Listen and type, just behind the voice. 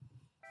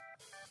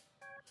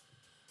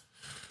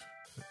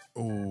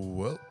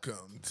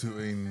Welcome to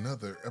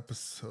another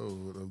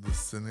episode of the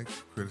Cynic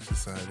Critic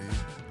Society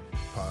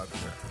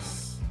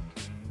podcast.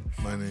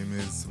 My name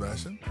is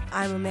Sebastian,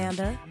 I'm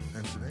Amanda.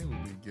 and today we'll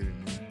be getting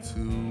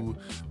into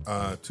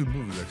two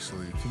movies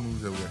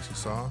that we actually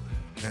saw: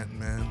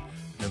 Antman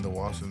and the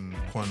Wasp and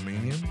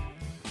Scream.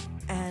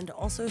 And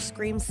also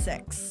Scream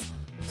 6.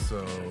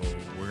 So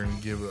we're gonna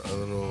give a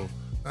little,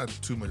 not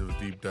too much of a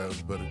deep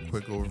dive, but a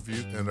quick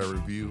overview and a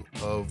review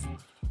of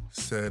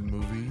said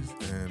movies,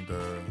 and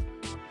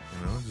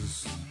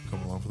just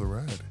come along for the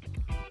ride.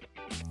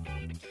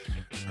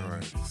 All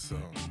right, so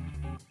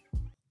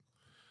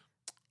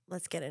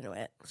Let's get into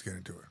it. let's get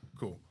into it.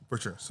 Cool, for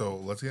sure. So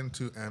let's get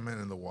into Ant-Man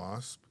and the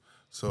Wasp.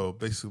 So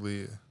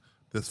basically,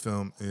 this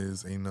film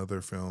is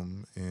another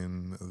film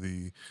in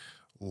the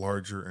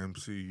larger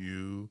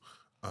MCU.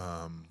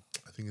 I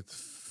think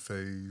it's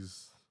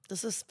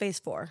This is Phase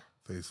 4.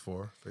 Phase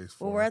 4.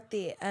 Well, we're at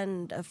the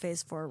end of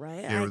Phase 4,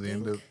 right? Yeah, we're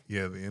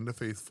the end of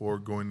Phase 4,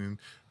 going in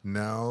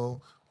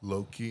now.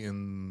 Loki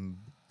and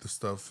the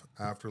stuff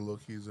after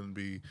Loki is going to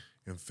be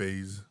in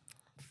Phase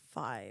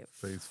 5.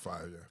 Phase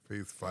 5,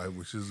 Phase 5,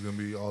 which is going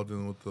to be all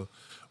dealing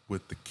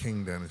with the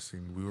King Dynasty.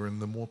 We were in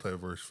the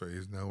multiverse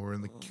phase. Now we're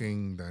in the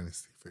King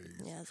Dynasty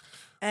phase. Yes.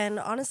 And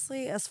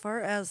honestly, as far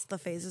as the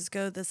phases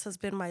go, this has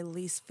been my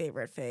least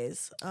favorite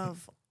phase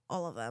of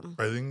all of them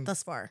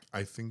thus far.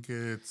 I think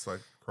it's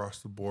like across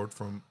the board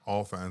from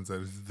all fans that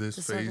is this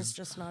This phase one is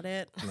just not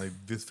it. Like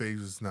this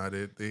phase is not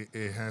it.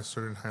 It has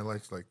certain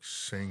highlights like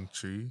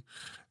Shang-Chi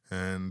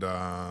and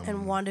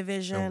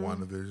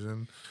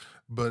WandaVision.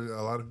 But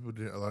a lot of people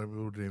didn't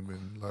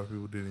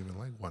even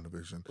like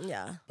WandaVision.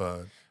 Yeah.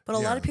 But a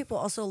lot of people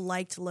also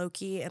liked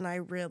Loki, and I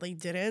really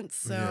didn't.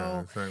 So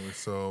yeah, exactly.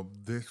 So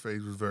this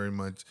phase was very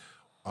much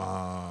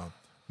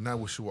not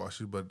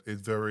wishy-washy, but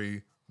it's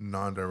very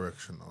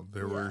non-directional.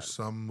 There were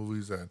some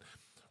movies that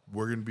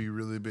were going to be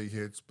really big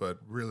hits, but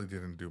really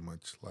didn't do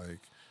much.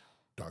 Like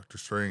Doctor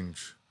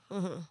Strange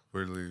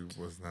really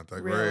was not that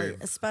great.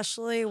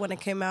 Especially when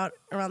it came out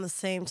around the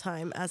same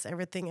time as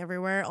Everything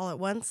Everywhere All at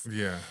Once.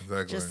 Yeah,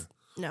 exactly.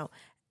 No.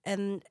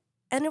 And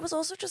it was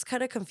also just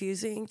kind of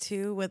confusing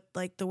too, with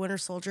like the Winter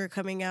Soldier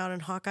coming out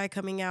and Hawkeye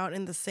coming out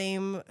in the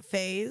same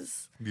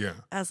phase. Yeah.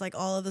 As like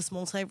all of this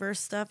multiverse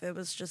stuff. It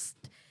was just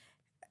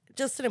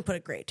didn't put a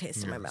great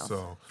taste in my mouth.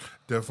 So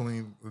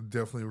definitely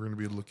we're going to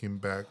be looking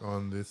back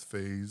on this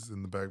phase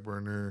in the back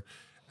burner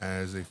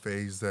as a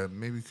phase that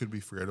maybe could be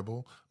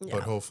forgettable,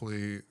 but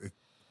hopefully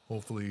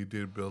it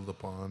did build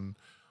upon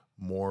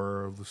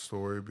more of the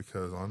story,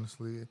 because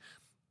honestly,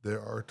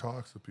 there are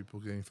talks of people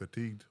getting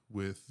fatigued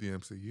with the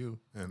MCU,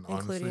 and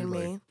including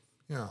me.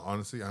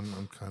 Honestly,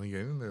 I'm kind of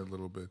getting there a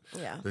little bit.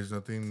 Yeah. There's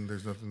nothing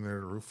there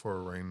to root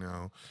for right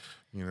now.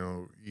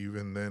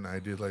 Even then, I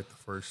did like the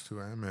first two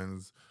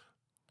Ant-Mans,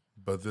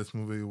 but this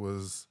movie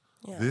was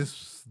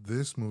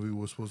this movie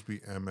was supposed to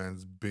be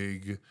Ant-Man's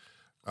big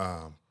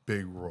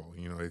role.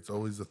 It's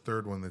always the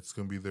third one that's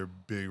going to be their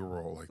big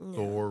role. Like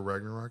Thor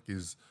Ragnarok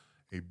is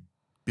a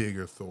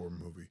bigger Thor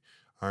movie.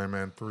 Iron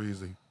Man 3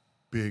 is a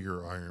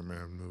bigger Iron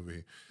Man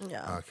movie.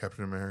 Yeah.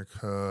 Captain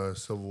America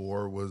Civil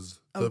War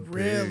was a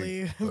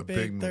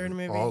big third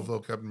movie. Although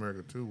Captain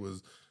America 2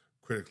 was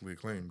critically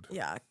acclaimed.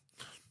 Yeah.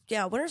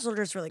 Yeah, Winter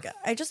Soldier is really good.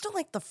 I just don't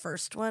like the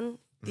first one,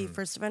 the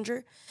first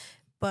Avenger.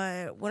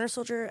 But Winter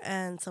Soldier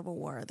and Civil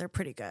War, they're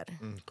pretty good.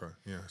 Okay,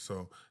 yeah.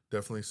 So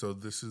definitely. So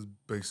this is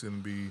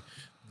basically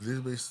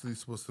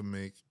supposed to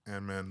make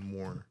Ant-Man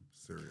more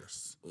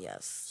serious.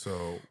 Yes.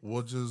 So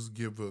we'll just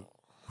give a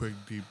quick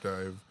deep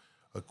dive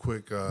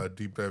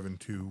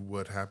into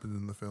what happens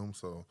in the film.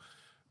 So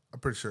I'm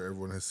pretty sure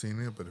everyone has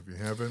seen it, but if you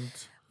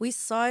haven't, we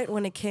saw it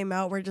when it came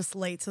out. We're just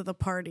late to the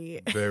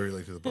party. Very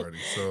late to the party.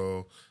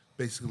 So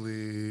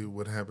basically,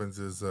 what happens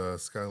is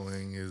Scott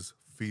Lang is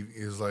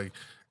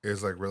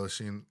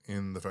relishing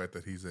in the fact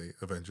that he's a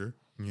Avenger.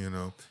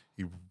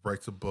 He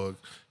writes a book.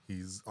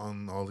 He's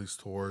on all these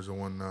tours and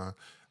whatnot,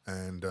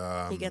 and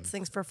he gets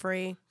things for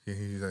free.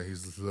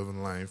 He's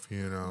living life,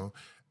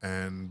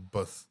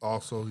 but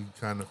also he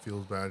kind of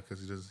feels bad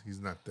because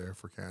he's not there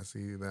for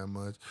Cassie that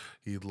much.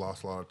 He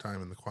lost a lot of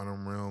time in the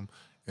quantum realm,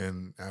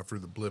 and after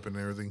the blip and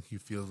everything, he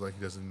feels like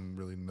he doesn't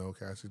really know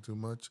Cassie too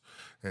much.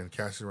 And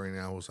Cassie right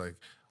now is like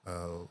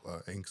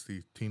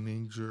angsty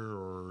teenager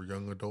or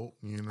young adult,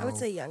 I would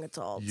say young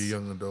adult.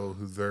 Young adult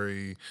who's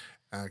very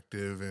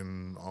active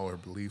in all her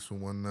beliefs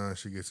and whatnot.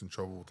 She gets in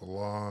trouble with the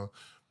law,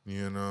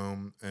 and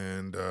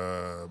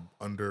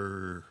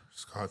under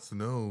Scott's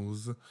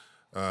nose,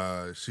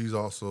 she's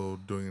also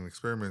doing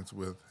experiments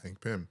with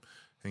Hank Pym.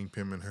 Hank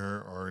Pym and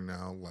her are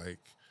now like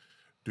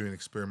doing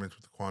experiments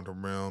with the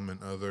quantum realm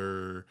and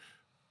other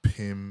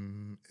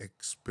Pym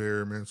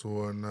experiments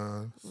or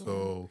whatnot.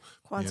 So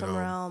quantum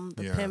realm,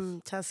 the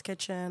Pym test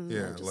kitchen.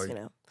 Yeah,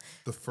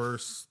 the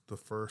first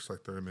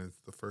like 30 minutes.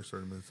 The first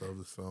 30 minutes of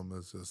this film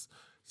is just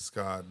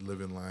Scott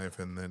living life,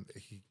 and then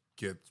he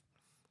gets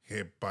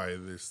hit by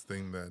this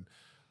thing that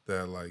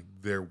that like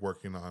they're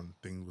working on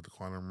things with the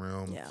quantum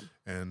realm, Yeah.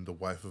 and the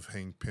wife of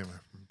Hank Pym,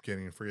 I'm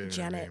forgetting her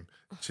Janet. name,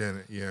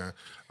 Janet. Yeah,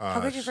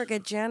 How could you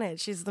forget Janet?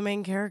 She's the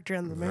main character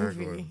in the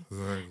movie.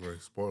 Exactly.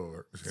 Spoiler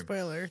alert.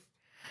 Spoiler.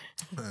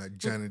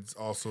 Janet's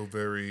also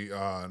very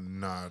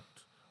not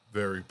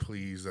very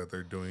pleased that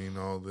they're doing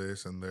all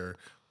this, and they're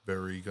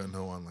very gung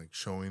ho on like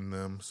showing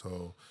them.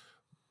 So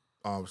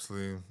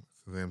obviously,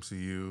 the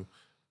MCU,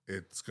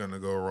 it's gonna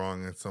go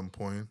wrong at some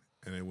point,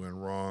 and it went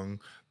wrong.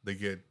 They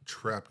get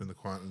trapped in the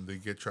quantum. They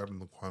get trapped in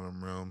the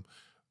quantum realm.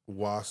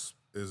 Wasp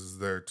is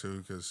there too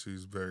because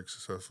she's very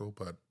successful,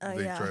 but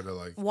they Yeah. try to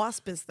like.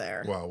 Wasp is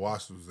there. Wow,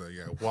 Wasp is there.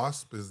 Yeah,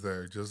 Wasp is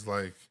there. Just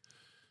like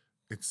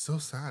it's so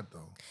sad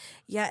though.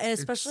 Yeah, and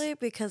especially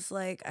because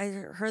like I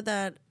heard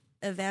that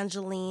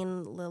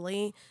Evangeline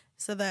Lilly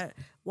said that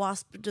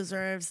Wasp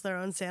deserves their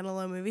own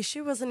standalone movie. She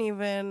wasn't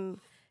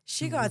even.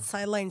 She got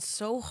sidelined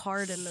so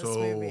hard in this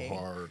movie.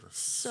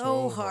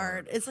 So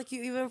hard. It's like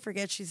you even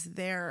forget she's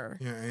there.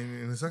 Yeah,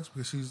 and it's actually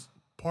because she's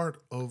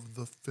part of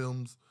the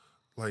film's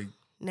like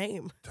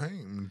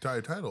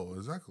title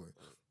exactly.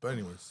 But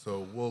anyway,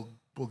 so we'll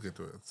get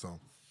to it. So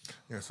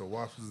yeah, so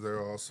Wasp is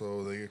there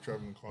also. They get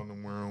trapped in the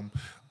quantum realm.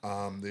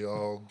 They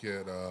all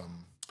get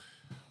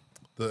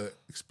the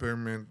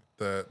experiment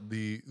that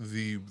the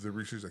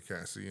research that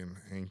Cassie and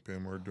Hank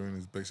Pym are doing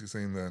is basically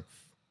saying that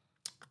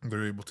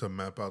they're able to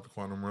map out the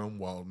quantum realm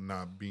while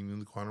not being in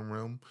the quantum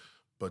realm.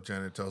 But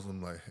Janet tells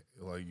them like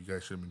you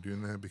guys shouldn't be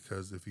doing that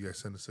because if you guys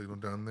send a signal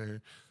down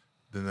there,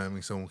 then that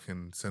means someone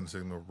can send a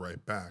signal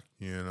right back.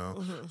 You know.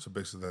 Mm-hmm. So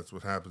basically, that's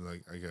what happens.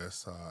 Like I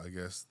guess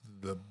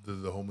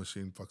the whole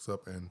machine fucks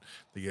up and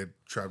they get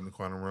trapped in the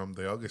quantum realm.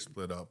 They all get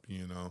split up.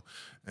 You know,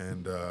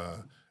 and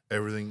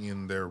everything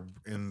in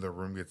the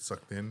room gets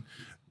sucked in,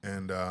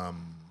 and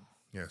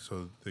yeah,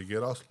 so they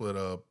get all split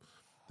up.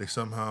 They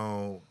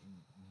somehow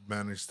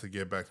manage to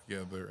get back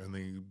together, and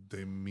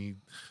they meet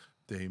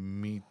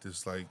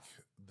this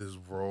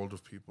world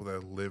of people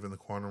that live in the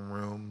quantum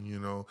realm. You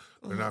know,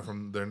 they're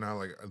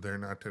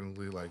not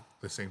technically like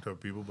the same type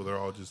of people, but they're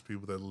all just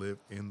people that live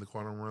in the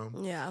quantum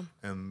realm. Yeah,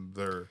 and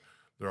they're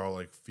all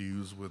like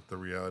fused with the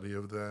reality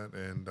of that.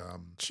 And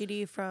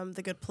Chidi from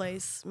The Good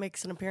Place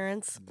makes an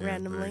appearance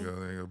randomly.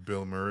 There you go.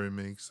 Bill Murray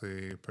makes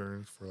a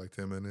appearance for like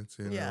 10 minutes.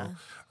 You Yeah. know,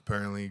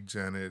 apparently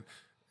Janet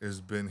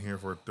has been here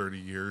for 30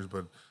 years,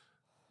 but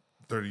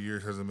 30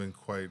 years hasn't been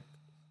quite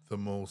the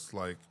most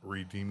like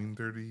redeeming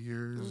 30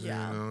 years.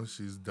 Yeah. You know,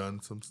 she's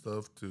done some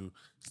stuff to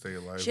stay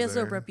alive. She has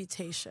a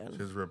reputation. She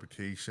has a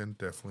reputation,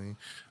 definitely.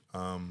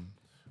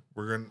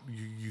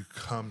 You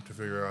come to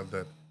figure out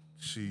that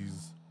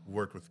she's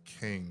worked with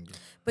King.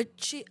 But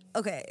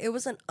it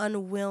was an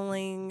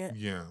unwilling.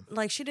 Yeah.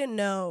 Like she didn't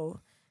know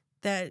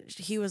that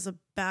he was a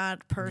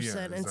bad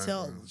person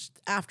until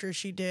after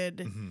she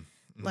did,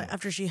 like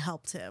after she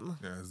helped him.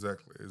 Yeah,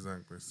 exactly.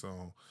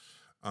 So,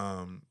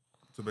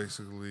 so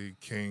basically,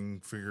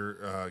 King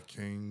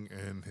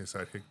and his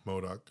sidekick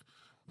MODOK,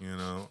 you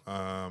know,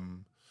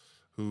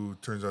 who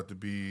turns out to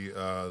be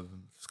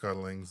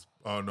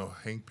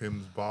Hank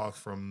Pym's boss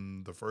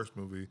from the first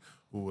movie,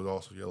 who was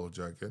also Yellow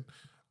Jacket.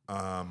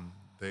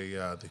 They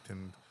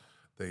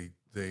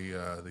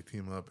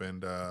team up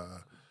and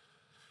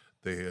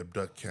they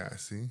abduct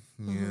Cassie,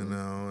 you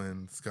know,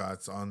 and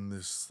Scott's on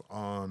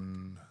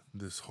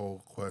this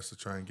whole quest to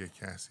try and get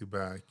Cassie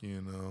back,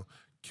 you know.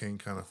 King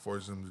kind of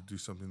forces him to do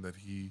something that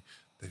he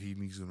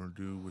needs him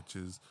to do, which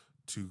is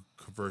to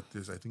convert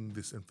this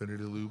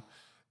infinity loop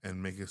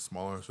and make it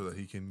smaller so that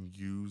he can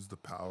use the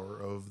power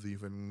of the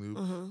infinity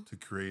loop to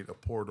create a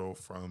portal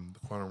from the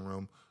quantum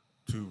realm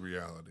to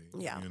reality.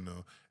 Yeah. You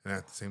know, and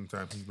at the same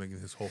time he's making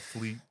his whole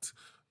fleet,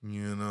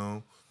 you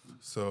know.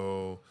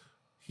 So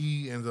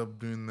he ends up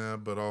doing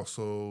that, but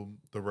also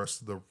the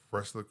rest of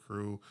the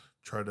crew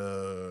try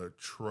to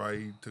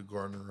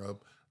garner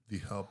up the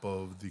help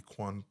of the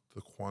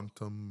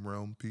quantum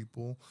realm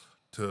people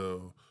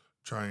to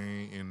try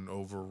and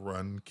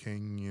overrun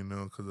King, you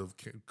know, because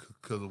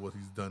of what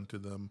he's done to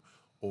them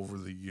over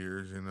the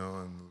years, you know,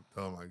 and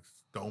tell him like,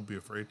 don't be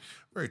afraid.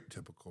 Very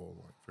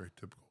typical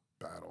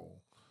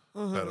battle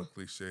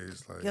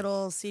cliches, like Good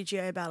old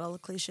CGI battle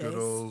cliches. Good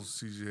old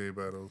CGI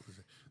battle.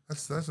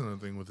 That's another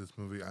thing with this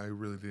movie. I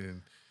really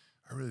didn't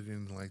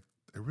like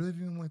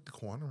the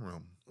quantum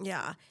realm.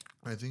 Yeah.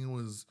 I think it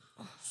was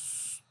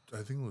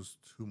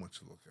too much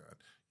to look at.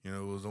 You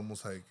know, it was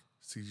almost like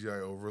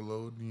CGI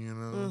overload, you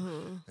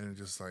know, and it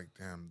just like,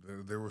 damn,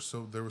 there were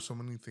so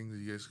many things that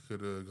you guys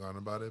could have gone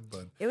about it,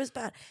 but it was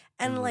bad.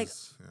 And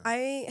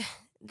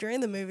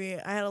during the movie,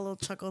 I had a little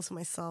chuckle to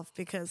myself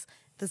because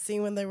the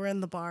scene when they were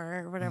in the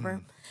bar or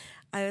whatever,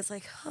 I was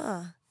like,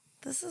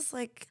 this is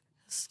like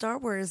Star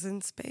Wars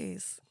in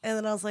space. And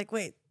then I was like,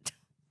 wait,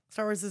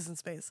 Star Wars is in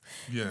space.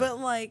 Yeah. But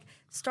like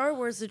Star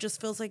Wars, it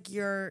just feels like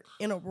you're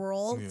in a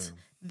world. Yeah.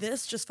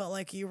 This just felt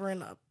like you were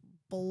in a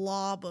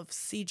blob of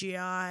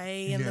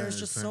CGI and there's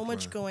just so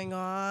much going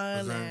on.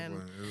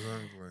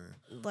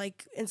 Exactly.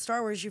 Like in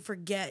Star Wars, you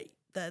forget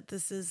that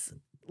this is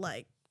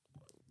like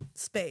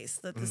space,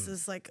 that this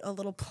is like a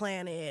little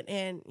planet,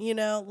 and you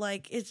know,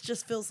 like it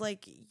just feels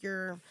like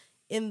you're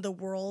in the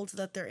world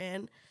that they're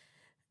in.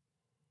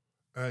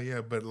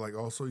 Yeah, but like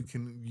also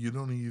you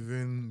don't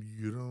even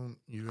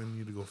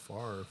need to go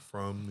far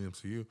from the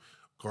MCU. Yeah.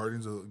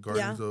 Guardians of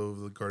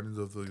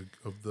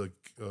the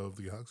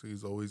Galaxy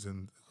is always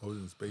in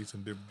space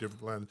and different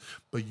planets,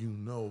 but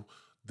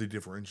they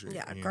differentiate.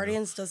 Yeah,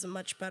 Guardians does it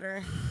much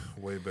better.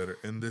 Way better.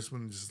 And this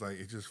one just like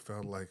it just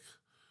felt like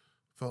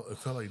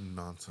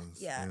nonsense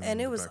Yeah, in and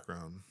the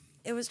background.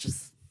 it was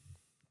just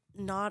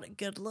not a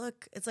good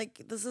look. It's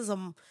like this is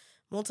a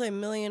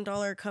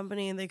multi-million-dollar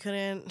company and they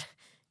couldn't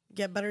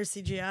get better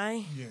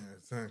CGI. Yeah,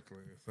 exactly.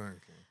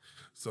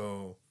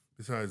 So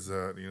besides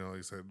that, like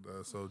I said,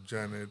 so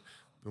Janet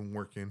been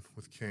working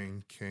with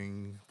King.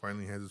 King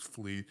finally has his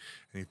fleet,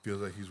 and he feels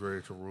like he's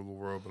ready to rule the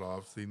world. But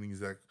obviously, he needs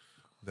that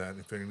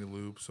infinity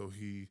loop. So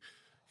he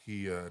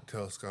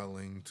tells Scott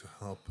Lang to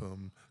help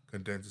him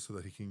condense it so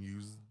that he can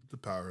use the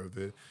power of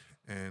it.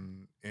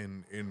 And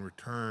in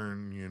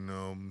return,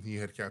 he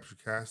had captured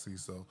Cassie,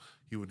 so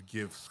he would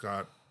give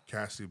Scott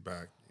Cassie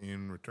back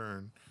in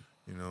return.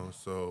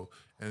 So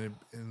and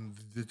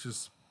it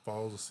just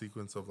follows a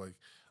sequence of like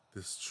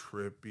this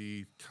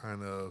trippy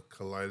kind of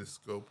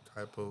kaleidoscope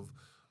type of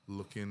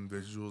looking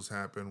visuals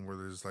happen where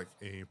there's like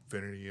a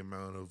infinity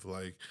amount of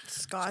like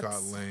Scott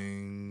Scott's.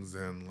 Langs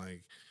and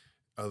like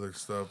other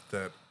stuff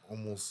that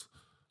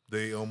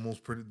they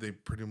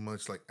pretty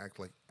much like act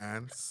like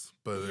ants,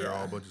 but they're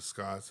all a Yeah. bunch of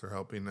Scots. They're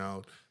helping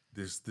out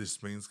this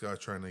main Scot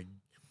trying to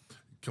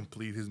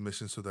complete his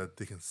mission so that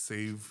they can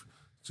save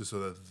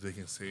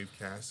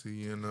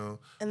Cassie, And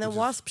then which is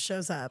Wasp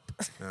shows up.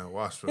 yeah,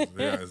 Wasp.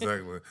 Yeah,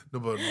 exactly. No,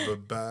 but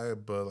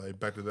like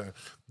back to that,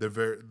 they're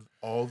very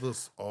all the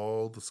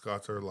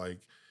Scots are like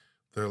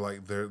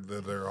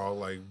they're all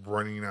like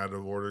running out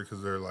of order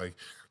because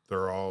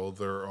they're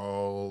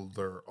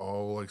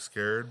all like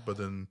scared. But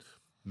then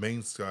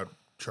main Scott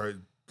tried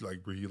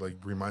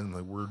remind them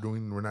like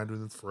we're not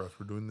doing this for us.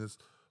 We're doing this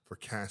for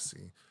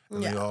Cassie.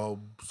 And they Yeah. all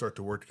start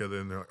to work together,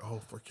 and they're like, "Oh,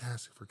 for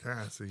Cassie,"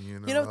 You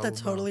know what that oh,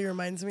 no. totally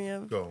reminds me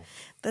of? Go.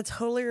 That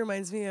totally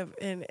reminds me of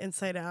in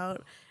Inside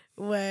Out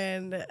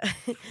when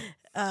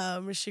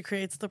she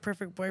creates the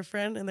perfect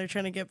boyfriend and they're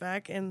trying to get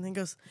back and then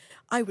goes,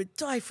 I would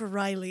die for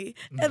Riley.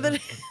 And then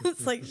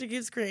it's like she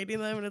keeps creating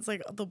them and it's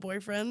like the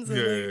boyfriends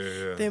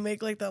and they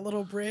make like that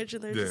little bridge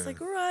and they're just Yeah.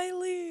 like,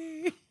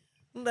 Riley.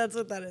 That's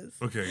what that is.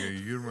 Okay, yeah,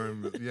 you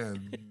remember? Yeah,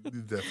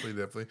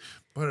 definitely.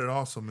 But it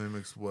also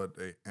mimics what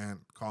a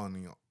ant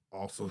colony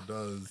also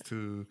does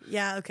too.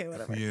 Yeah, okay,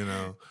 whatever.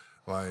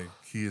 Like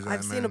he's.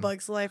 I've seen A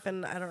Bug's Life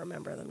and I don't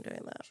remember them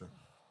doing that. Sure.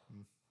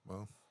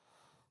 Well,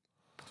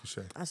 touche.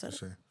 I said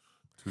Touche.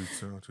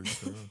 Too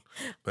soon.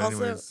 But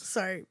Also, anyways,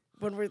 sorry,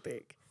 one more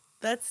thing.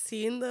 That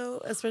scene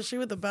though, especially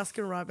with the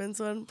Baskin Robbins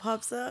one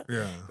pops out,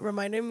 yeah.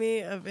 reminded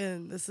me of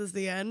in This Is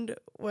the End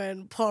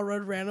when Paul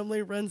Rudd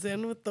randomly runs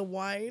in with the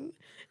wine.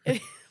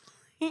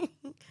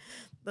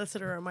 That's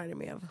what it reminded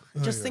me of. I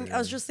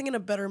was just thinking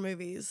of better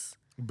movies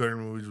Better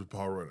movies with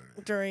Paul Rudd in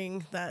it.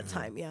 during that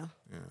time. Yeah,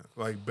 Yeah,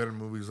 like better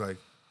movies like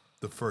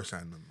the first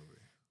Antman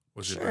movie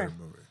was a Sure. better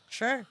movie.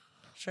 sure.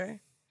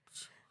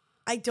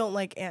 I don't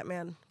like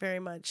Ant-Man very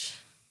much.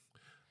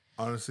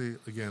 Honestly,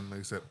 again, like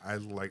I said, I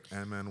liked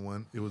Ant-Man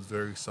 1. It was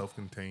very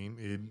self-contained.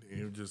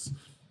 It was just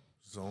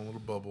its own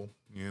little bubble,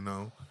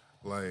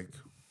 Like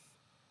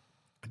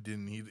it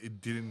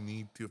didn't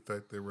need to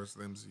affect the rest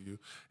of the MCU.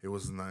 It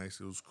was nice.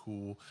 It was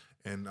cool.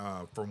 And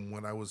from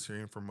what I was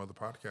hearing from other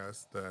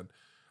podcasts, that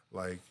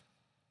like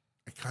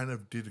I kind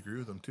of did agree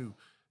with them too.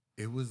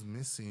 It was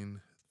missing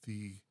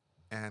the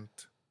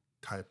ant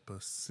type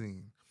of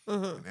scene.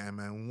 In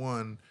Ant-Man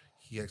 1,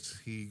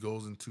 he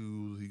goes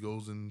into the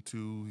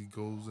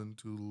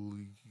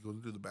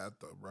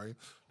bathtub, right?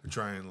 To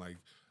try and like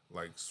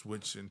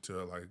switch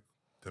into like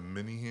to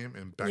mini him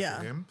and back Yeah.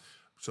 to him.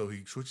 So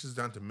he switches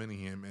down to mini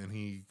him and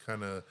he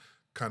kind of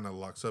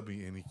locks up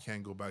and he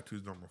can't go back to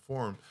his normal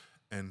form.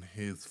 And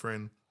his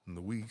friend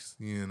Luis,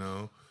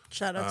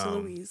 Shout out to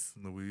Louise.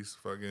 Luis,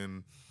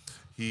 fucking,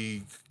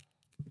 he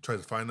tries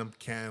to find him,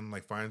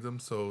 finds him.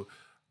 So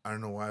I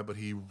don't know why, but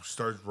he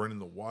starts running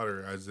the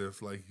water as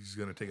if like he's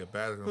gonna take a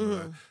bath or something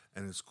like that.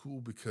 And it's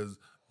cool because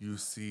you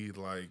see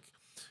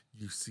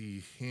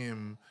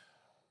him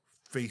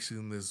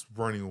facing this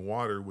running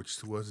water, which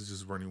to us is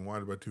just running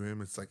water, but to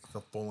him it's like a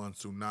full on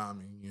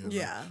tsunami.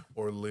 Yeah.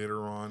 Or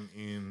later on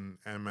in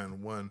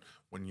Ant-Man 1,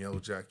 when Yellow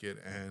Jacket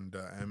and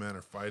Ant-Man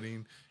are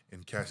fighting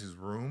in Cassie's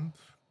room,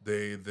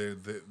 they're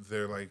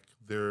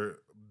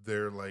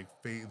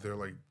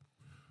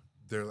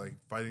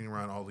fighting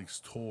around all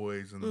these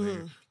toys,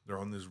 and they're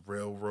on this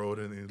railroad,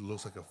 and it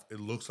looks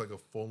like a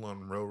full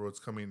on railroad's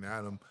coming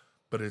at them,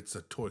 but it's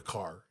a toy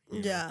car.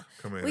 Yeah.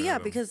 Coming Well, at yeah,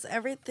 'em. because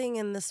everything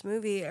in this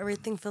movie,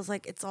 everything feels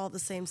like it's all the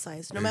same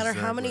size. No matter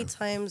how many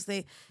Exactly. times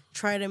they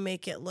try to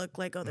make it look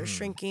like, oh, they're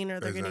shrinking or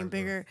they're getting Exactly.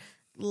 bigger,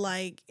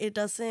 like it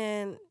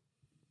doesn't,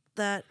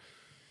 that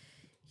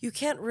you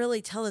can't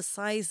really tell the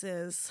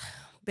sizes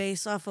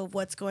based off of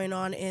what's going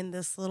on in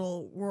this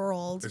little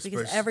world because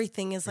Especially-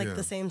 everything is like yeah.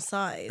 the same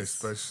size.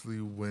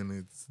 Especially when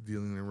it's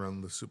dealing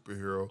around the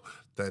superhero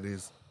that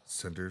is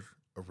centered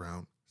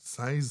around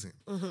sizing.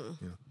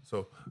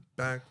 So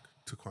back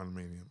to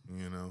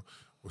Quantumania.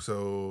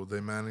 So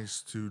they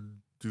managed to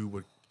do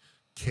what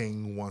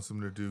King wants them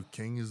to do.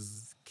 King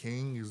is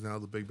now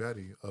the big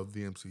baddie of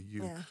the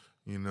MCU. Yeah.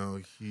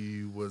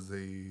 He was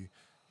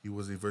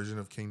a version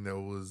of King that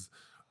was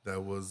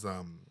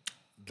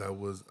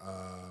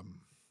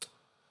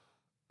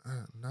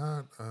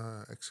not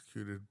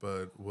executed,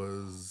 but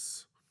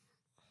was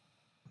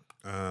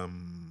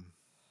um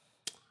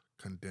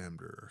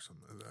condemned or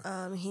something like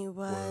that. He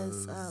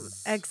was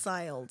Was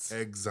exiled.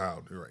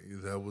 exiled, right?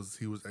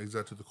 He was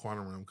exiled to the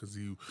quantum realm because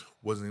he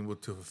wasn't able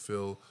to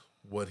fulfill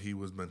what he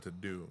was meant to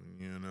do,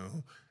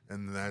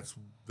 and that's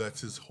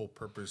his whole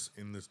purpose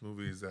in this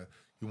movie, is that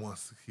he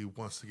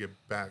wants to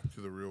get back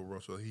to the real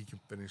world so that he can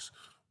finish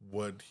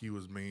what he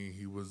was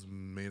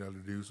made out to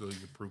do, so he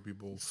can prove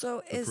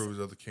his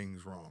other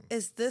kings wrong.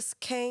 Is this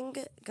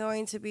King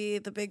going to be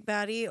the big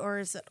baddie, or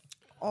is it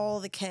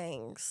all the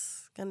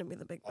Kings going to be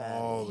the big baddie?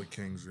 All the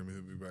kings are gonna be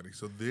the big baddie.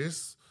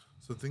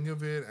 So think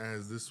of it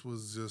as this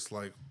was just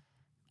like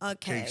A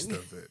king. taste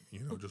of it,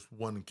 just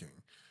one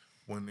king.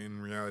 When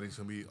in reality, it's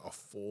gonna be a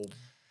full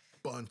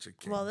bunch of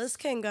kings. Well, this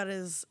king got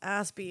his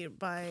ass beat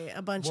by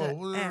a bunch of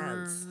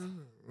ants.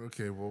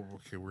 Okay, we're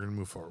gonna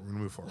move forward.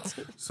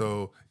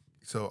 So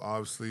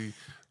obviously,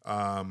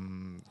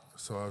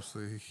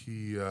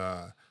 he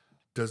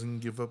doesn't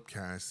give up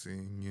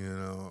Cassie.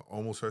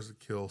 Almost tries to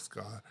kill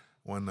Scott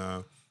when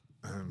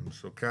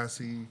so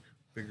Cassie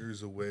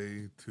figures a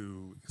way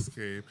to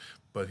escape,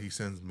 but he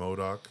sends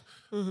MODOK,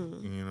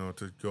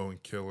 to go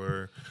and kill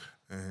her,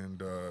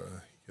 and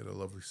you get a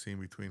lovely scene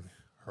between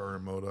her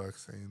and MODOK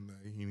saying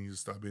that he needs to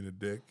stop being a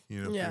dick.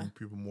 Yeah.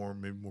 Maybe more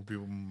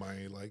people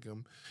might like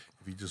him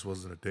if he just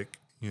wasn't a dick.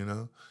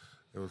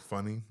 It was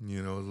funny.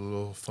 It was a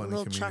little funny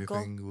comedic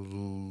chuckle. thing,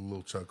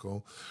 little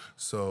chuckle.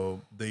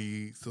 So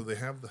they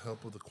have the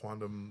help of the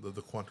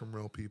quantum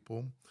realm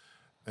people.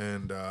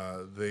 And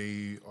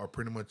they are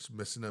pretty much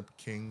messing up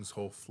King's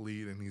whole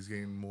fleet, and he's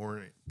getting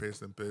more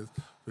pissed and pissed.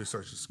 So he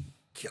starts just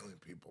killing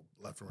people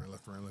left and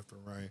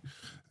right.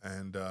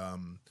 And,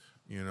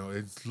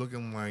 it's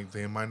looking like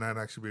they might not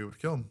actually be able to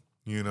kill him,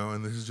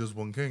 and this is just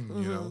one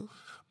king.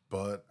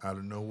 But out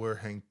of nowhere,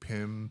 Hank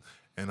Pym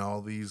and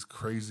all these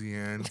crazy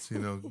ants,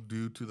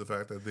 due to the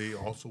fact that they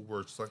also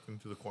were sucked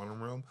into the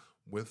quantum realm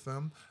with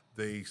them,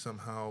 they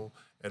somehow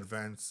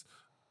advance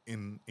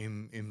in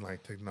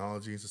like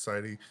technology and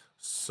society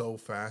so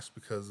fast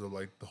because of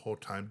like the whole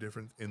time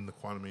difference in the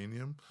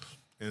quantumanium,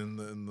 in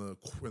the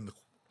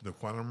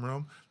quantum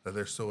realm, that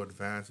they're so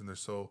advanced and they're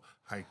so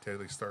high tech.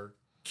 They start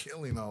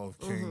killing all of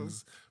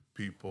King's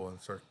people and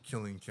start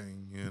killing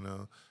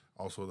King.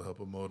 Also with the help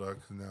of MODOK,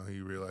 and now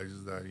he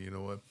realizes that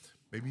what,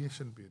 maybe it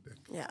shouldn't be a dick.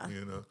 Yeah.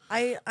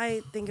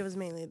 I think it was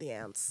mainly the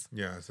ants.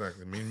 Yeah,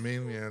 exactly.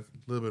 Mainly a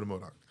little bit of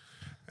MODOK.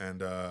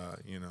 And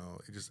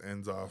it just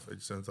ends off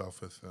with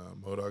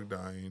MODOK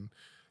dying,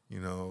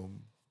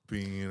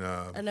 being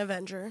An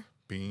Avenger.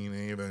 Being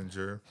an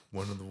Avenger,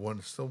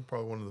 still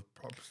probably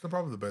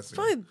the best scene.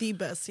 Probably the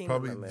best scene.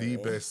 Probably in the the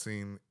movie. best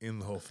scene in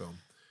the whole film.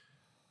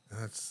 And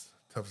that's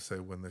tough to say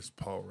when there's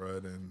Paul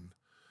Rudd and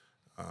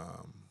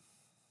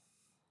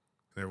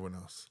everyone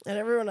else.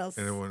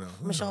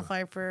 Michelle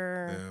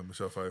Pfeiffer. Yeah,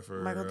 Michelle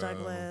Pfeiffer. Michael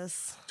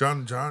Douglas.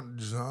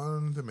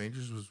 Jonathan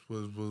Majors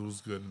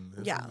was good.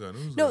 Yeah. It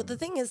was No, good. the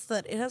thing is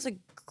that it has a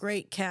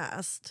great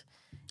cast.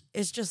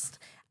 It's just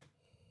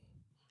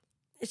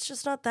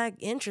not that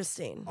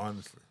interesting.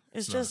 Honestly.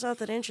 It's just not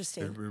that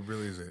interesting. It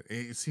really is.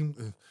 It seems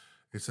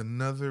it's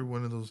another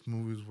one of those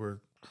movies where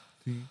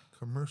the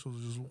commercials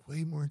are just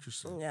way more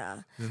interesting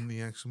than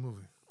the actual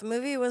movie. The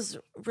movie was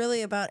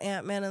really about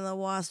Antman and the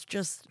Wasp,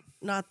 just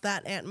not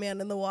that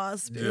Antman and the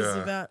Wasp. It was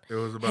about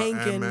Hank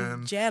Ant-Man.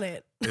 and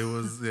Janet. It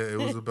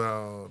was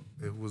about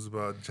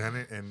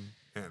Janet and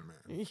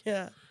Ant-Man.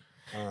 Yeah.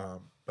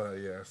 But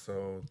yeah,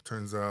 so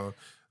turns out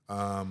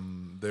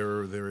they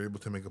were able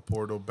to make a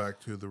portal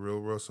back to the real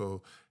world.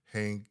 So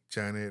Hank,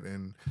 Janet,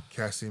 and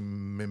Cassie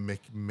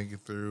make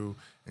it through,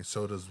 and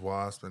so does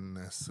Wasp. And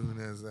as soon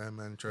as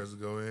Ant-Man tries to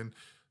go in,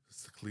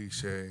 it's the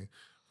cliche.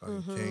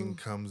 King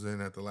comes in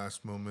at the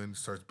last moment,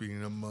 starts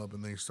beating him up,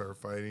 and they start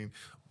fighting.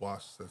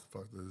 Wasp says,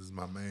 "Fuck, this is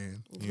my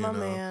man." It's my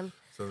man.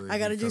 So I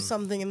got to do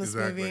something in this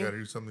movie. I got to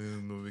do something in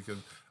the movie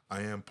because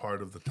I am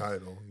part of the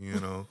title,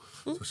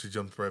 So she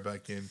jumps right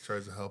back in,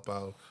 tries to help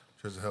out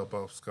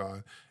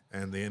Scott,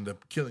 and they end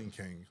up killing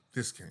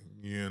this King.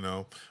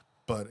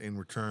 But in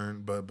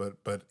return,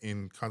 but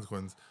in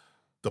consequence,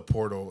 the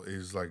portal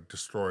is like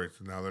destroyed.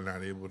 So now they're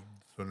not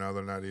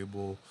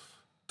able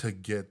to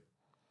get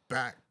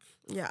back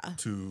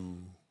to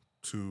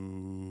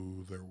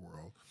their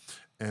world.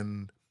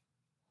 And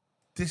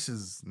this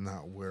is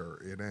not where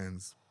it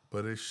ends,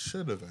 but it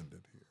should have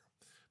ended here,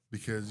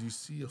 because you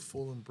see a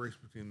full embrace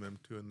between them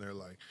two, and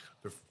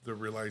they're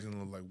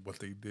realizing like what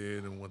they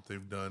did and what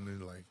they've done,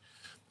 and like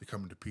they're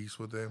coming to peace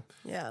with it.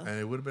 Yeah. And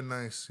it would have been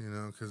nice,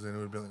 because then it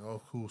would have been like,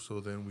 oh, cool. So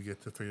then we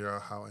get to figure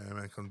out how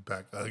Ant-Man comes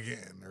back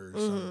again or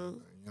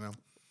something,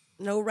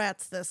 No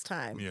rats this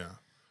time. Yeah.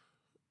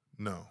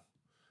 No.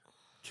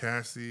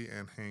 Cassie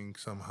and Hank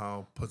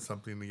somehow put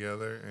something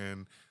together,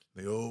 and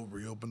they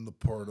reopen the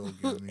portal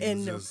again.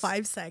 in Just, 5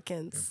 in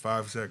seconds.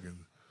 5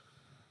 seconds.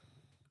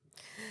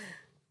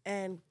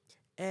 And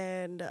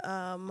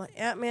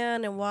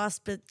Antman and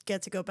Wasp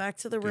get to go back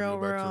to the real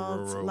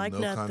world like no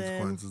nothing.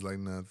 consequences, like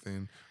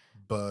nothing.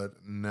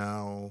 But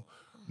now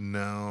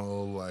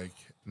like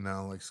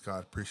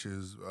Scott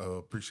appreciates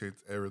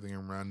everything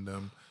around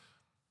him,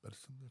 but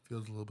something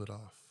feels a little bit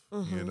off.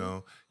 You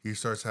know, he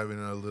starts having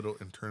a little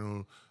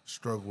internal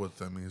struggle with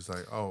them. He's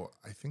like, "Oh,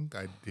 I think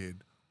I did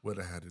what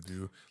I had to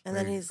do," And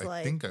then he's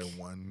I think I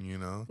won. You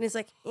know, and he's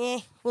like,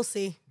 we'll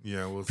see.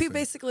 Yeah, we'll He see.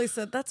 basically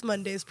said, that's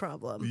Monday's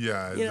problem.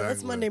 Yeah, exactly.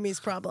 That's Monday me's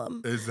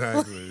problem.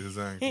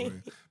 Exactly.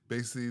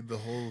 Basically, the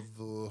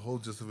whole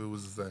gist of it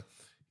was that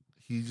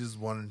he just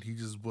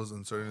was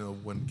uncertain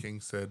of when King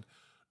said,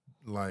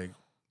 like,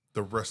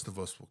 the rest of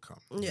us will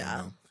come. Yeah.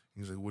 You know?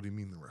 He's like, what do you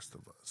mean the rest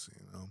of us?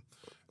 You know.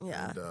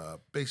 Yeah. And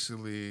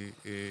basically,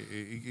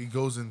 it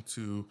goes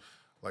into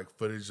like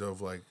footage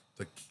of like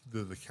the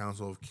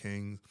Council of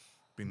Kings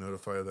being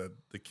notified that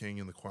the king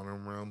in the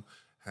quantum realm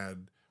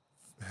had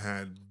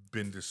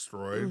been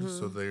destroyed,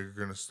 so they're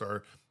gonna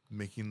start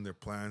making their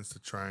plans to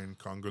try and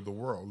conquer the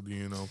world.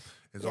 You know,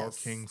 it's all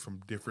kings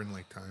from different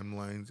like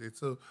timelines.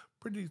 It's a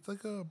pretty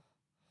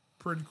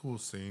cool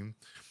scene,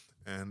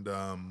 and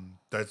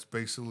that's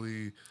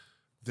basically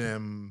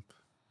them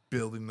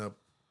building up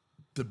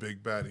the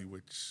big baddie,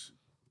 which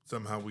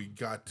somehow we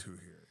got to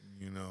here.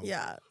 You know,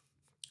 Yeah.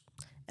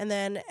 And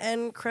then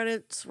end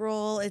credits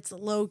roll. It's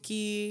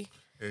Loki,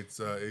 it's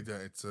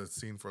a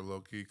scene for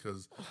Loki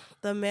because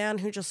the man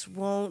who just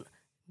won't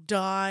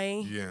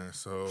die. yeah.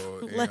 So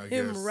Let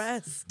him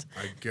rest.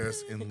 I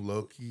guess in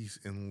Loki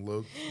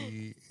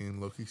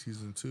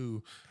season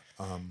 2,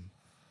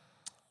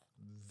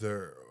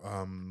 their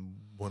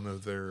one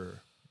of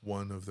their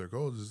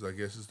goals is, I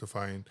guess, is to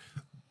find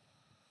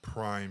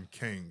Prime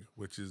King,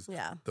 which is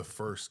the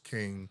first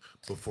king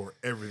before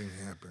everything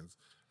happens,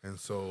 and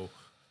so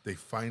they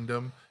find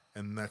him,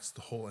 and that's the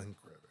whole end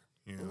credit.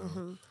 You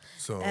know,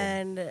 so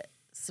And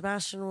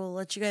Sebastian will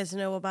let you guys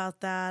know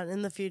about that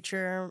in the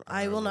future.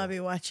 I will not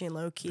be watching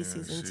Loki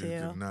season 2.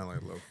 Did not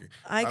like Loki.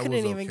 I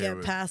couldn't even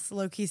get past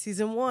Loki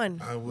season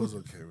 1. I was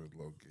okay with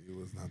Loki. It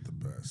was not the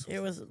best.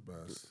 It was the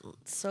best.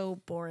 So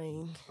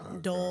boring,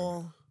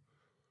 dull.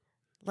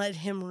 Let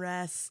him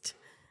rest.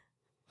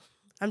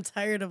 I'm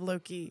tired of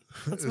Loki.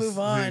 Let's move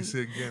on.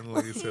 Again,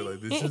 like I said,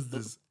 like this is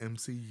this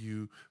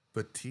MCU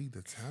fatigue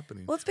that's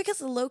happening. Well, it's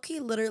because Loki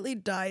literally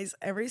dies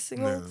every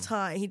single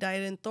time. He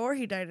died in Thor.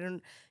 He died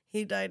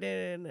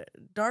in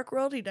Dark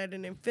World. He died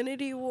in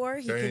Infinity War.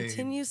 He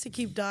continues to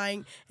keep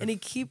dying, and he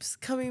keeps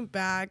coming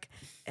back.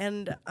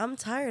 And I'm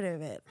tired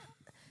of it.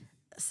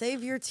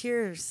 Save your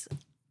tears,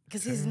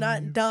 because he's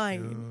not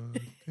dying.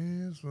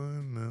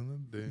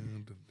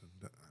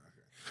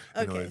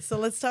 Okay, Anyways. so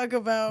let's talk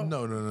about.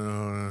 No.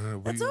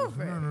 It's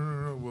over.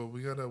 No. Well,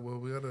 we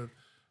gotta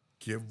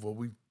give what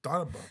we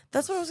thought about.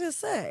 That's what I was gonna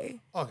say.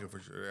 Okay, for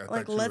sure.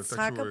 Let's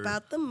talk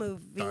about the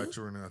movie. I thought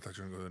you were gonna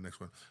go to the next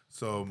one.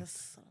 So,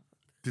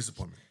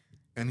 disappointment,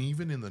 and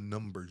even in the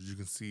numbers, you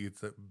can see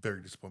it's a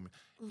very disappointment.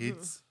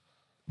 It's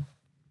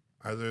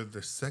either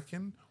the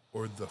second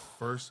or the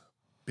first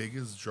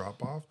biggest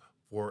drop off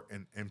for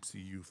an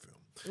MCU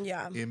film.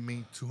 Yeah, it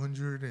made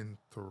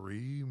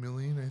 $203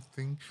 million, I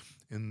think,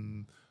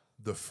 in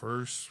the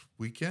first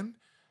weekend,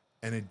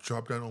 and it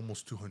dropped down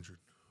almost 200.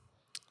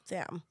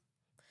 Damn.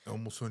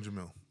 Almost 200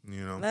 mil,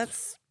 you know.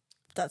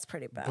 That's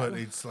pretty bad. But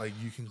it's like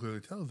you can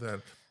clearly tell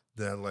that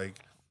like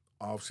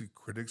obviously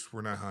critics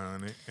were not high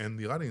on it and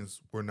the audience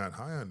were not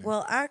high on it.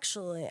 Well,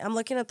 actually, I'm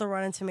looking at the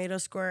Rotten Tomato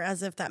score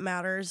as if that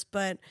matters,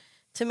 but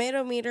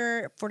tomato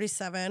meter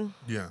 47.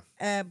 Yeah.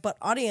 But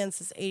audience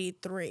is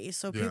 83,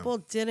 so people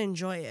did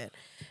enjoy it.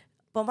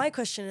 But my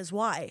question is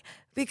why?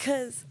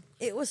 Because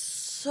it was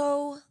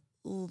so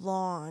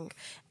long.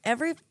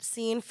 Every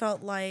scene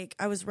felt like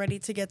I was ready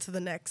to get to the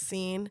next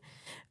scene.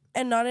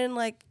 And not in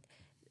like,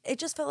 it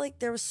just felt like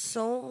there was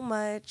so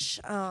much,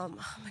 oh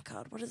my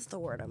God, what is the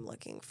word I'm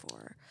looking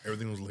for?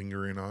 Everything was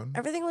lingering on.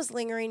 Everything was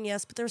lingering,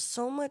 yes, but there was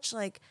so much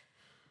like...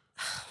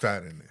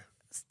 fat in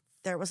it.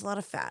 There was a lot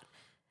of fat.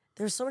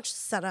 There was so much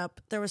setup.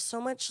 There was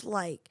so much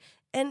like,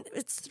 and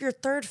it's your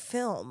third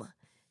film.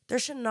 There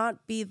should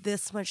not be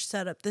this much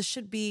setup. This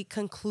should be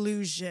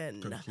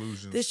conclusion.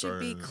 This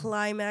should be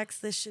climax.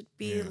 This should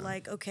be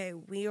like, okay,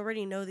 we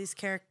already know these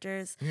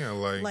characters. Yeah,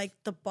 like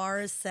the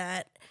bar is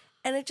set.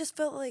 And it just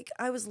felt like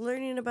I was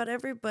learning about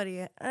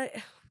everybody.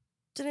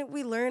 Didn't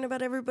we learn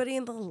about everybody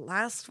in the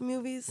last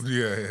movies?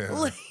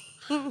 Yeah.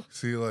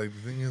 See, like,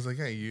 the thing is, like,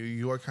 hey,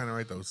 you are kind of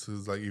right, though. So,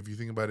 it's like, if you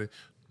think about it,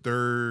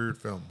 third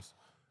films,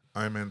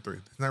 Iron Man 3.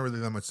 It's not really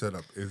that much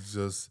setup. It's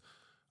just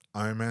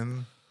Iron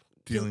Man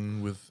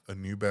dealing with a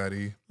new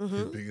baddie,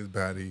 his biggest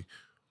baddie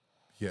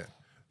yet.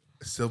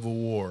 Civil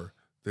War.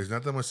 There's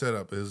not that much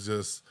setup. It's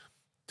just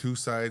two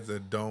sides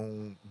the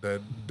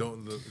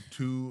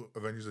two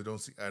Avengers that don't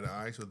see eye to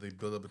eye, so they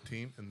build up a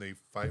team and they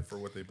fight for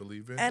what they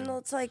believe in. And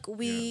it's like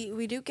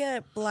we do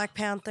get Black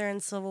Panther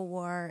and Civil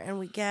War, and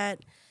we get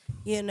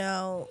you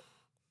know,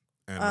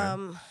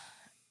 Ant-Man.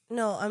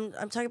 no,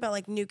 I'm talking about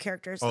like new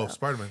characters. Oh, Though.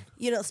 Spider-Man.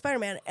 You know,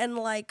 Spider-Man, and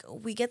like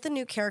we get the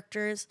new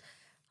characters,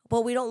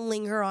 but we don't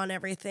linger on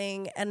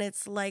everything, and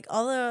it's like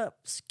all the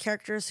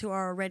characters who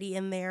are already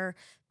in there,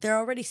 they're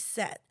already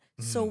set.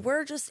 So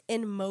we're just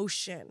in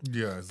motion.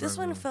 Yeah, exactly. This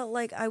one felt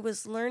like I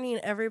was learning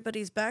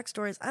everybody's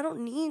backstories. I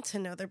don't need to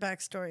know their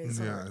backstories.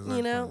 Yeah, or, exactly.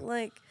 You know,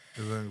 like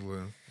Exactly.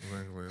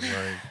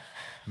 Like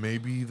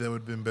maybe that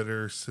would have been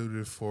better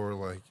suited for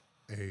like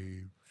a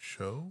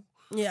show,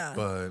 yeah,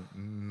 but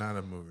not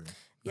a movie.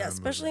 yeah. Not a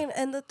Especially, movie.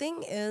 and the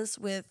thing is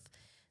with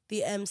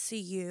the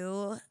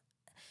MCU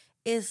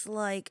is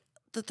like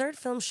the third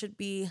film should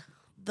be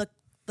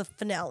the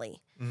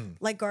finale.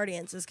 Like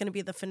Guardians is going to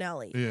be the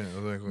finale. Yeah,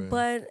 exactly.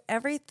 But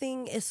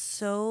everything is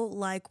so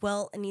like,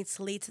 well, it needs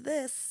to lead to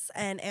this,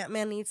 and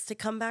Ant-Man needs to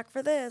come back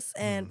for this,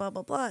 and blah,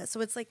 blah, blah. So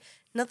it's like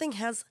nothing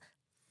has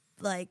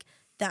like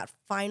that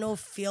final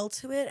feel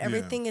to it.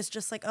 Everything is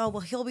just like, oh, well,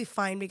 he'll be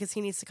fine because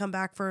he needs to come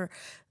back for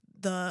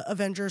the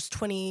Avengers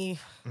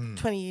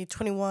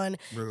 2021.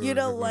 You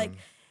know, like,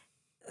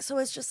 so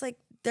it's just like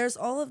there's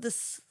all of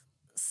this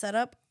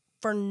setup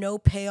for no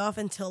payoff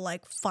until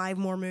like 5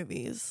 more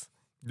movies.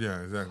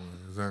 Yeah,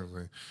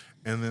 exactly.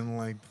 And then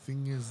like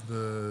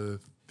the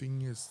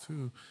thing is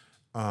too,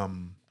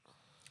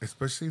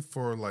 especially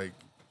for like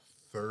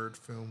third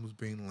films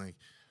being like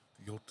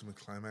the ultimate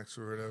climax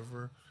or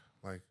whatever,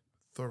 like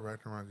Thor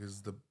Ragnarok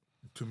is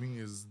to me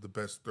is the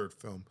best third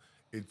film.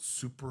 It's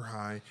super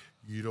high.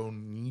 You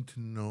don't need to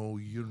know.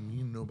 You don't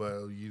need to know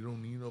about. You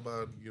don't need to know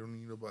about. You don't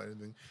need to know about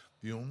anything.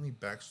 The only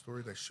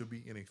backstory that should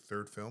be in a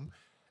third film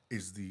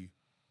is the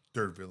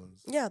third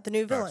villain's Yeah, the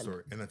new villain.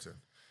 backstory, and that's it.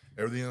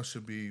 Everything else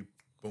should be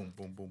boom,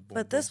 boom, boom, boom.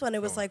 But this boom, one,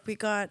 it was like we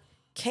got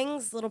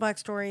King's little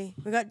backstory,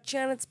 we got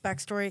Janet's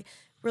backstory.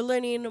 We're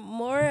learning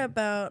more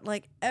about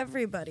like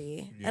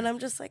everybody, and I'm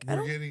just like, we're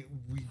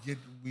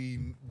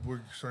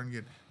starting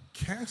to get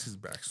Cassie's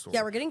backstory.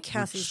 Yeah, we're getting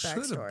Cassie's Should have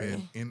backstory.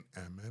 been in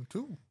Antman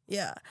too.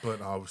 Yeah, But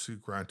obviously,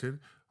 granted,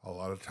 a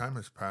lot of time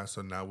has passed,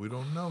 so now we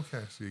don't know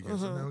Cassie again.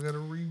 So now we got to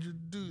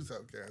reintroduce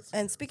out Cassie.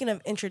 and speaking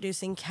of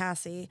introducing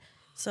Cassie,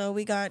 so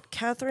we got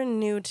Catherine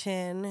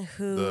Newton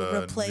who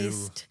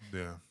replaced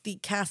the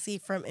Cassie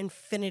from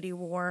Infinity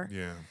War.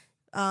 Yeah.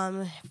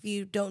 If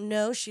you don't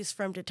know, she's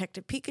from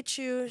Detective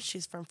Pikachu.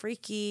 She's from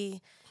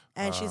Freaky,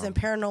 and she's in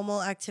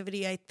Paranormal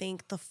Activity. I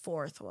think the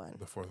fourth one.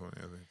 The fourth one,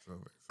 yeah, I think so.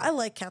 I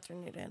like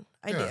Catherine Newton.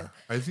 I do.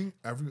 I think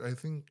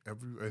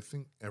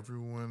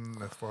everyone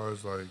as far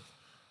as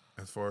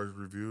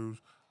reviews,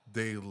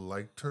 they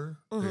liked her.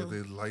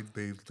 They liked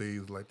the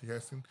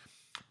casting,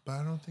 but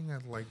I don't think I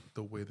liked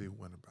the way they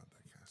went about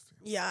that casting.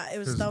 Yeah, it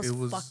was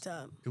fucked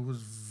up. It was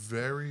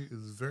very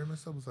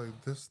messed up. It was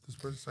like this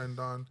person signed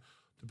on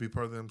to be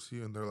part of the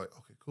MCU, and they're like,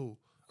 okay, cool,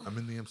 I'm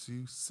in the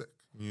MCU, sick.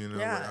 You know,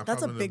 Yeah, like,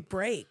 that's a big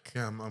break.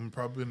 Yeah, I'm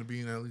probably gonna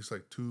be in at least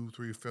like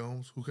 2-3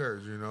 films. Who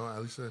cares? You know,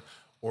 at least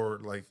or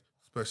like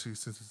especially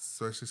since it's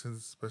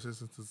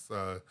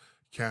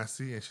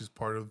Cassie and she's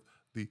part of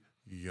the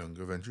Young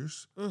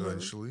Avengers.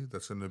 Eventually,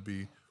 that's gonna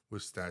be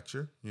with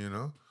Stature. You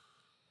know,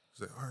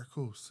 it's like, all right,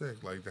 cool,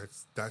 sick. Like that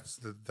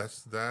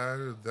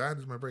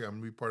is my break. I'm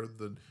gonna be part of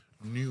the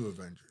new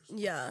Avengers.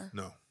 Yeah.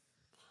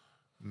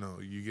 No,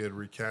 you get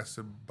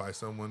recasted by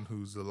someone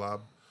who's a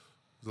lot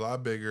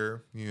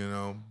bigger, you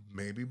know,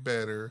 maybe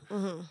better,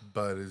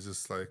 but it's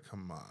just like,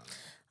 come on,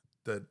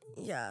 that's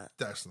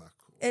not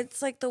cool.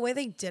 It's like the way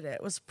they did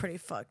it was pretty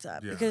fucked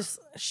up because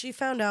she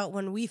found out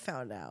when we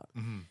found out.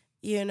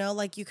 You know,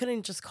 like you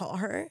couldn't just call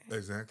her.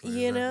 Exactly.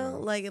 You know,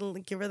 like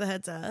and give her the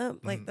heads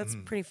up. Like that's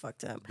pretty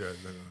fucked up.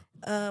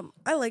 Yeah,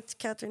 I liked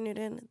Catherine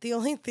Newton. The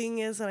only thing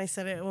is, and I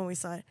said it when we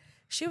saw it,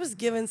 she was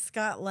giving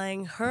Scott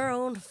Lang, her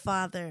own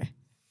father,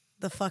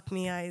 the fuck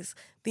me eyes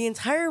the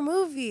entire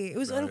movie. It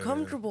was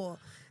uncomfortable.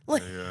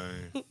 Like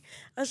I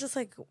was just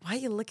like, why are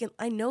you looking?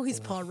 I know he's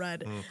Paul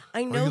Rudd.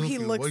 I know he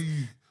looks.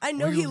 I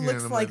know he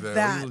looks like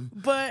that.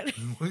 But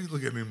why you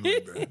look at him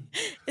like that?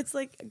 It's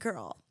like,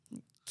 girl,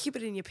 keep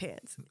it in your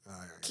pants.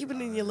 Keep it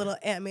in your little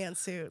Ant-Man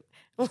suit.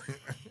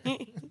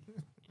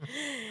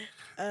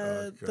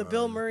 The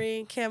Bill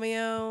Murray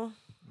cameo.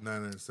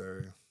 Not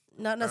necessary.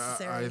 Not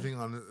necessary. I think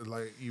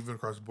even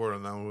across the board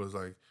on that one was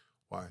like,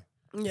 why?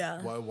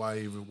 Yeah. Why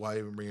even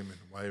bring him in?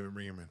 Why even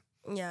bring him in?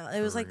 Yeah, it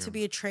was like to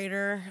be a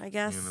traitor, I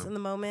guess, in the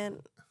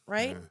moment,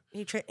 right?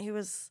 Yeah. He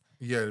was.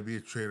 Yeah, to be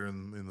a traitor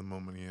in the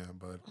moment, yeah,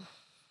 but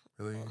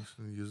really, you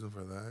shouldn't use him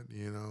for that,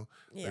 you know?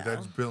 Yeah. Like,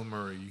 that's Bill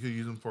Murray. You could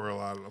use him for a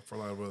lot of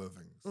other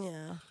things.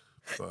 Yeah.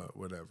 But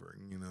whatever,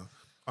 you know.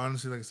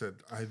 Honestly, like I said,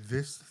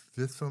 this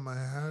film I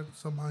had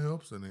some high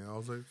hopes in it. I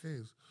was like, okay,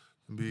 it's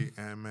gonna be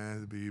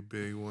Ant-Man, to be a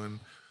big one.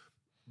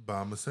 But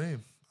I'm gonna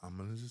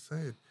just say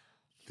it.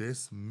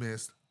 This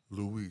missed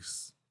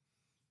Luis.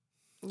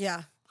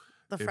 Yeah.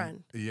 The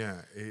friend.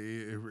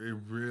 It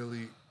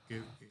really,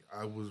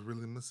 I was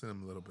really missing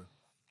him a little bit.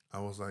 I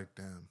was like,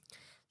 damn,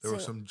 there were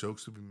some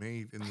jokes to be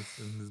made in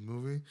this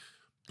movie,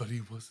 but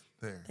he wasn't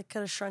there. They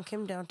could have shrunk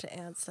him down to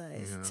ant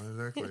size. You know,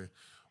 exactly.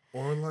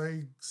 or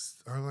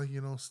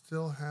you know,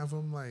 still have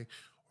him like,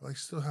 like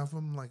still have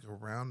him like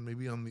around,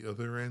 maybe on the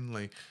other end.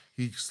 Like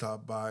he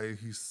stopped by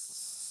to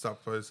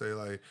say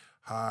like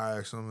hi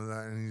or something like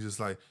that, and he's just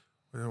like,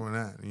 where everyone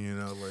at?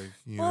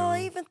 Well,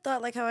 I even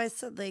thought, like how I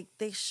said, like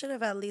they should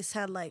have at least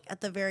had like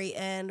at the very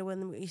end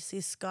when we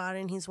see Scott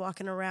and he's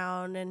walking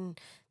around and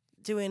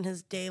doing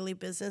his daily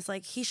business,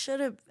 like he should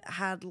have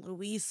had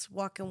Luis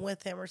walking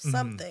with him or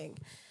something,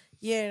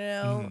 you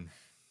know.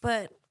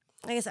 But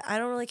like I said, I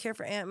don't really care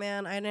for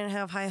Ant-Man. I didn't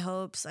have high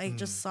hopes. I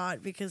just saw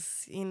it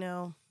because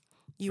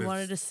you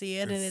wanted to see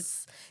it, and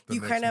it's the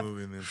you next kind of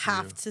movie in the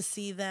have MCU. to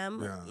see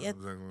them. Yeah,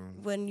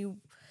 exactly.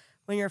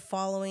 When you're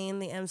following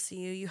the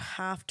MCU, you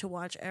have to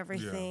watch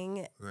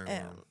everything, exactly.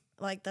 and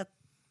like that.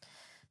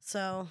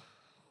 So,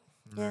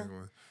 yeah.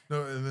 Exactly.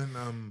 No, and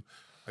then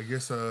I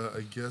guess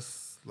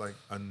like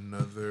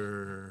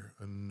another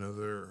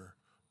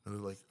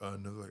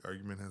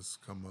argument has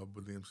come up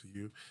with the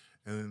MCU,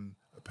 and then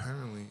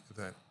apparently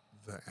that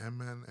the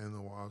Ant-Man and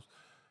the Wasp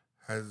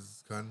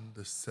has gotten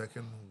the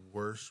second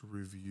worst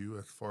review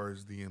as far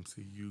as the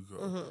MCU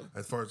go,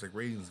 as far as like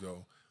ratings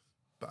go.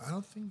 But I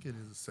don't think it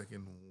is the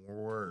second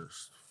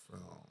worst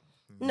film.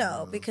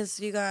 No, because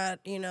you got,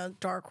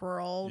 Dark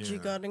World, you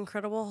Yeah. got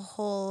Incredible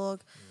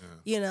Hulk,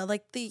 Yeah.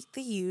 like the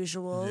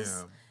usuals.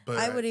 Yeah, but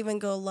I would even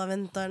go Love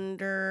and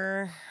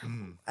Thunder.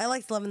 I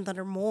liked Love and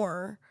Thunder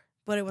more,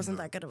 but it wasn't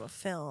No. that good of a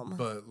film.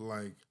 But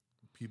like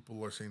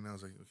people are saying now,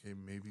 it's like okay,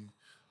 maybe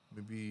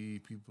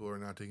people are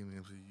not taking the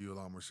MCU a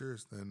lot more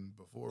serious than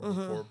before.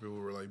 Before people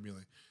were like being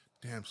like,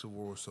 "Damn, Civil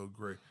War was so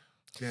great."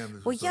 Damn,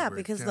 this Well, was so yeah, great.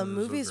 because Damn, the this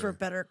was so movies were great."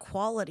 better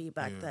quality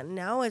back Yeah. then.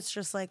 Now it's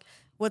just like,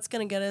 what's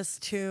going to get us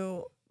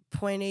to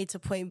point A to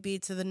point B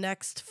to the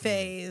next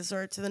phase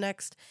or to the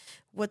next,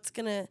 what's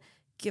going to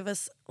give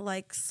us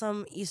like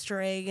some Easter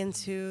egg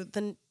into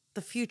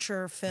the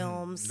future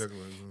films.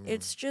 Definitely.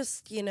 It's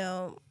just,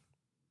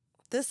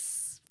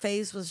 this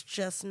phase was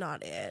just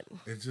not it.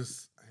 It's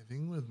just I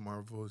think with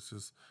Marvel, it's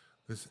just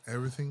there's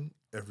everything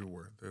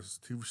everywhere. There's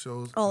TV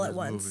shows All and at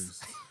there's once.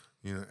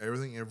 movies.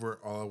 Everything everywhere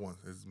all at once.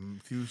 There's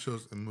TV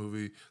shows and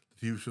movie.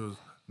 The TV shows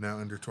now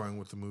intertwined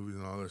with the movies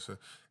and all that stuff.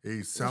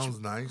 It sounds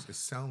nice. It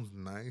sounds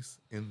nice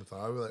in the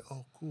thought. I'd be like,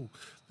 oh, cool.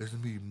 There's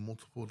gonna be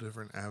multiple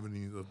different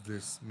avenues of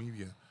this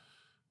media.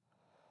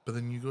 But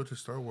then you go to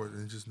Star Wars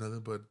and it's just nothing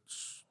but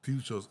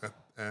TV shows at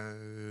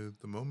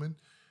the moment.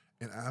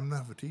 And I'm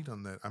not fatigued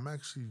on that. I'm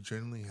actually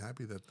genuinely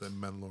happy that the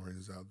Mandalorian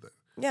is out there.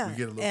 Yeah, We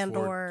get to look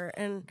Andor,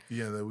 and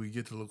that we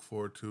get to look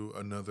forward to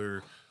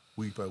another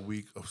week by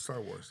week of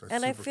Star Wars. That's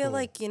and I super feel cool.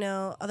 like,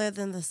 other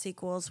than the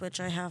sequels, which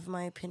I have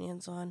my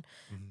opinions on,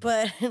 Mm-hmm.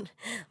 but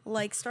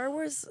like Star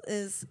Wars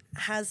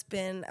has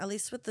been, at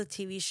least with the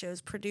TV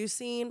shows,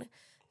 producing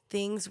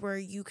things where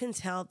you can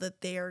tell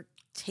that they're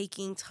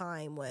taking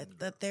time with,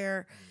 that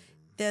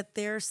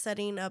they're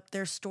setting up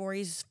their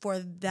stories for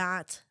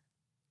that,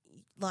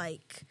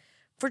 like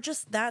for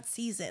just that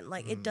season.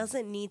 Like it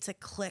doesn't need to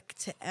click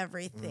to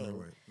everything.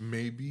 Right.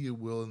 Maybe it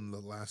will in the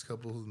last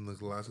couple,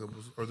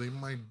 or they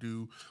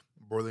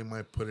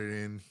might put it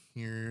in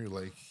here,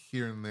 like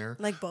here and there.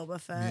 Like Boba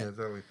Fett. Yeah,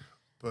 exactly.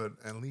 But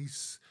at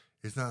least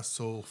it's not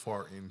so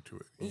far into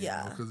it.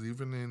 Yeah. Because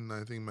even in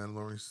I think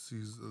Mandalorian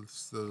season,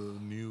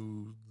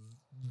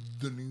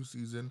 the new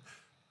season,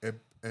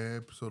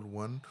 episode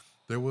 1,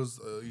 there was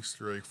an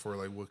Easter egg for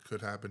like what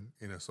could happen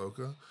in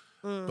Ahsoka.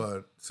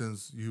 But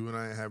since you and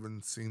I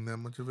haven't seen that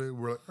much of it,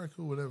 we're like, all right,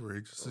 cool, whatever.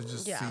 It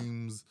just Yeah.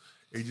 seems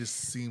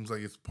like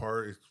it's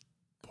part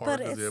But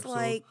of the it's episode.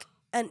 like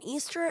an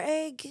Easter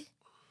egg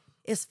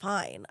is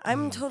fine.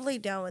 I'm totally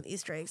down with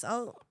Easter eggs.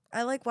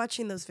 I like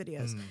watching those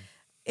videos.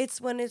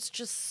 It's when it's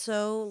just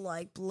so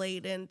like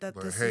blatant that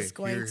Like, this hey, is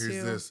going here's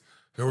to. this.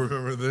 You'll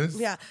remember this?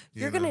 Yeah,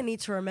 You you're know? gonna need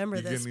to remember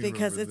You're this gonna need to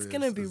because remember it's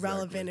gonna this, be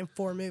relevant exactly. in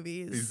 4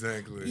 movies.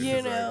 Exactly.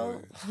 You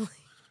know.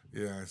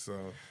 Yeah. So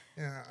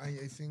yeah,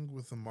 I think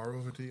with the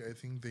Marvel fatigue, I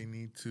think they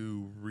need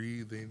to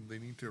they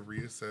need to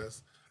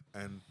reassess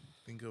and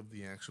think of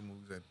the action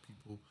movies that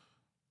people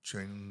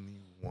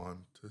genuinely want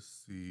to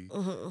see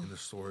and the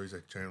stories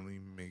that generally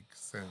make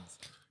sense.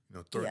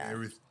 Throwing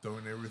Yeah.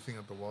 throwing everything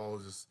at the wall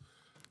is just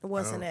It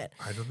wasn't it.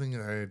 I don't think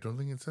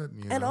it's it.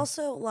 And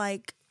also,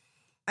 like,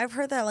 I've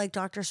heard that like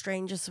Doctor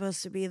Strange is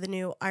supposed to be the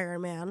new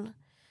Iron Man,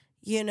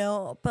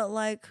 but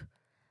like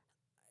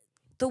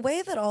the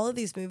way that all of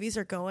these movies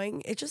are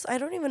going, I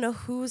don't even know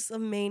who's the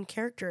main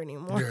character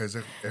anymore. yeah, it's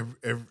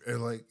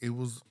like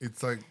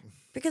it's like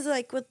Because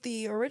like with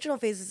the original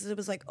phases, it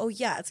was like, oh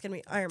yeah, it's gonna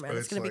be Iron Man, But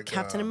it's gonna it's be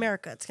like, Captain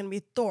America, it's gonna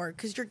be Thor.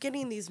 Because you're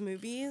getting these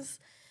movies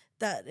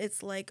that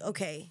it's like,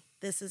 okay,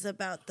 this is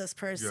about this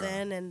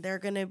person, and they're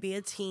gonna be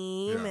a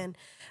team, Yeah.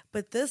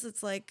 but this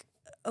it's like,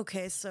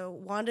 okay, so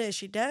Wanda, is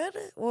she dead,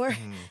 or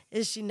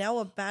is she now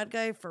a bad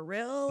guy for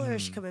real, or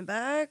is she coming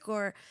back,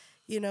 or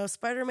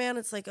Spider-Man?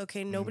 It's like,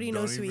 okay, nobody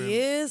knows who he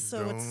is,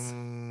 so it's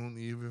don't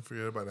even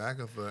forget about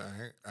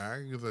Agatha.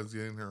 Agatha's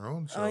getting her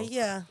own show. oh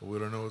yeah, But we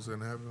don't know what's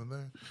gonna happen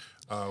there.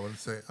 I want to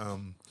say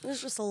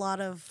there's just a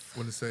lot of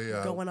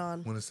going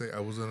on. Want to say I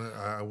was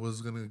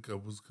gonna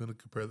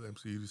compare the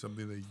MCU to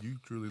something that you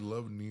truly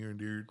love near and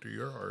dear to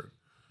your heart.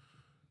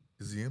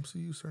 Is the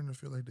MCU starting to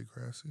feel like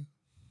Degrassi?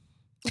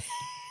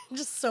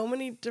 Just so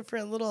many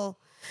different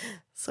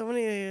so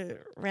many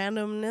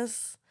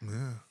randomness.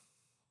 Yeah.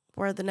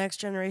 Where the next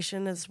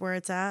generation is where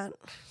it's at.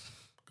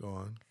 Go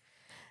on.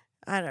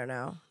 I don't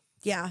know.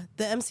 Yeah,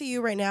 the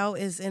MCU right now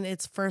is in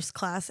its first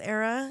class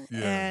era,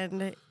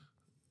 and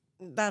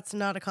that's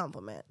not a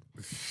compliment.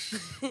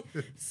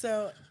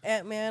 So,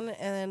 Antman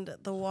and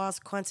the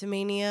Wasp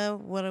Quantumania,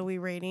 what are we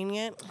rating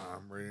it?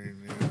 I'm rating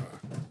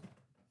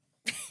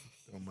it.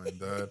 Don't mind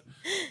that.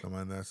 Don't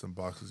mind that. Some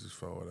boxes just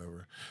fell,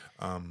 whatever.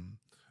 I'm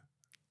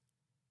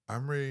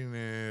rating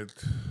it.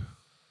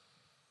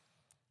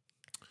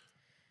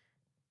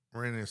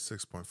 I'm rating it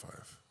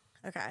 6.5.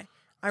 Okay.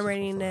 I'm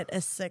rating it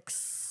a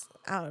 6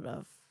 out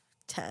of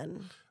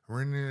 10. I'm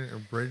rating it a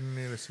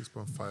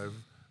 6.5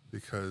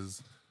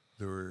 because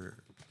there were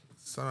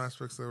some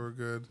aspects that were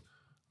good,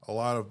 a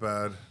lot of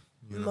bad.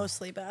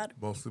 Mostly bad.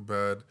 Mostly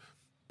bad.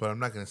 But I'm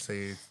not going to say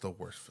it's the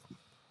worst film.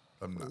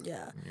 I'm not.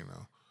 Yeah.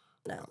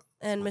 No.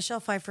 And Michelle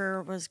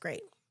Pfeiffer was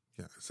great.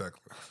 Yeah,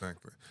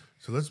 exactly.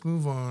 So let's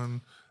move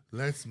on.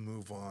 Let's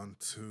move on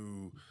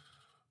to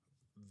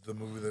the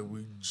movie that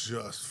we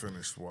just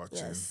finished watching.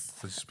 Yes.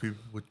 Which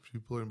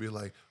people are going to be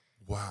like,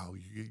 wow,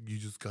 you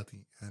just got the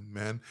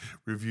Antman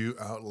review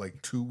out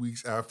like 2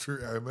 weeks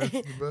after Antman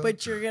came out.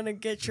 But you're going to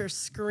get your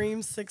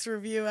Scream 6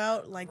 review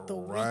out like the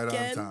right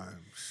weekend. On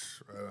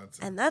time.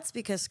 And that's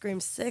because Scream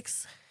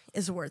 6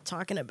 is worth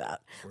talking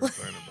about.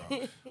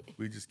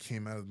 We just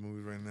came out of the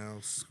movie right now.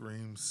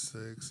 Scream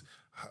 6,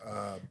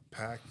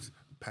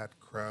 packed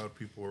crowd.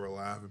 People were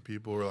laughing.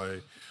 People were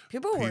like,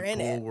 people were in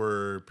it.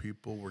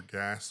 People were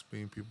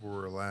gasping. People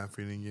were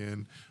laughing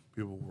again.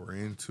 People were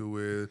into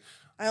it.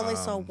 I only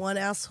saw one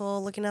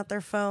asshole looking at their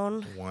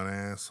phone. One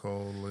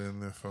asshole in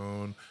their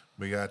phone.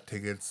 We got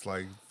tickets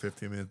like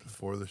 15 minutes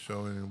before the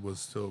show, and it was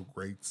still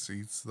great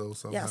seats though.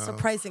 Somehow, yeah,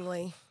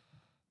 surprisingly.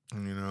 I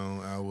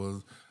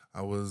was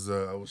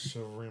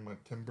shivering my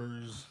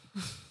timbers.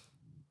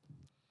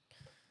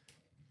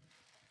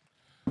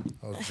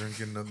 I was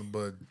drinking nothing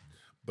but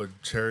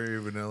cherry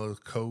vanilla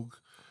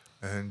Coke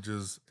and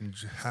just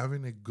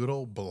having a good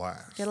old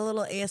blast. Get a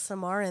little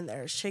ASMR in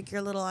there. Shake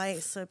your little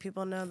ice so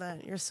people know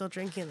that you're still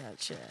drinking that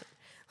shit.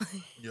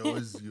 you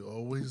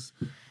always,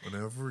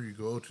 whenever you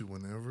go to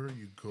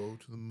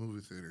the movie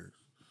theaters,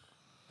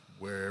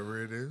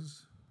 wherever it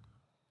is,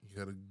 you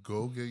gotta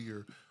go get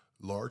your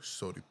large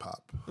soda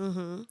pop.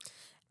 Mm-hmm.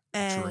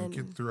 Drink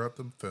it throughout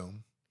the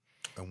film.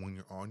 And when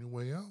you're on your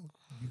way out,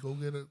 you go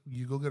get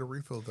a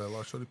refill of that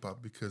large soda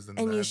pop because then.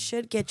 And you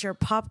should get your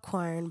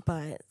popcorn,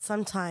 but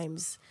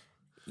sometimes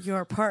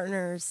your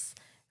partners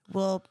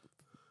will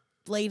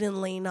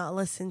blatantly not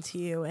listen to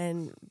you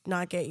and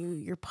not get you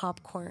your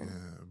popcorn.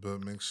 Yeah,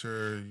 but make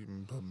sure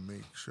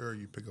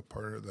you pick a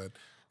partner that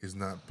is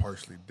not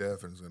partially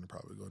deaf and is going to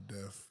probably go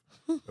deaf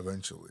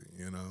eventually.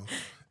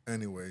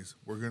 Anyways,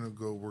 we're gonna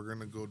go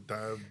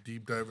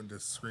deep dive into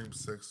Scream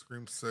 6.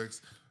 Scream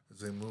 6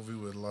 is a movie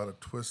with a lot of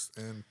twists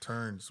and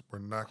turns. We're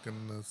not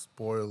gonna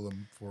spoil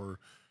them for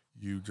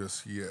you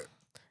just yet.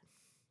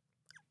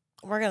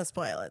 We're gonna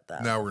spoil it though.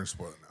 Now we're gonna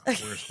spoil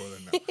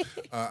it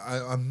now.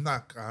 I'm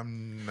not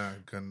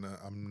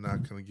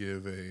gonna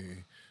give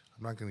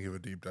a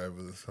deep dive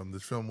of this film.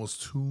 This film was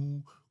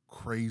too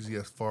crazy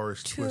as far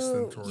as twists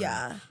and turns.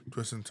 Yeah.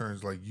 Twists and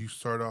turns. Like you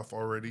start off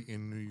already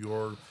in New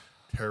York.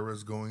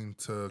 Tara's going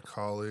to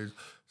college.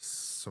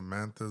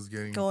 Samantha's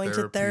getting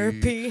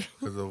therapy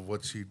because of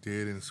what she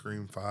did in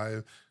Scream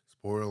 5.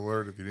 Spoiler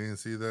alert, if you didn't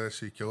see that,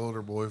 she killed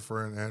her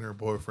boyfriend and her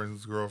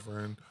boyfriend's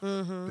girlfriend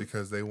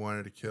because they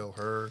wanted to kill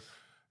her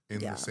in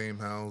the same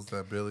house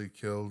that Billy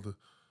killed.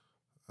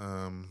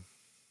 In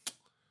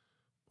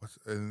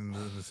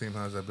the same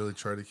house that Billy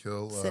tried to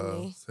kill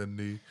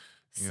Sydney.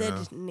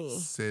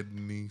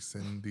 Sydney,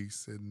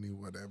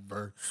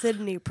 whatever.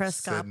 Sydney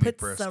Prescott. Put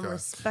some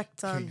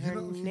respect on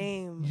her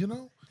name.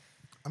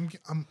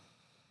 I'm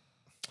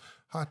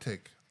hot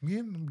take.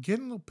 I'm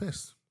getting a little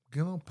pissed.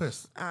 I'm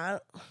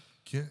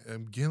getting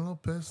a little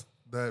pissed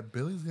that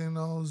Billy's getting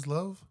all his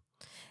love.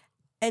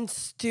 And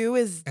Stu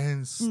is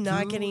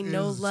not getting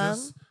no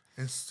love.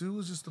 And Stu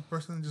is just the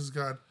person that just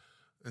got.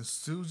 And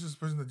Stu is just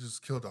the person that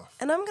just killed off.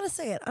 And I'm going to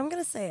say it.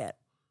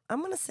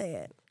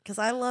 Because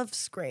I love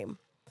Scream.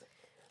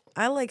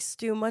 I like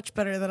Stu much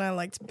better than I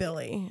liked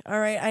Billy. All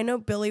right, I know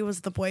Billy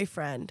was the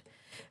boyfriend,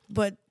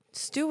 but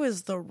Stu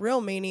is the real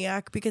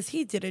maniac because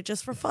he did it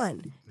just for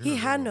fun. He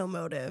had no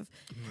motive.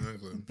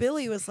 Exactly.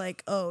 Billy was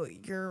like, "Oh,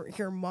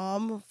 your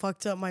mom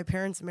fucked up my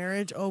parents'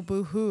 marriage. Oh,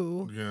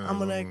 boo-hoo. Yeah, I'm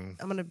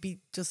gonna be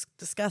just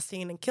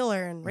disgusting and kill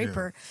her and rape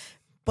her."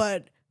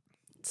 But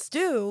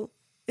Stu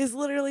is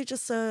literally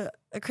just a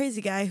crazy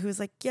guy who's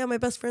like, yeah, my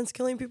best friend's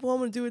killing people. I'm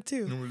going to do it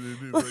too.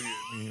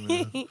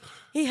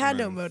 He had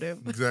no motive.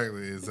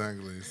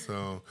 Exactly.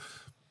 So,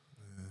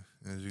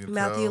 as you can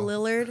Matthew tell,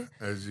 Lillard,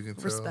 as you can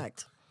tell,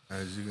 respect.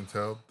 As you can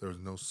tell, there's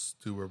no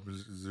Stu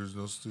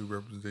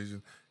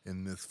representation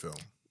in this film.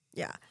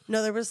 Yeah.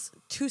 No, there was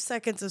 2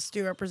 seconds of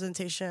Stu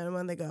representation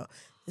when they go,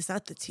 is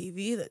that the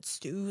TV that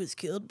Stu was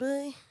killed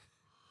by?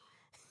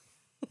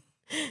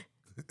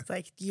 It's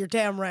like, you're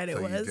damn right it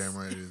was. You're damn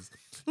right it is.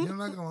 You're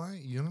not gonna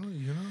lie. Not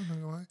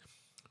gonna lie.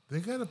 They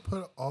gotta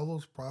put all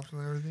those props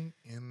and everything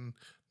in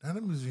not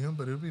a museum,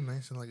 but it would be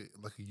nice in like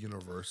a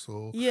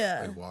Universal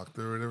Yeah. like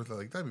walkthrough or whatever.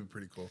 Like that'd be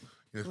pretty cool.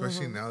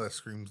 Especially now that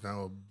Scream's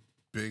now a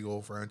big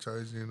old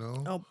franchise.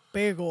 A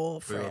big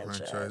old Big old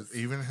franchise. franchise.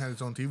 Even had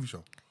its own TV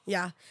show.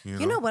 Yeah.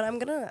 You know what? I'm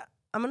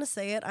gonna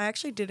say it. I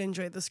actually did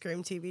enjoy the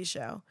Scream TV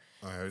show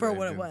for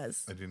what it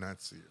was. I did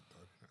not see it.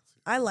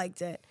 I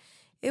liked it.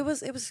 It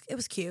was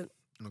cute.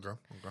 Okay.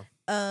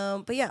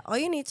 But yeah, all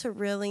you need to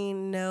really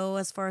know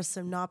as far as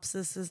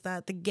synopsis is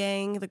that the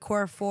gang, the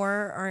core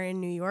four, are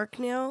in New York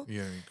now.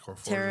 Yeah, core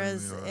four.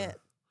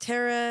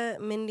 Tara,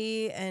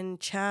 Mindy, and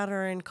Chad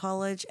are in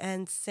college,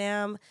 and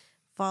Sam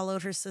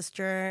followed her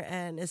sister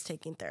and is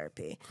taking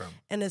therapy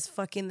and is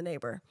fucking the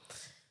neighbor.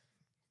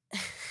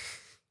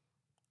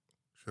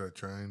 Should I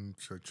try and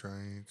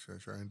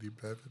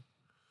deep dive it?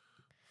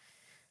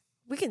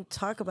 We can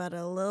talk about it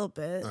a little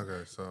bit.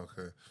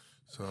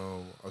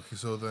 So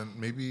then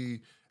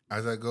maybe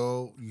as I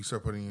go, you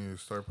start putting your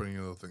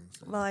little things.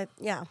 Well,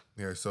 yeah.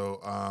 Yeah. So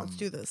let's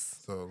do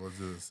this. So let's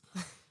do this.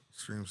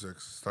 Scream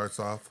 6 starts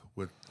off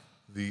with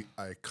the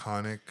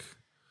iconic.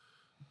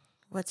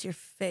 What's your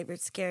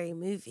favorite scary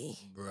movie?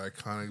 The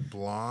iconic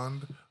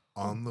blonde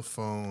on the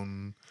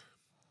phone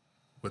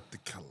with the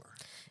killer.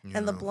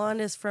 And the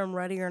blonde is from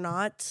Ready or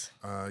Not.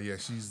 Yeah,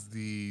 she's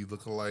the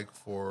lookalike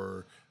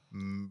for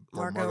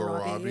Margot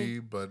Robbie,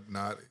 but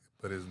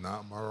is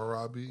not Margot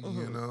Robbie,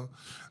 you know.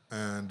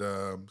 And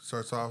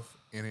starts off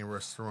in a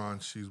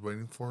restaurant. She's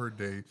waiting for her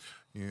date.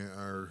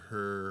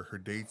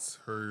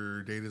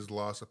 Her date is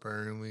lost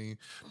apparently.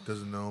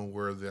 Doesn't know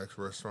where the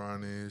actual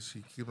restaurant is.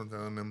 She keeps on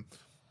telling him,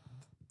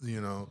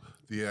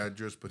 the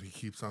address, but he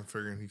keeps on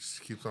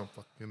keeps on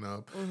fucking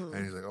up.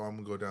 And he's like, oh, I'm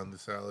gonna go down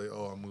this alley.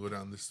 Oh, I'm gonna go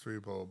down this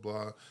street, blah, blah,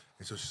 blah.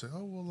 And so she's like,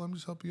 oh, well, let me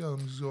just help you out. Let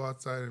me just go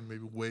outside and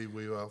maybe wait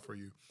out for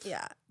you.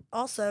 Yeah.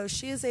 Also,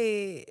 she is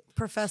a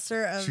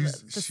professor of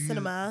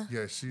cinema.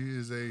 Yeah,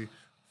 she's a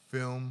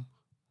film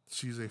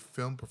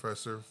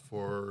professor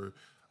for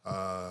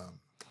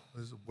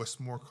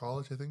Westmore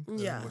College, I think.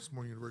 Yeah.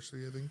 Westmore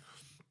University, I think.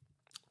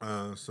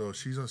 So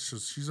she's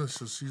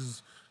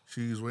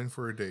waiting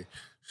for her date.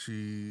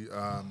 She's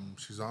on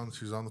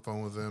the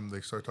phone with him. They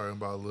start talking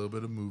about a little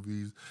bit of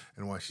movies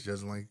and why she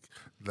doesn't like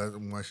that,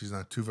 and why she's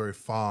not too very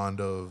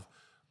fond of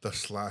the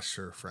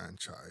slasher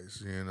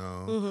franchise, And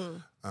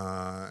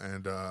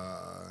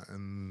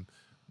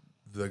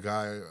the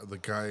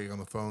guy on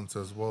the phone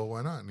says, well,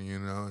 why not?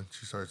 And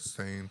she starts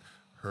saying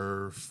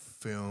her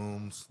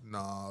film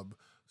snob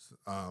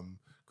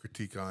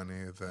critique on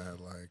it, that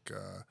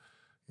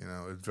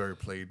it's very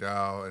played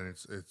out, and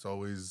it's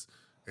always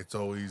of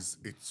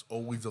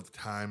the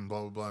time,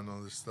 blah blah blah, and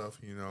all this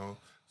stuff,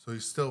 So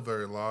he's still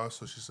very lost.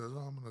 So she says,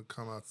 "Oh, I'm gonna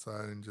come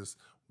outside and just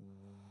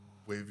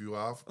wave you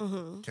off."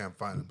 Can't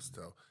find him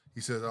still.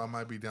 He says, "Oh, I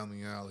might be down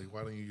the alley.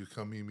 Why don't you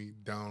come meet me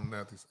down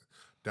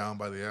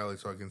by the alley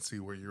so I can see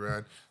where you're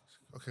at?"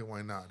 Okay,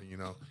 why not?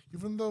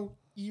 Even though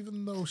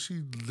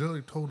she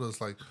literally told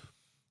us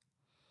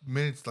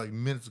minutes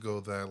ago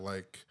that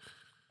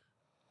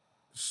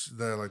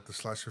the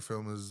slasher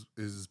film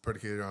is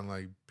predicated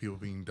on people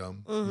being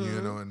dumb,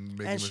 and making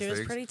mistakes. And she was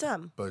pretty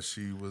dumb. But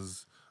she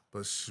does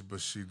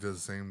the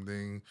same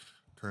thing.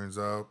 Turns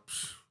out,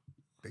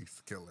 Date's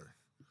the killer.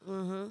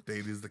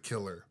 Date is the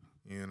killer,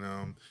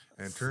 and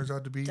it turns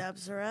out to be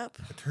dubs her up.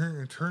 It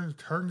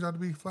turns out to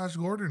be Flash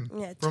Gordon.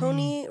 Yeah,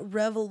 Tony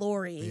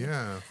Revolori.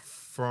 Yeah,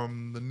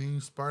 from the new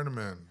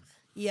Spider-Man.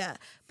 Yeah,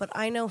 but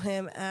I know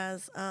him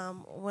as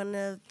one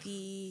of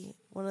the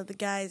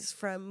guys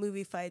from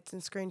Movie Fights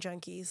and Screen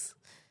Junkies,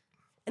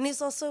 and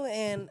he's also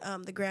in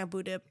the Grand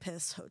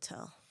Budapest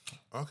Hotel.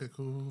 Okay,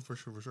 cool, for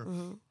sure.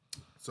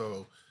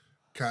 So,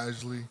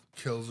 casually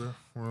kills her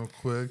real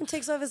quick. He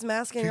takes off his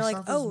mask, and you're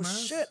like, "Oh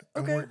shit!"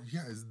 Okay.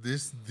 Is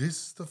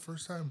this the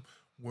first time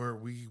where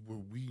we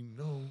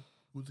know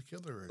who the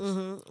killer is?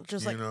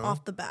 Just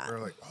off the bat. We're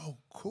like, oh,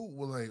 cool.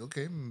 Well,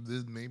 okay,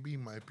 this maybe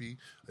might be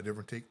a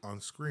different take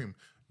on Scream.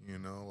 We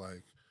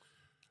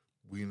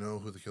know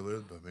who the killer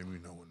is, but maybe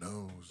no one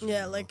knows.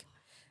 Yeah,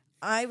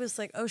 I was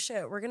like, oh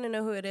shit, we're gonna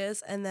know who it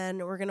is, and then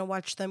we're gonna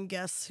watch them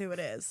guess who it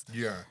is.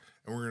 Yeah,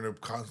 and we're gonna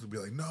constantly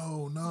be like,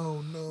 no,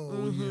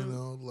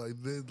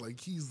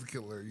 he's the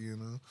killer,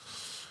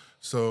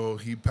 So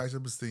he packs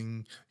up his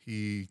thing.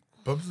 He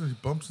bumps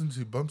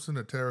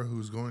into Tara,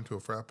 who's going to a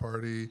frat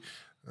party.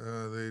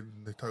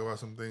 They talk about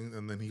something,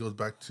 and then he goes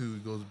back to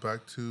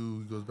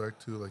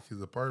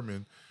his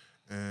apartment,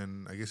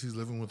 and I guess he's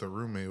living with a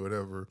roommate,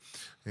 whatever.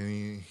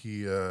 And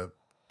he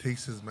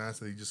takes his mask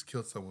that he just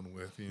killed someone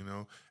with,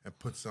 and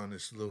puts on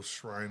this little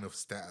shrine of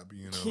stab,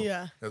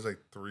 Yeah. There's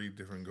 3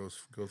 different ghost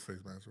face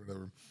masks or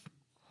whatever.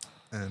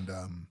 And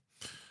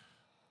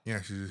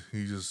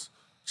he's just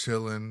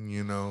chilling.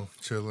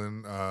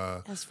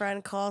 His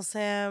friend calls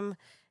him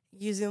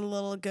using a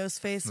little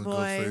ghost face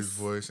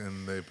voice.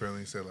 And they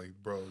apparently said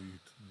bro,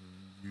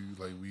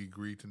 we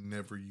agreed to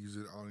never use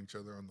it on each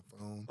other on the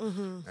phone.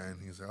 Mm-hmm.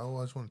 And he's like, oh,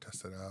 I just want to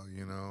test it out,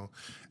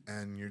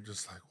 and you're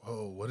just like,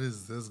 whoa, what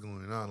is this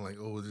going on? Like,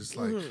 oh, just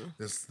like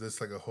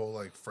this like a whole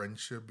like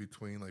friendship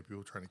between like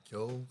people trying to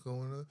kill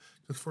going on.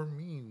 Because for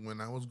me,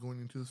 when I was going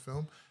into this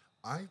film,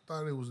 I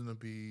thought it was gonna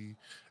be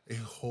a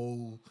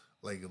whole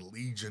like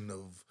legion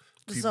of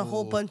Just people, a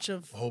whole bunch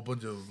of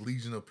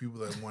legion of people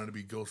that wanted to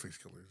be Ghostface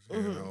killers.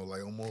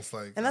 Like almost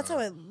like, and that's how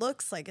it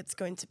looks like it's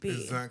going to be.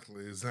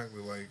 exactly.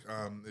 Like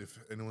if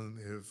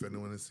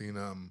anyone has seen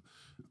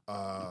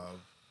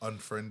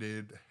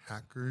Unfriended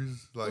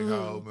Hackers, like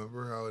how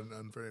remember how in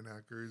Unfriended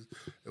Hackers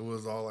it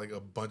was all like a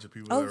bunch of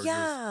people. Oh that were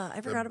yeah, just,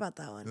 I forgot about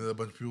that one. a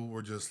bunch of people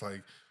were just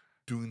like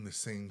doing the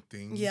same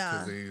thing.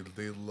 Yeah. because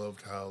they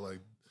loved how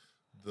like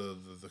the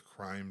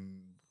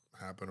crime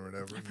happened or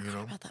whatever. I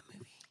forgot about that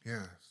movie.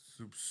 Yeah,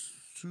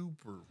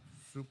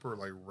 super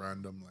like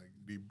random, like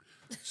deep,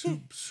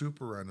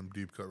 super random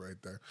deep cut right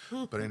there.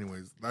 But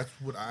anyways, that's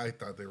what I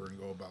thought they were gonna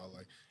go about.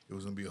 Like it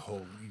was gonna be a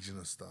whole legion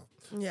of stuff.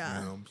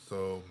 Yeah.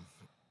 So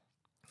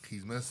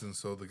he's messing.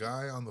 So the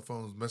guy on the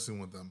phone is messing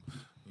with them.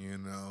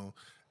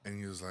 And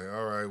he was like,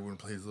 all right, we're gonna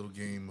play this little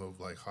game of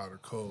like hot or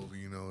cold.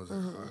 It's like,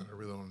 I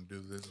really don't want to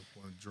do this. I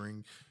want to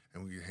drink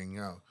and we can hang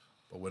out.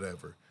 But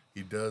whatever.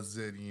 He does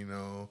it.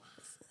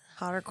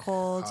 Hot or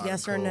cold, Hot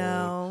yes or or cold,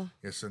 no,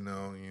 yes or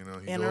no. He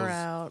in goes, or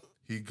out.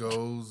 He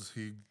goes.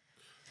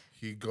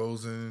 He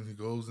goes in. He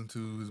goes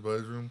into his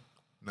buddy's room.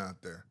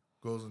 Not there.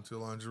 Goes into the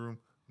laundry room.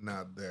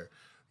 Not there.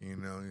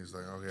 He's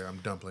like, okay, I'm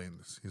done playing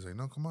this. He's like,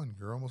 no, come on,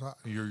 you're almost hot.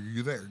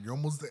 You're there. You're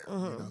almost there.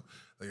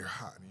 Like you're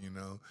hot.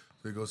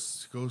 So he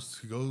goes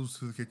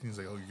to the kitchen. He's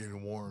like, oh, you're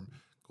getting warm.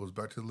 Goes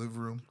back to the living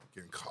room.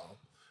 Getting cold.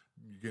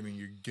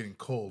 You're getting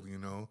cold.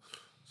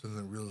 So then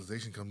the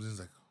realization comes in. He's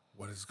like,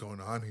 what is going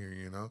on here?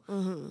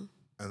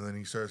 And then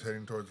he starts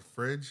heading towards the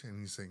fridge, and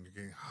he's saying, you're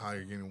getting hot,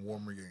 you're getting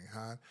warmer, you're getting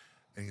hot.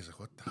 And he's like,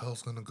 what the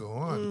hell's gonna go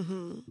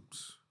on?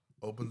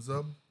 Opens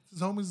up,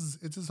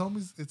 it's his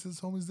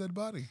homie's dead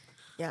body.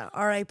 Yeah,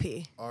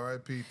 R.I.P.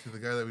 R.I.P. to the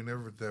guy that we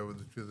never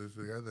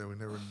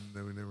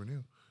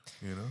knew.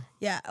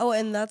 Yeah. Oh,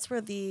 and that's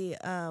where the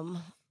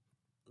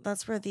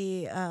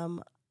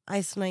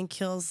Ice Nine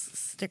Kills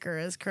sticker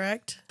is,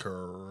 correct?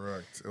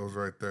 Correct. It was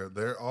right there.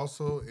 They're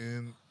also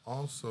in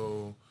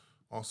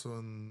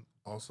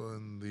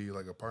the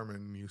like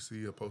apartment. You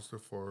see a poster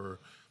for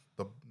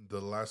the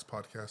last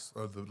podcast,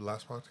 or the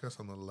last podcast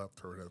on the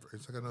left or whatever.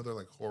 It's like another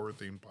like horror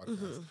themed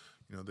podcast.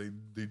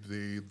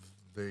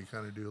 They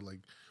kind of do like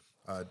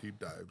deep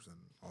dives and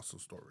also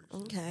stories.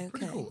 Okay.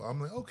 Pretty cool.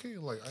 I'm like, okay,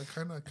 like I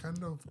kind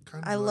of.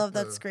 I love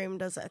that Scream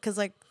does that, because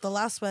like the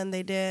last one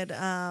they did.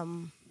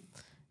 Oh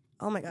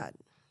my god,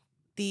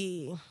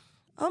 the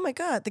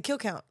kill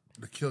count.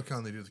 The kill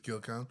count. They do the kill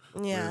count.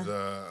 Yeah.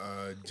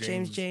 With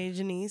James J.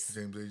 Janice.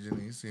 James A.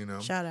 Janice.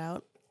 Shout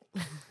out.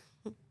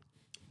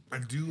 I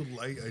do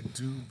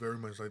very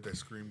much like that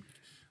Scream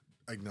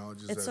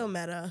acknowledges It's so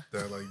meta.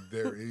 that like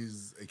there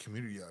is a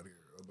community out here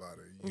about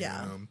it. You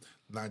know?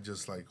 Not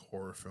just like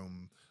horror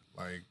film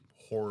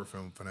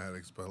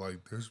fanatics, but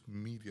like there's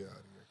media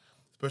out here,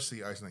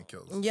 especially Ice Nine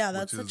Kills. Yeah,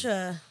 that's which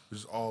is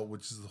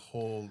the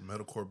whole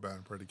metalcore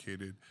band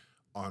predicated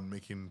on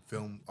making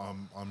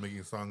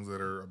making songs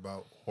that are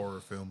about horror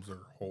films or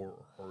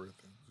horror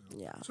things.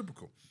 Yeah, super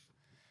cool.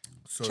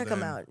 So check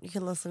them out. You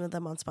can listen to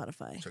them on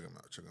Spotify. Check them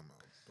out.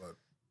 But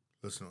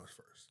listen to us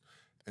first.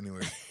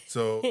 Anyway,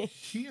 so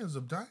he ends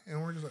up dying,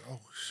 and we're just like, oh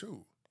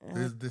shoot,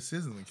 this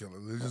isn't the killer.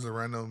 This is just a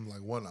random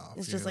like one-off.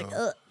 It's just like,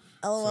 so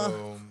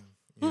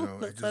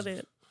that's not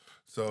it.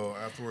 So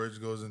afterwards,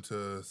 goes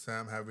into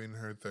Sam having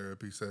her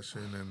therapy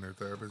session, and her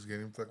therapist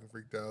getting fucking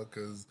freaked out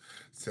because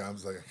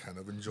Sam's like, I kind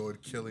of enjoyed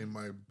killing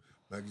my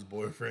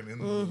ex-boyfriend in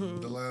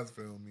the last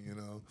film,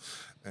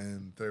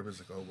 and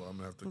therapist's like, oh well, I'm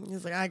gonna have to.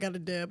 He's like, I got a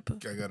dip,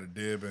 and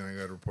I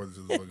got to report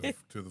this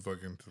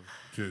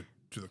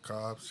to the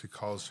cops. She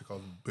calls him a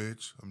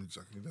bitch. I'm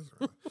joking, he doesn't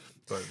really,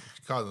 but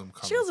she calls him.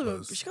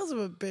 She calls him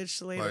a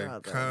bitch later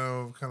on.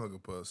 Kind of like a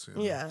puss.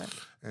 Yeah.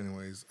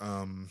 Anyways,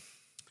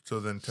 so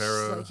then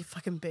Tara, she's like, you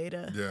fucking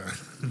beta. Yeah.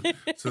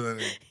 So then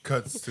it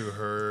cuts to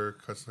her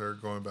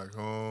going back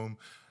home,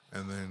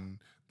 and then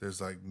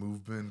there's like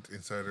movement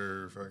inside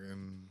her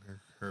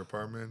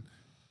apartment,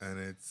 and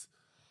it's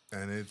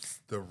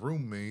the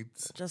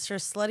roommates. Just her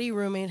slutty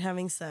roommate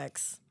having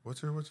sex.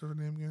 What's her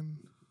name again?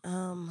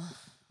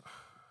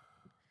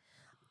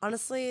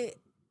 Honestly,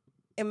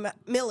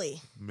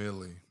 Millie.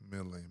 Millie.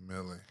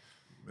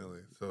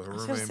 So her I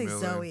was roommate gonna say Millie.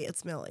 Zoe.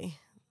 It's Millie.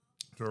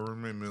 So her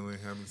roommate Millie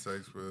having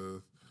sex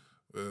with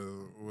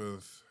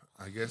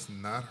I guess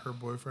not her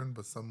boyfriend,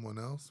 but someone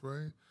else,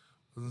 right?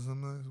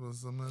 Wasn't like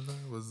that?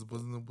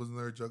 Wasn't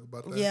there a joke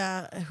about that?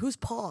 Yeah. Who's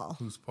Paul?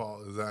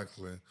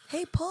 Exactly.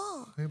 Hey,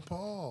 Paul.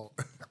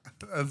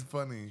 That's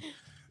funny.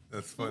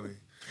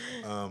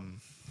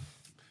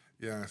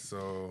 Yeah.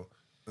 So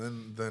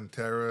then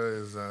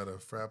Tara is at a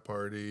frat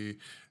party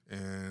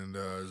and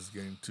is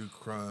getting too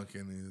crunk,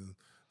 and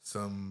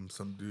some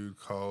dude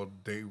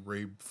called Date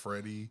Rape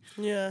Freddy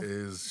Yeah.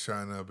 is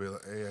trying to be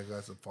like, hey, I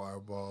got some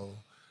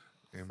Fireball.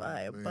 And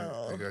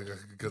Fireball.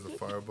 because of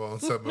fireball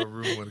inside my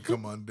room when it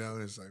come on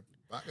down, it's like,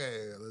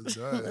 okay, let's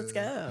go. Let's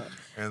go.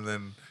 And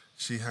then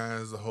she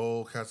has the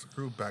whole cast and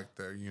crew back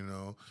there, you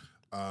know.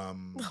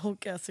 The whole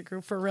cast and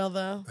crew for real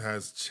though.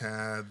 Has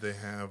Chad, they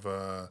have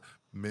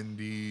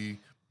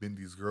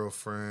Mindy's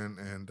girlfriend,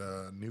 and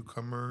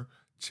newcomer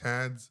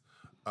Chad's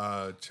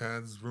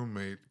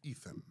roommate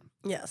Ethan.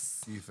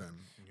 Yes. Ethan,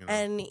 you know.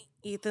 And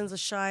Ethan's a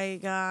shy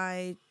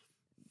guy.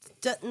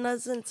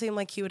 Doesn't seem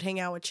like he would hang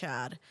out with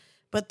Chad,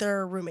 but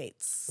they're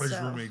roommates. His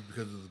so. roommate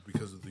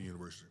because of the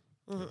university.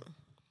 Mm-hmm.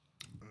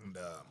 And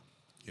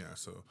yeah,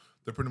 so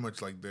they're pretty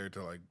much like there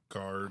to like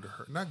guard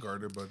her, not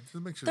guard her, but to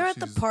make sure they're at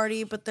the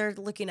party, but they're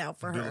looking out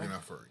for her. Looking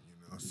out for her, you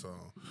know. So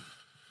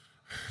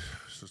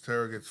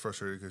Tara gets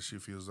frustrated because she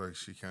feels like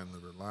she can't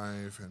live her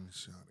life, and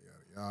yada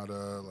yada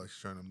yada. Like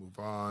she's trying to move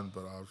on,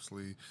 but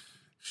obviously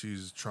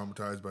she's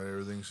traumatized by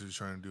everything. So she's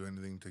trying to do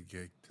anything to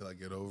get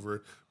over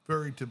it.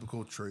 Very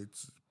typical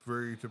traits.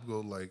 Very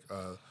typical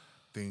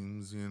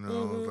things, you know.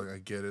 Mm-hmm. Like I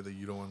get it that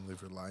you don't want to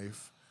live your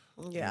life.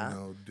 Yeah. You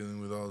know,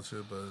 dealing with all this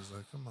shit, but it's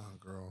like, come on,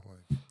 girl.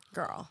 Like,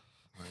 girl.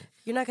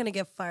 You're not gonna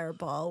get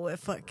fireball with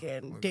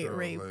fucking date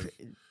rape,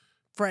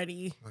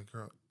 Freddy. Like,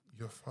 girl,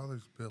 your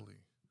father's Billy.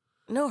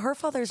 No, her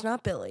father's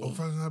not Billy. Oh,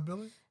 father's not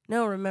Billy?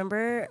 No,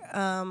 remember,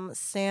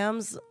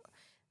 Sam's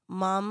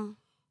mom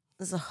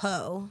is a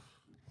hoe.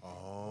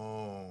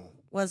 Oh.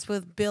 Was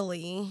with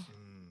Billy,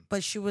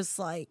 but she was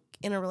like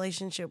in a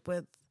relationship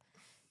with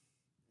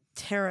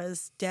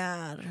Tara's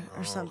dad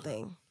or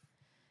something. Okay.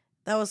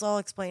 That was all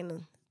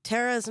explained.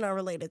 Tara is not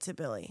related to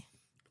Billy.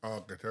 Oh,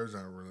 okay. Tara's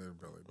not related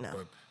to Billy. No.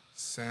 But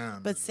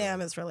Sam. But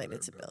Sam is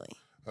related to Billy.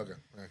 Okay.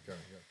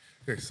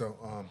 Okay. So,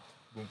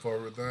 moving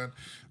forward with that.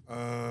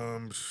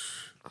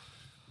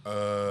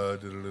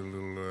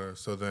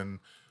 So then.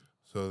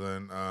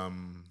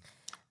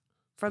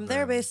 From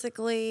there,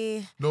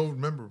 basically. No,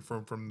 remember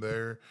from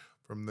there,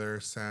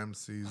 Sam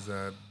sees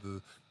that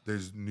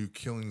there's new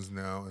killings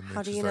now. And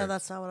how do you know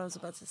that's not what I was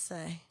about to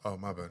say? Oh,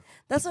 my bad.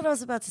 That's what I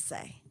was about to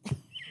say.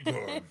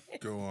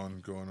 Go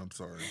on. I'm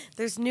sorry.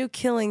 There's new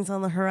killings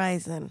on the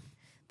horizon.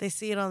 They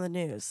see it on the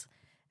news.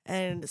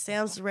 And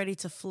Sam's ready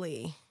to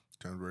flee.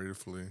 You know.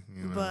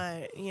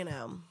 But, you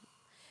know,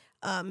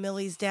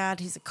 Millie's dad,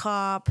 he's a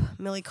cop.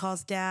 Millie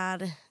calls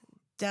Dad.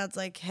 Dad's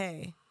like,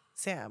 hey,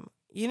 Sam,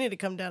 you need to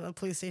come down to the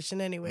police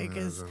station anyway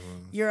because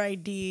your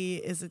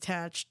ID is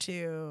attached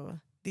to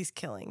these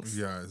killings.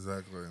 Yeah,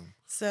 exactly.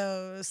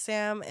 So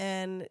Sam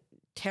and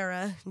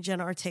Tara,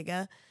 Jenna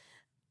Ortega,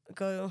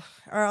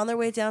 are on their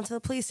way down to the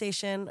police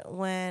station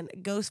when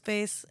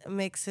Ghostface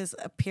makes his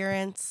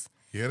appearance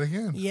yet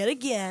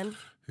again.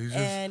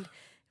 And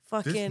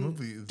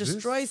fucking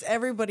destroys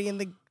everybody in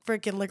the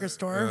freaking liquor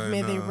store.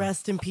 May they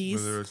rest in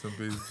peace. He's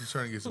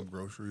trying to get some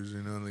groceries,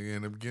 you know, and they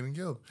end up getting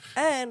killed.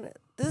 And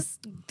this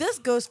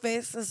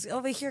Ghostface is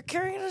over here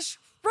carrying a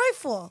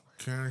rifle.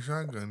 Carrying a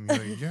shotgun.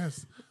 Like,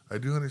 yes, I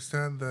do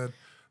understand that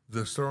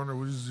the store owner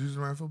was just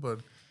using a rifle, but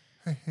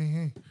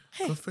hey.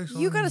 Ghostface,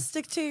 you gotta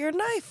stick to your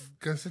knife.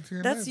 Gotta stick to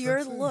your knife. That's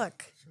your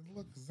look. Your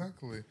look,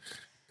 exactly.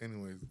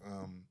 Anyways,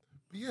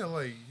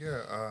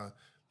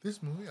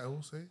 this movie, I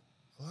will say,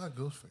 a lot of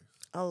Ghostface.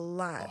 A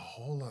lot. A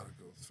whole lot of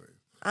Ghostface.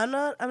 I'm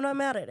not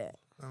mad at it.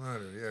 I'm not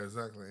at it. Yeah,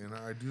 exactly. And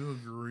I do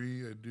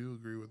agree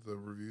with the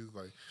reviews.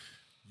 Like,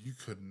 you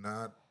could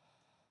not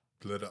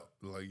let up.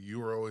 Like, you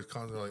were always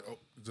constantly like, oh,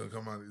 it's gonna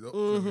come out.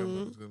 Oh,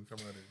 it's gonna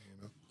come out.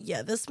 You know.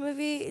 Yeah, this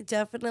movie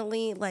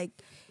definitely like.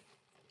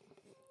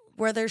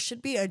 Where there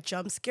should be a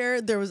jump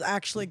scare, there was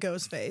actually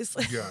Ghostface.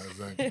 Yeah,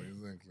 exactly.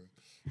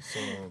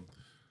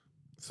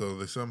 So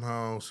they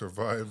somehow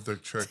survived their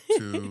trek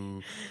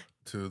to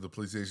the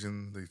police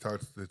station. They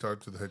talked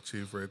to the head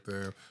chief right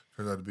there.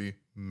 Turns out to be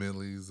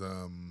Millie's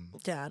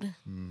dad.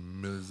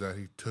 Millie's dad.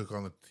 He took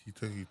on the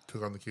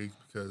case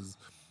because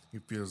he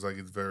feels like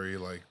it's very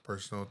like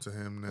personal to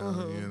him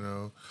now. You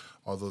know,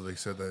 although they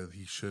said that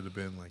he should have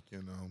been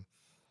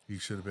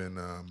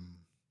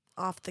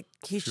off the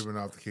case or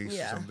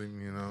something,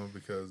 you know,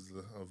 because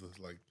of the,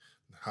 like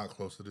how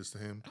close it is to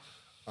him.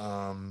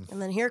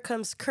 And then here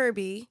comes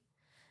Kirby.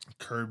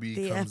 The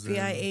comes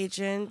FBI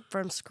agent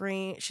from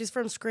Scream. She's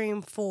from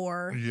Scream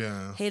 4.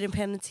 Yeah. Hayden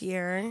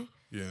Panettiere.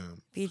 Yeah.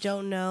 If you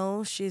don't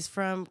know, she's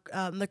from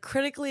the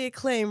critically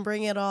acclaimed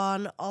Bring It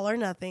On, All or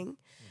Nothing.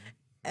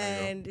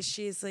 And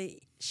she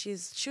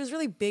was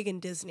really big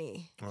in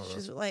Disney.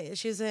 Okay.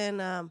 She's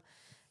in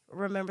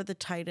Remember the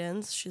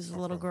Titans. She's a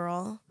little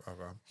girl.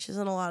 Okay. She's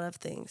in a lot of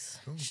things.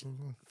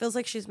 Feels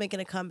like she's making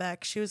a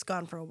comeback. She was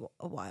gone for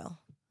a while.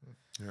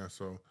 Yeah,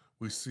 so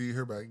we see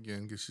her back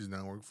again because she's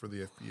now working for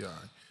the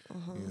FBI,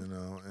 you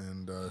know,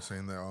 and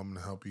saying that I'm going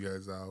to help you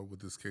guys out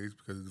with this case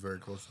because it's very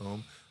close to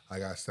home. I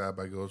got stabbed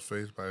by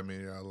Ghostface, but I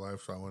made it out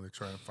alive, so I want to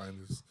try and find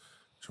this.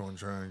 Try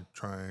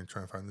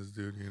and find this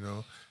dude, you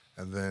know.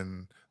 And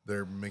then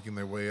they're making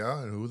their way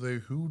out, and who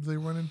they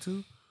run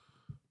into?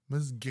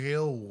 Miss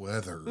Gail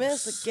Weathers.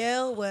 Miss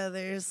Gail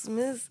Weathers.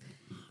 Miss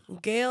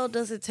Gail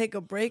doesn't take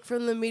a break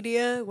from the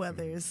media.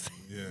 Weathers.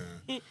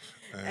 Yeah.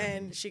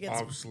 And she gets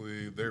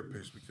obviously they're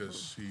pissed because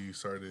she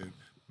started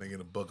making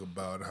a book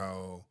about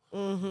how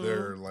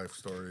their life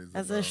stories.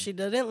 As about. if she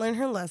didn't learn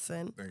her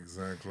lesson.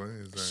 Exactly.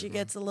 She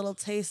gets a little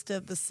taste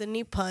of the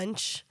Sydney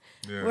punch,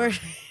 Yeah. where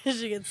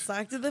she gets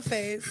socked in the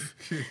face.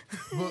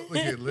 Well,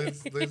 okay,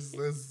 let's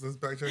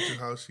backtrack to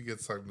how she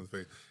gets socked in the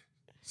face.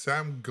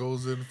 Sam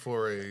goes in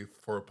for a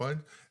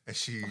punch, and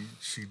she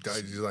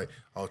dies. She's like,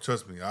 "Oh,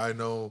 trust me, I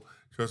know.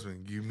 Trust me.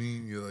 You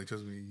mean you're like,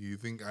 trust me. You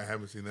think I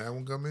haven't seen that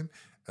one coming?"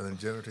 And then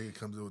Jenna Ortega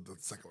comes in with the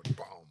second one,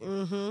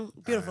 boom.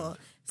 Beautiful.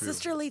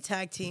 Sisterly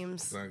tag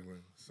teams. Exactly.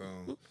 So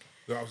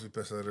they're obviously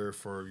pissed at her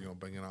for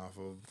banging off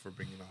of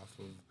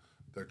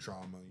their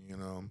trauma,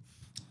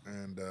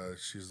 And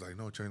she's like,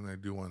 "No, Chandler, I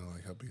do want to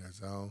like help you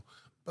guys out,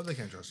 but they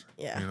can't trust her."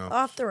 Yeah.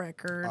 Off the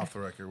record. Off the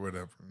record,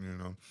 whatever.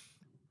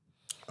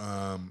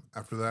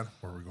 After that,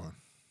 where are we going?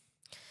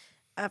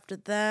 After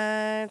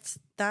that,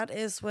 that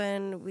is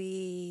when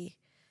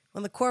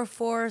the core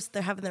force,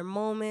 they're having their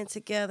moment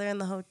together in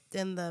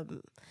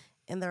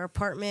their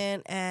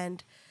apartment,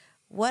 and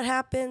what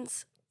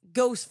happens?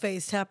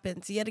 Ghostface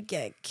happens yet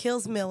again.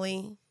 Kills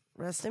Millie.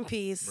 Rest in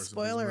peace.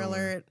 Spoiler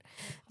alert.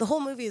 The whole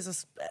movie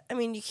is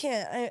you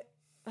can't.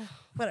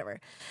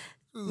 Whatever.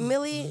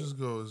 Millie. Just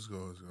go.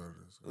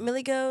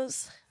 Millie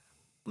goes.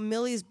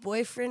 Millie's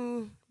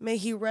boyfriend, may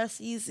he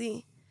rest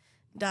easy,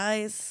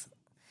 dies,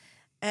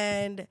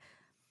 and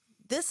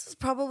this is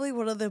probably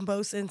one of the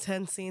most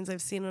intense scenes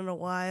I've seen in a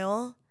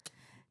while.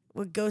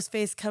 With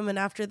Ghostface coming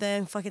after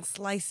them, fucking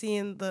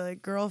slicing the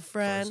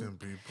girlfriend, Slicing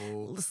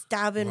people,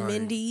 stabbing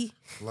Mindy.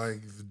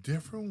 Like the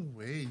different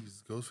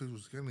ways Ghostface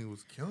was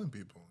killing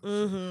people,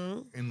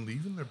 and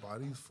leaving their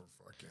bodies for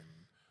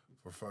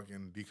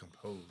fucking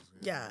decompose.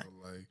 Yeah,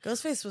 like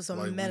Ghostface was a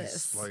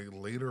menace.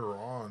 Later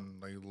on,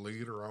 we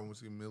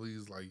see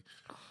Millie's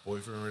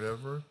boyfriend or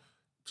whatever,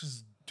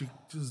 just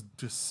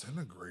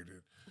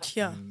disintegrated.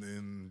 Yeah,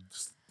 and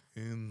just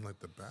in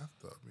the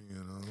bathtub,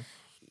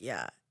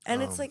 Yeah.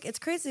 And it's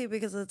crazy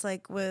because it's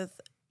like with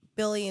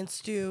Billy and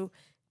Stu,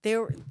 they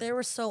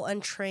were so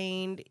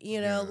untrained,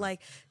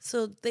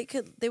 so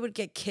they would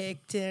get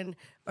kicked or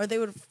they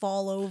would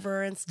fall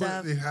over and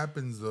stuff. But it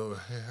happens though.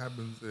 It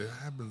happens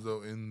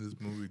though in this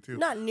movie too.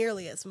 Not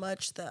nearly as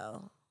much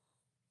though.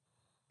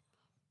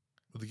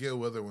 But the Gail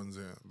Weather one's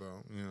in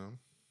though,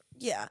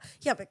 Yeah.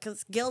 Yeah,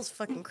 because Gail's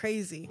fucking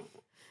crazy.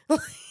 I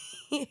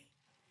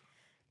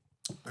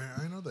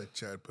know that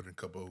Chad put in a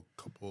couple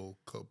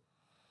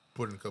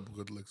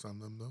good licks on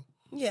them though.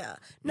 Yeah.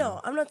 No,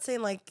 I'm not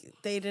saying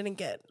they didn't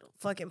get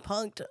fucking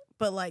punked,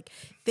 but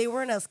they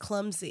weren't as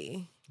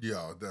clumsy.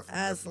 Yeah, definitely.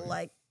 As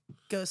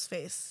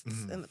Ghostface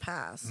in the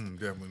past.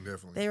 Definitely.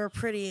 They were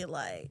pretty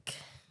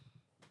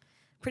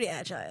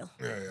agile.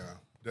 Yeah,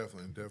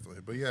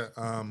 definitely. But yeah,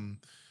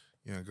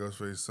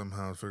 Ghostface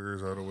somehow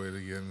figures out a way to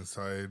get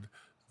inside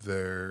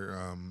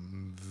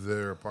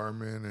their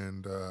apartment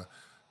and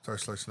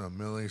starts slicing up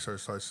Millie,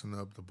 starts slicing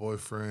up the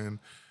boyfriend.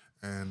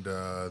 And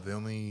they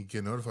only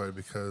get notified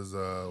because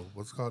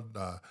what's it called?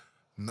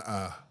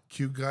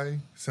 Cute guy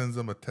sends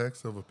them a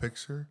text of a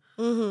picture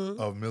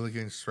of Millie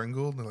getting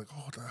strangled. And they're like,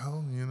 "Oh, what the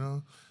hell?"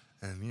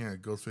 And yeah,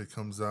 Ghostface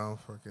comes out,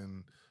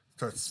 fucking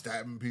starts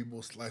stabbing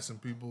people, slicing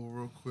people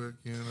real quick.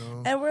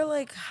 And we're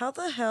like, how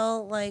the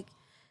hell?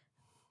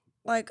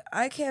 I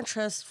can't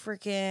trust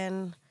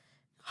freaking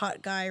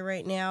hot guy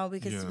right now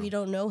because we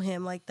don't know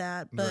him like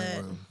that.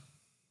 But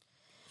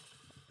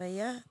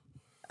yeah.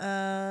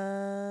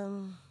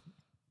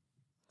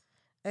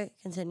 Okay,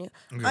 continue.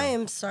 Yeah. I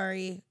am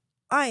sorry.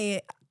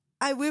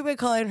 We've been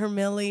calling her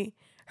Millie.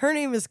 Her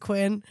name is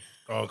Quinn.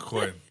 Oh,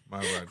 Quinn. My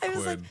bad. I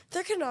was like,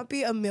 there cannot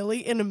be a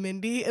Millie and a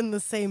Mindy in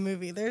the same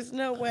movie. There's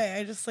no way.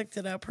 I just looked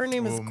it up. Her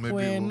name is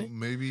Quinn.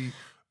 Maybe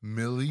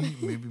Millie.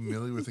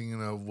 We're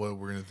thinking of what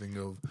we're gonna think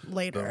of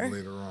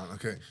later on.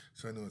 Okay,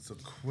 so I know it. So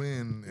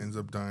Quinn ends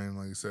up dying,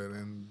 like I said,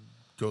 and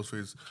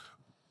Ghostface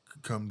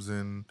comes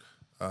in.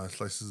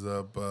 Slices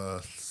up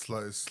one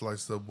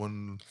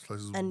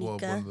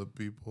of the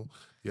people.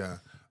 Yeah,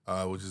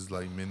 which is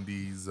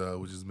Mindy's,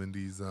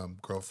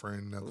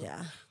 girlfriend at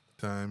the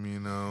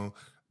time.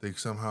 They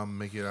somehow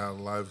make it out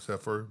alive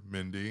except for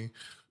Mindy.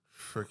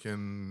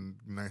 Freaking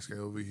nice guy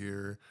over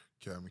here,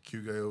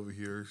 cute guy over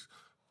here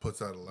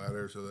puts out a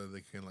ladder so that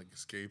they can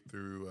escape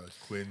through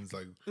Quinn's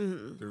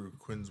through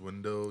Quinn's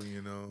window.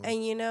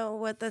 And you know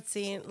what that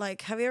scene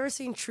have you ever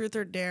seen Truth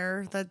or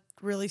Dare? That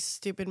really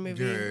stupid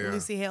movie,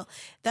 Lucy Hale.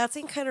 That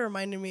scene kind of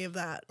reminded me of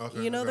that.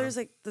 Okay, there's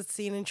the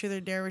scene in Truth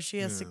or Dare where she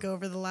has to go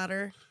over the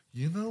ladder.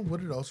 You know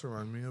what it also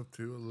reminded me of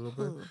too a little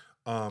bit.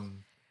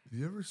 Did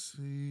you ever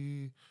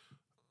see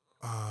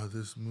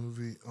this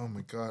movie? Oh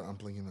my god, I'm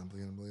blinking.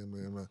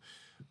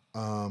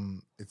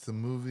 It's a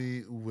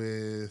movie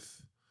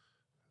with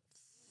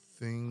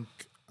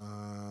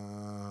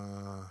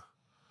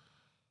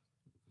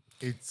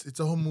it's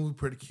a whole movie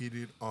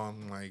predicated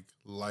on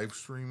live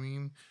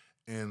streaming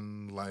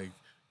and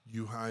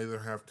you either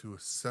have to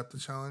accept the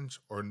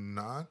challenge or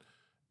not,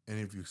 and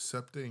if you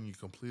accept it and you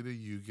complete it,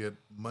 you get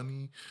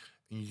money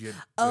and you get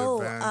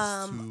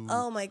advance to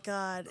oh my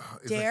god,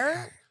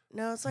 Dare.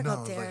 No, it's not No,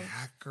 called it's Dare. like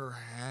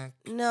Hack.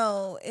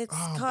 No, it's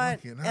Oh, called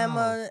blanking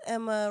out.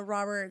 Emma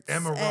Roberts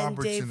Emma and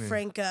Roberts Dave in it.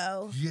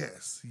 Franco.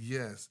 Yes.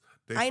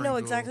 Dave I know Franco.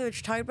 exactly what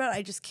you're talking about.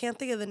 I just can't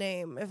think of the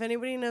name. If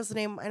anybody knows the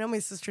name, I know my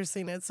sister's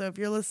seen it. So if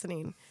you're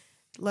listening,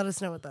 let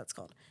us know what that's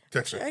called.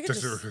 Actually, I could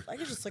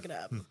just look it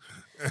up.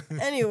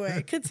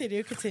 Anyway,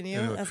 continue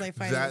Anyway, as I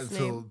find this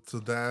name. So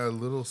that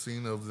little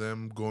scene of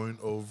them going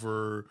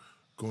over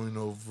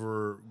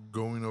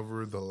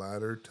the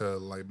ladder to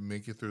like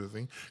make it through the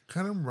thing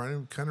kind of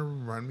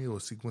remind me of a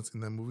sequence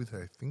in that movie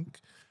that I think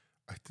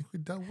we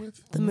dealt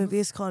with. The movie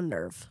is called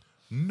Nerve.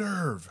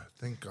 Nerve.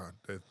 Thank God.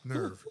 That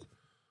Nerve.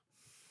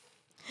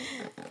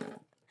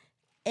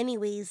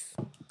 Anyways,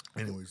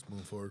 moving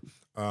forward.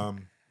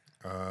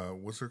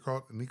 What's her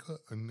called? Anika?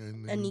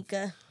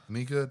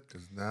 Anika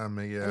does not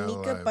make it out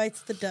Anika alive.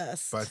 bites the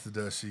dust.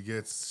 She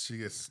gets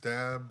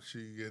stabbed.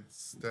 She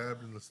gets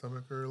stabbed in the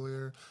stomach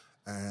earlier,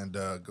 and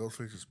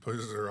Ghostface just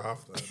pushes her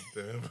off the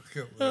damn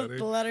fucking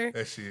ladder,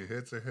 and she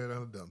hits her head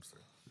on the dumpster.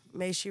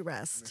 May she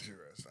rest.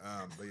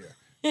 But yeah.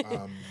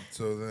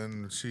 So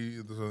then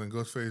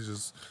Ghostface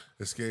just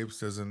escapes,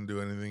 doesn't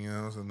do anything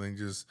else, and they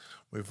just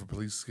wait for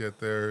police to get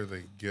there.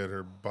 They get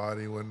her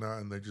body,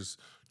 whatnot, and they just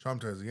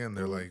traumatized again.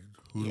 They're like,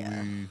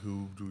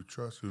 who do we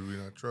trust? Who do we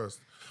not trust?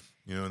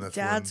 You know, and that's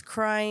Dad's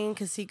crying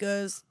because he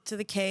goes to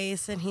the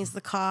case and he's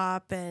the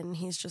cop and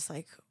he's just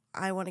like,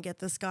 I want to get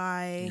this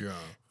guy. Yeah.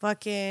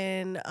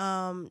 Fucking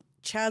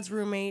Chad's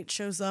roommate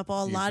shows up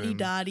all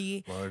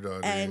la-di-da-di.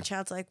 And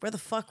Chad's like, where the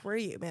fuck were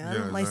you, man?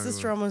 Yeah, My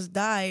sister almost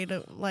died.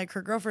 Like,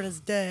 her girlfriend is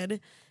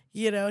dead.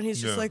 You know, and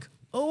he's just like,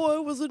 oh, I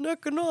was in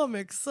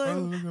economics.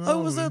 I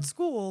was at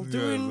school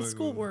doing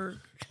schoolwork.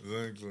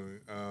 Exactly.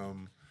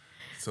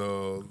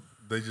 So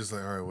they just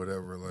like, all right,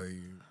 whatever. Like,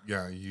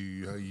 yeah,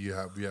 you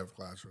have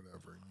class or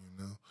whatever, you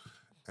know?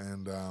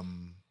 And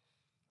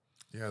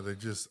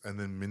and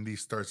then Mindy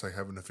starts like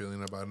having a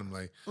feeling about him,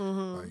 like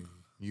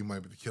you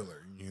might be the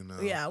killer, you know?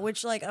 Yeah,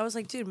 which like I was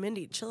like, dude,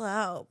 Mindy, chill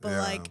out. But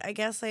like I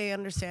guess I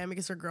understand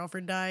because her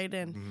girlfriend died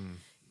and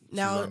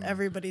now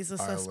everybody's a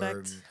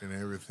suspect and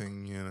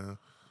everything, you know.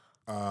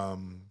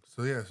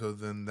 So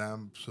then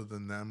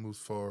that moves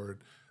forward.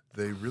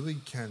 They really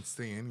can't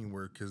stay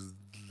anywhere because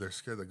they're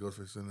scared that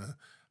Ghostface is gonna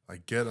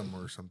like get them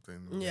or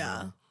something. Yeah.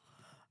 You know?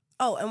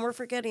 Oh, and we're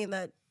forgetting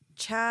that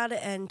Chad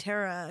and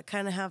Tara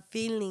kind of have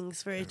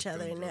feelings for each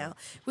other now,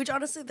 which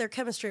honestly their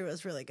chemistry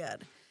was really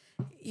good.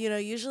 You know,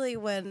 usually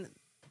when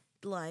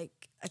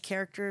like a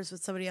character is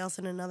with somebody else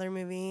in another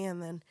movie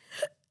and then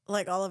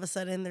like all of a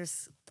sudden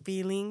there's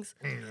feelings,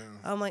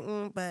 I'm like,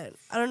 but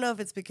I don't know if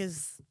it's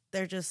because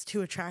they're just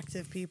two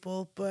attractive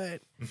people,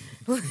 but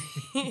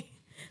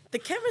the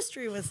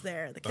chemistry was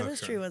there.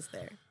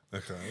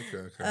 Okay.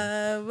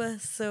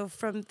 So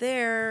from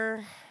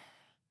there,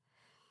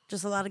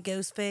 just a lot of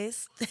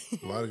Ghostface.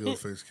 A lot of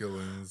Ghostface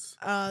killings.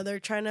 They're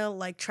trying to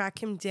like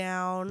track him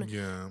down.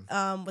 Yeah.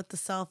 With the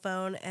cell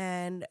phone,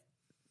 and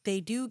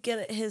they do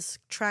get his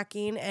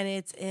tracking, and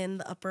it's in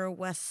the Upper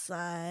East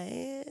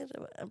Side.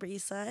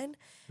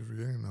 We're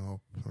getting the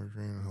whole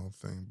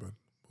thing, but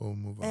we'll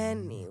move on.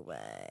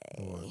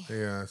 Anyway.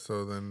 Yeah.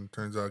 So then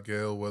turns out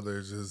Gail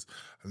Weathers is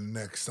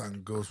next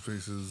on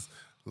Ghostface's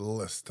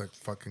list to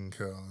fucking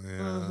kill.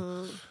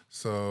 Yeah.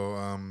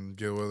 So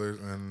Gail Weathers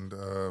and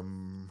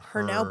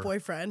her now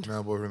boyfriend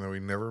that we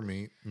never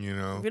meet. You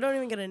know, we don't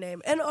even get a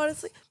name. And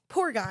honestly,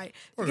 poor guy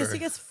because he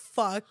gets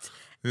fucked.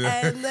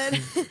 Yeah. And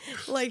then,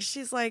 like,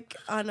 she's like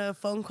on a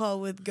phone call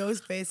with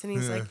Ghostface, and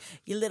he's like,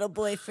 "Your little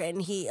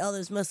boyfriend, all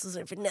those muscles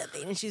are for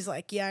nothing." And she's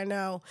like, "Yeah, I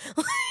know."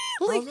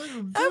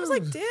 I was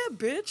like, "Damn,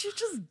 bitch, you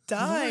just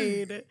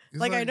died."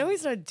 Like, I know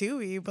he's not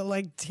Dewey, but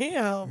like,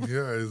 damn.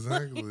 Yeah,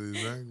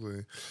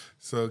 exactly.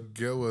 So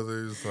Gail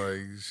Weathers,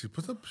 like, she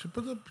puts up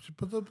a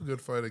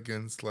good fight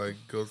against like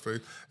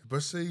Ghostface,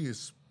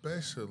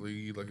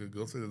 especially like a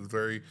Ghostface that's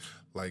very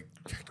like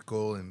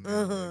technical and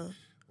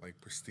like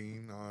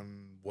pristine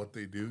on what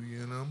they do,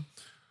 you know?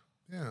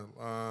 Yeah.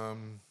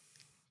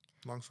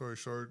 Long story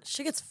short,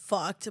 she gets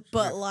fucked,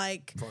 but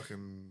like,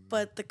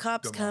 but the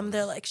cops come,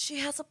 they're like, she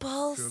has a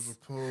pulse. She has a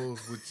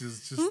pulse, which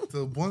is just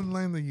the one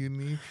line that you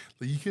need.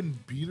 Like, you can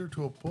beat her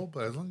to a pulp,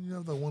 but as long as you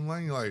have that one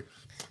line, you're like,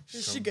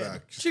 she's coming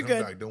back. She's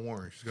coming back. Don't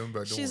worry. She's coming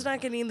back. She's not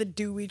getting the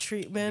Dewey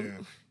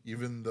treatment. Yeah.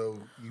 Even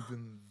though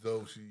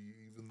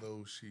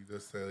she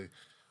does say,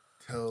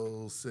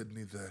 tell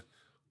Sydney that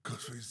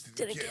Ghostface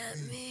didn't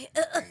get me.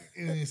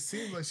 And it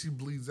seems like she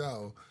bleeds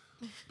out,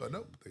 but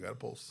nope, they got a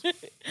pulse.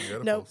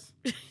 Pulse.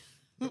 They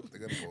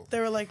got a pulse. They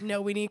were like,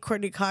 no, we need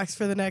Courtney Cox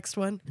for the next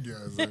one.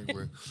 Yeah,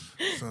 exactly.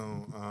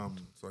 So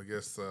I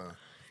guess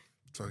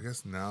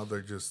now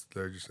they're just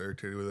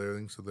irritated with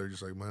everything. So they're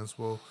just like, might as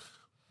well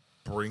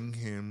bring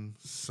him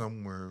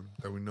somewhere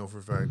that we know for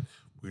a fact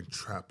we can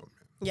trap him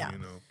in. Yeah, you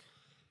know.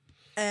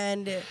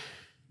 And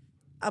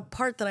a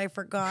part that I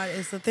forgot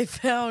is that they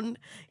found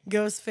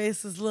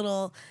Ghostface's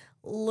little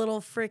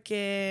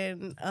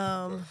freaking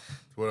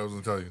what I was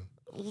gonna tell you.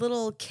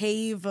 Little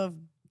cave of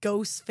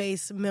ghost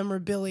face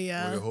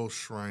memorabilia. Like a whole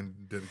shrine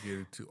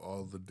dedicated to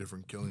all the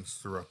different killings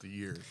throughout the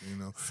years, you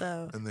know.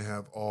 So And they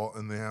have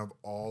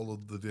all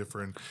of the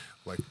different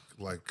like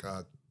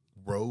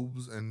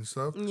robes and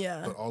stuff.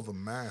 yeah. But all the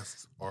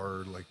masks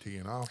are like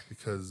taken off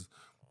because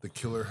the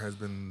killer has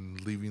been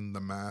leaving the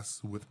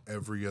mask with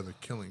every other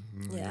killing.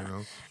 Yeah. You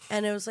know?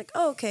 And it was like,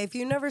 oh, okay, if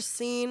you've never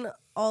seen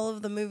all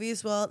of the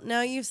movies, well,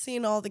 now you've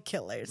seen all the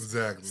killers.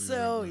 Exactly.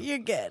 So you're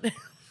good.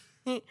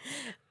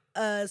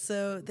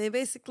 So they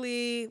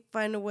basically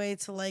find a way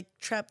to like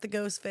trap the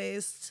ghost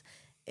face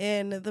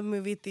in the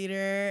movie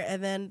theater,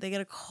 and then they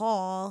get a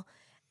call,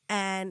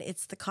 and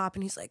it's the cop,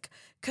 and he's like,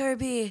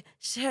 Kirby,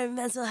 her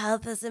mental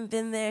health hasn't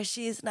been there.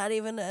 She's not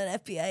even an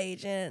FBI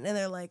agent. And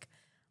they're like,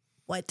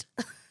 what?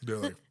 They're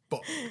like,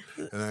 fuck.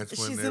 And that's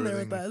when She's in there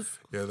with everything. us.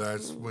 Yeah,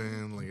 that's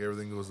when like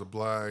everything goes to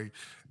black,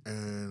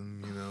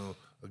 and you know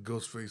a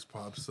ghost face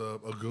pops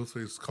up. A ghost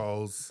face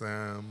calls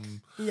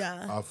Sam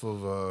Yeah. off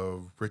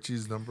of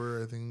Richie's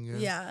number, I think.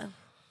 Yeah.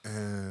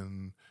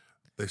 And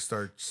they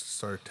start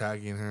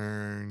tagging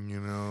her, and you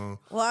know.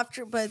 Well,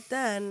 but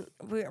then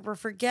we're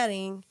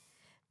forgetting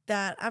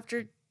that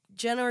after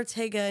Jenna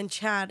Ortega and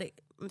Chad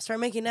start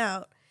making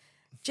out,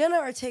 Jenna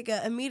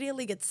Ortega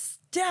immediately gets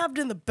stabbed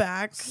in the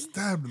back.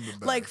 Stabbed in the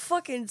back. Like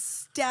fucking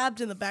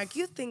stabbed in the back.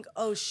 You think,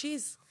 oh,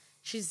 she's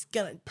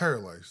gonna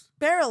paralyzed.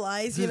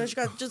 you know, she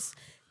got just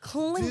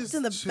clinked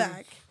in the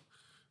back.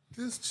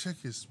 This chick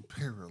is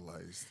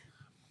paralyzed,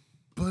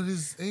 but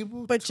is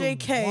able But to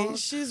JK, walk.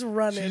 she's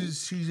running.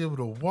 She's able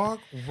to walk,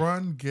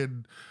 run,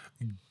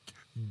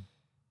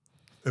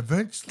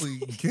 eventually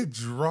get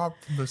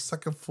dropped from the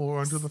second floor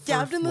onto the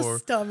Stabbed first in floor. the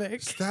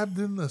stomach. Stabbed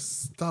in the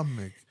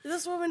stomach.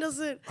 This woman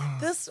doesn't.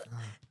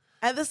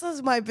 And this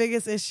is my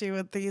biggest issue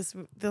with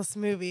this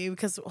movie,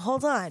 because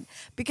hold on,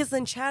 because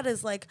then Chad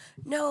is like,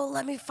 no,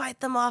 let me fight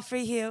them off for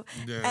you,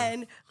 Yeah.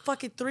 and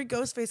fucking 3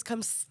 Ghostface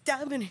come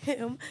stabbing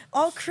him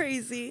all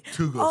crazy.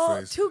 2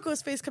 Ghostface. 2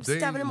 Ghostface come They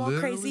stabbing him all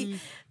crazy. literally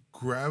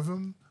grab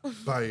him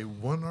by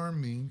one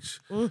arm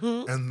each,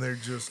 and they're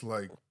just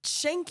like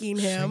Shanking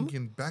him.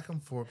 shanking back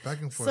and forth.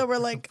 So we're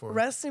back like, and forth.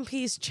 rest in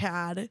peace,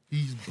 Chad.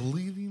 He's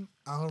bleeding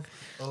out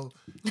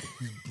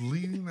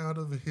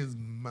of his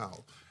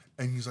mouth,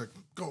 and he's like,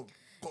 go.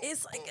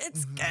 It's like,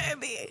 it's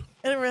Kirby.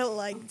 And we're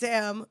like,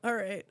 damn, all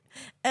right.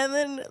 And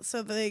then,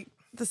 so the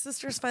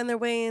sisters find their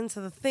way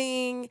into the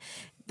thing.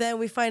 Then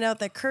we find out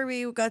that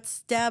Kirby got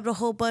stabbed a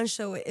whole bunch,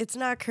 so it's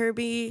not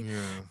Kirby.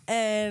 Yeah.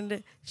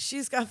 And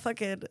she's got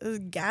fucking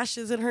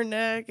gashes in her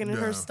neck and in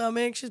her Yeah.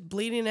 stomach. She's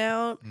bleeding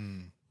out.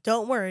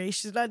 Don't worry,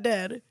 she's not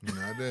dead.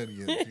 Not dead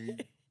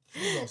yet.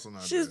 She's also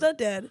not She's dead. not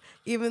dead,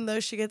 even though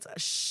she gets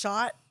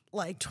shot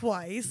like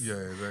twice. Yeah,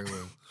 exactly.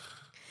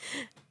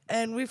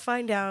 And we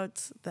find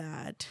out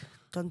that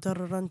dun, dun,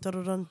 dun, dun,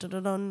 dun, dun,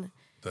 dun, dun.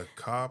 The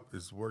cop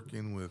is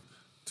working with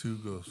 2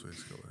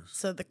 Ghostface killers.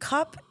 So the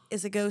cop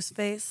is a ghost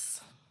face.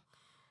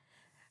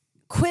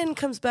 Quinn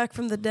comes back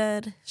from the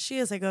dead. She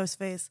is a ghost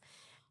face.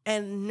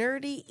 And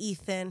nerdy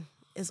Ethan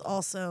is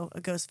also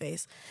a ghost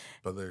face.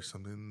 But there's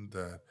something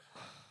that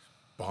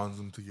bonds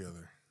them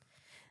together.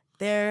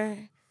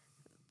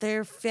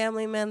 Their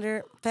family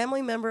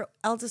member,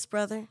 eldest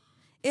brother,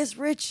 is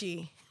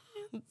Richie.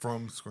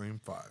 From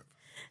Scream 5.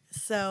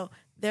 So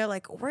they're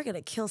like, we're going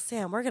to kill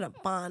Sam. We're going to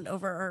bond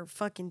over our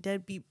fucking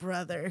deadbeat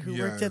brother who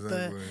Yeah, worked at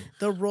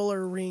the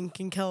roller rink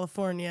in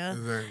California.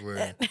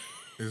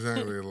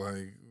 Exactly.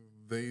 Like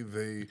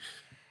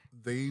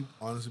they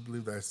honestly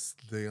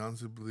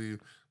believe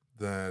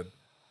that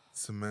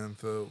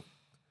Samantha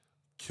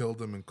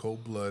killed him in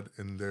cold blood,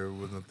 and there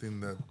was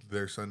nothing that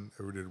their son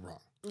ever did wrong.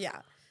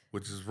 Yeah.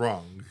 Which is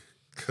wrong,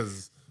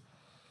 because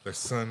their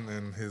son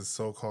and his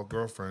so-called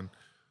girlfriend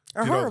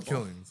Are did all the horrible.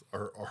 killings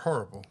are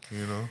horrible,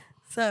 you know?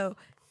 So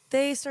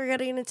they start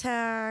getting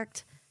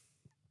attacked.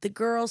 The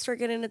girls start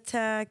getting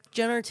attacked.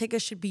 Jenna Ortega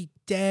should be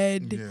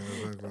dead. Yeah,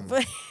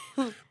 exactly.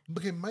 But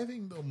Okay, my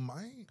thing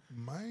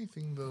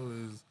though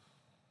is,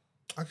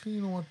 actually,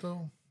 you know what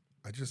though?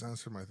 I just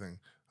answered my thing.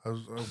 I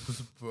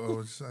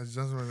just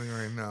answered my thing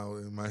right now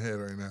in my head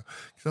right now,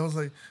 because I was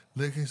like,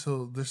 okay,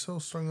 so they're so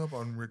strung up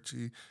on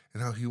Richie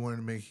and how he wanted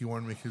to make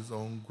his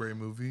own great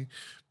movie,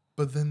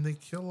 but then they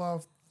kill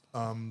off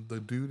the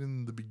dude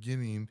in the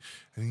beginning,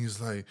 and he's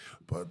like,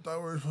 but I thought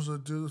we were supposed to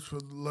do this for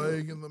the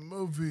leg in the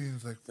movie. And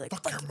it's like,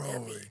 fuck your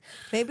movie.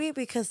 maybe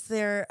because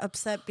they're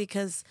upset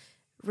because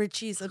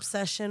Richie's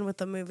obsession with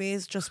the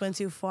movies just went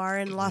too far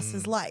and lost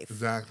his life.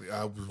 Exactly.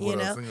 I was You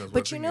know, thinking.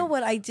 but you know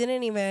what? I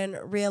didn't even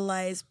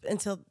realize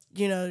until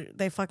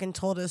they fucking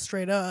told us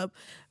straight up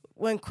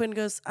when Quinn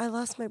goes, "I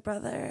lost my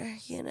brother,"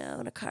 in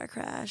a car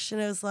crash,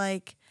 and it was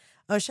like,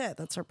 "Oh shit,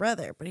 that's her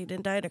brother," but he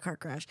didn't die in a car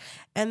crash.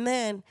 And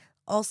then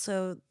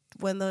also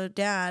when the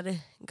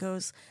dad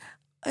goes,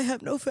 "I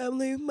have no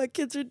family, my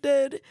kids are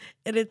dead,"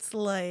 and it's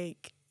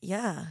like,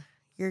 yeah,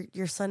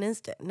 your son is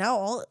dead. Now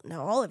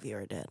all of you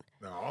are dead.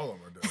 Now all of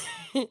them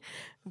are dead.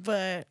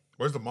 But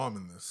Where's the mom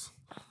in this?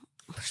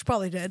 She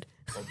probably did.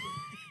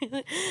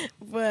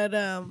 But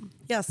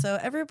yeah, so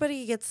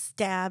everybody gets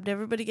stabbed,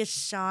 everybody gets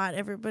shot,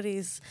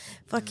 everybody's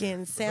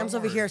fucking Sam's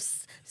over here.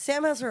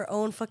 Sam has her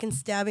own fucking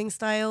stabbing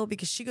style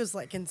because she goes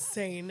like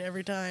insane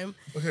every time.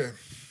 Okay.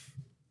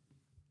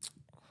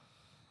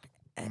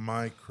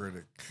 My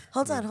critic.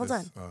 Hold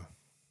on.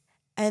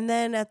 And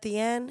then at the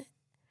end,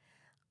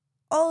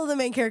 all of the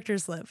main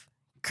characters live.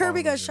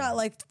 Kirby got shot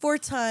like 4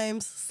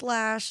 times,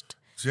 slashed.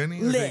 Jenna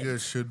Ortega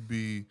should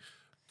be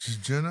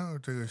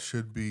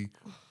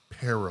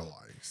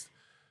paralyzed.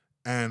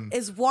 And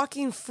is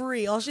walking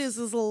free. All she has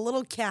is a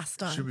little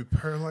cast on. Should be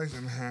paralyzed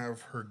and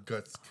have her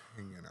guts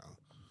hanging out.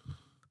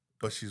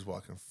 But she's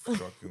walking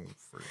fucking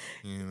free.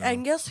 You know?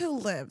 And guess who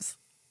lives?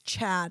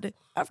 Chad.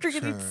 After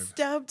getting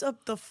stabbed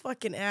up the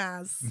fucking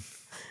ass.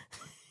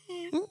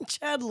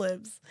 Chad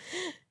lives.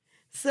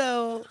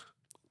 So,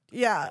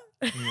 yeah.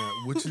 Yeah,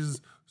 which is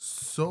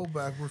so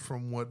backward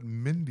from what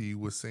Mindy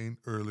was saying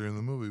earlier in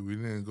the movie. We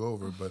didn't go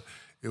over it, but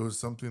it was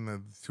something that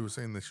she was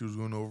saying that she was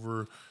going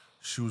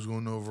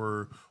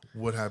over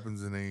what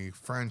happens in a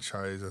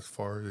franchise as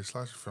far as a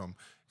slasher film.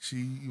 She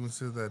even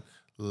said that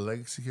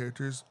legacy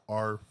characters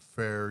are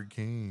fair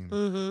game,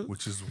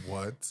 which is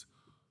what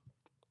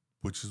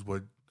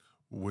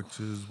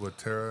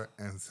Tara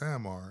and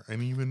Sam are,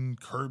 and even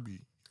Kirby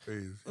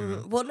is. You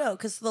know? Well, no,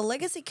 because the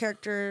legacy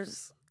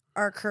characters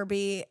are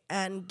Kirby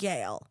and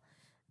Gale.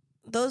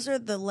 Those are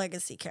the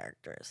legacy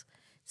characters.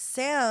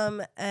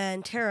 Sam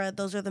and Tara,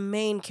 those are the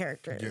main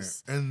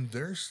characters. Yeah, and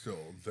they're still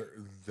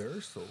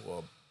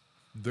up.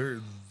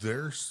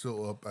 They're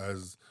still up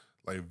as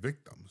like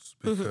victims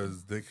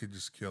because they could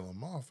just kill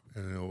them off,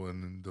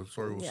 and the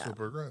story will still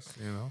progress.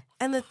 You know.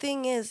 And the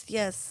thing is,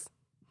 yes,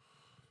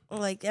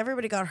 like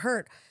everybody got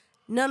hurt.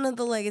 None of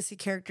the legacy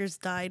characters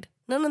died.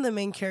 None of the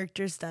main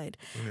characters died.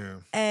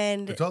 Yeah,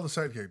 and it's all the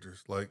side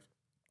characters like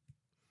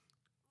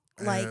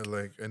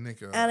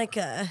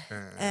Annika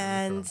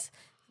and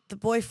the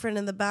boyfriend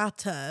in the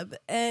bathtub,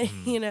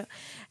 and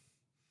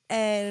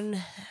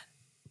and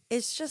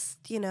it's just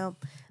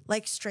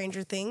like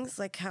Stranger Things,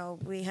 like how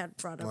we had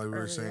brought up earlier. We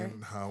were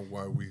saying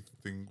why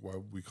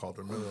we called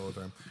her Millie all the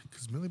time,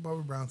 because Millie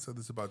Bobby Brown said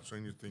this about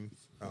Stranger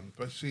Things,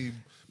 especially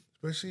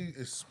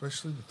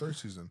the 3rd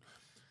season.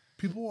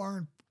 People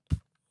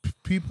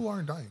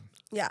aren't dying.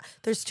 Yeah,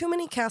 there's too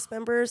many cast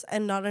members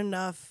and not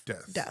enough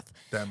death.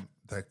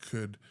 That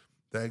could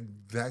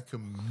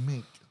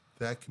make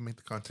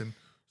the content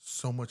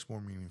so much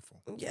more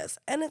meaningful. Yes,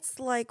 and it's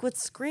like with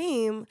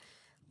Scream,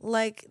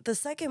 like the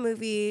second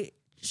movie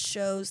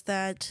shows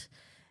that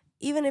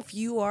even if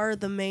you are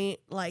the main,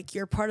 like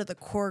you're part of the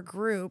core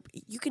group,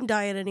 you can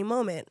die at any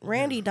moment.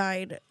 Randy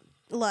died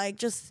like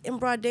just in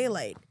broad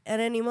daylight at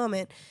any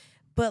moment.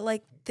 But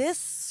like this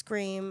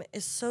Scream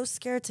is so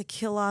scared to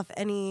kill off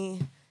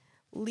any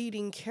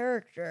leading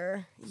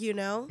character, Yeah.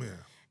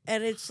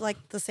 And it's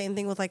like the same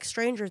thing with like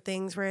Stranger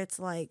Things, where it's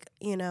like,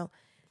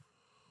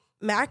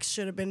 Max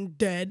should have been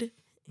dead,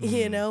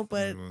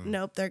 but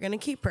nope, they're going to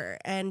keep her.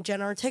 And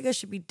Jenna Ortega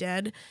should be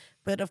dead,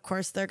 but of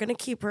course they're going to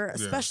keep her,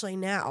 especially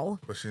now.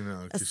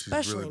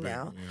 Especially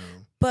now. Big,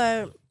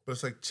 But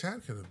it's like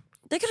Chad could have.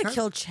 They could have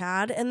killed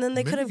Chad, and then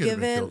they could have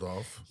given,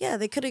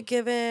 they could have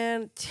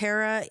given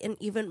Tara an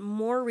even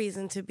more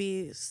reason to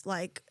be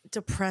like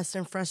depressed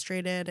and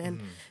frustrated,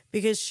 and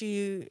because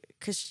she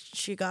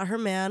got her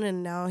man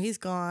and now he's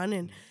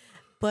gone,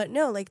 but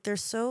no, like they're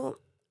so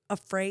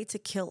afraid to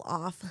kill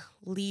off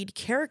lead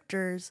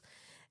characters,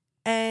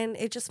 and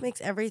it just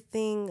makes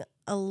everything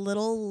a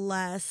little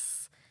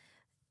less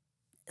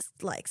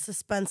like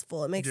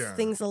suspenseful. It makes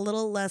things a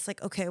little less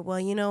like, okay, well,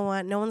 you know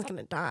what? No one's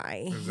gonna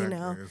die.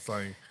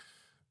 Exactly.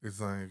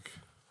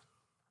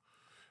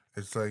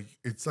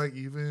 It's like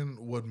even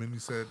what Minnie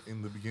said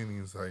in the beginning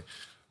is like,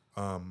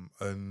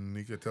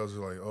 Anika tells her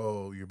like,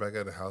 oh, you're back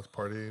at a house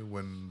party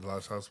when the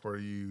last house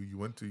party you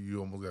went to, you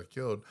almost got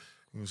killed.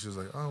 And she's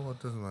like, oh, well, it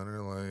doesn't matter.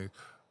 Like,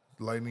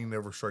 lightning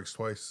never strikes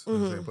twice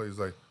in the same place.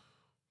 Like,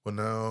 well,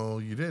 now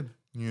you did,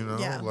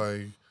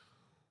 like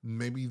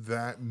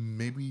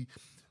maybe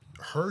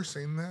her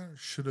saying that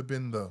should have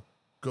been the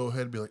go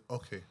ahead and be like,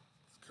 okay,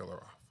 let's kill her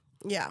off.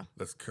 Yeah.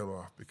 Let's kill her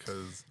off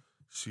because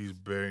she's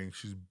being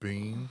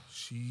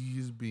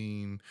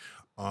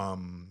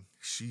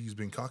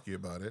cocky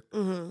about it.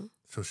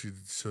 So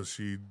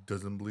she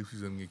doesn't believe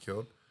she's gonna get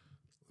killed.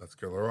 Let's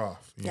kill her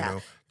off. You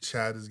know,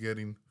 Chad is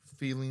getting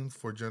feelings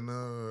for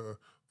Jenna,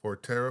 for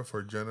Tara,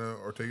 for Jenna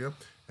Ortega,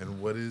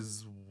 and what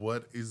is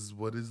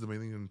the main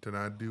thing to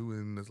not do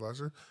in this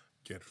slasher?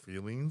 Get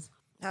feelings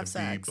and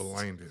sex. Be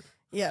blinded.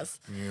 Yes.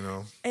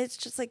 It's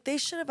just like they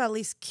should have at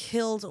least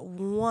killed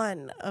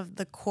one of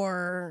the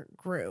core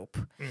group.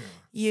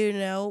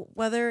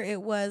 Whether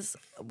it was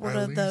one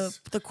of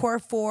the core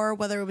 4,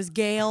 whether it was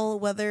Gale,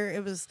 whether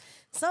it was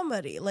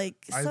somebody.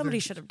 Like somebody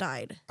should have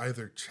died.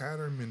 Either Chad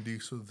or Mindy,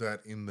 so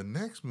that in the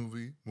next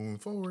movie, moving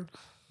forward,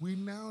 we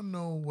now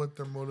know what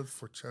their motives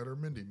for Chad or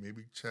Mindy.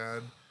 Maybe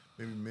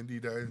Mindy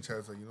died and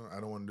Chad's like,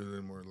 I don't want to do it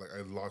anymore. Like,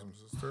 I lost my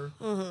sister.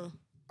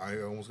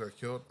 I almost got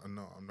killed.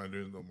 No, I'm not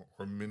doing it no more.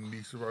 Or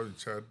Mindy survived and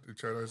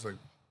Chad is like,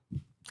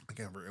 I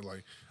can't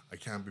like I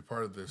can't be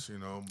part of this.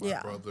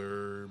 Yeah.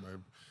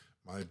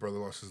 My brother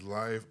lost his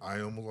life.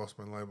 I almost lost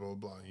my life. Blah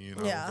blah blah.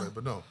 It's Yeah. like,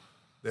 but no,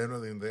 they have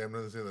nothing. They have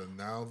nothing to say that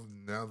now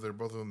they're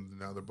both of them.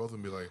 Now they're both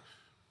gonna be like,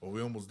 well,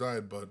 we almost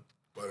died, but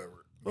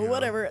whatever. Well,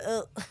 whatever.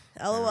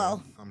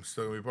 LOL. I'm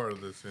still gonna be part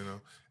of this.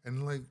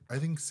 And like I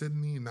think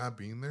Sydney not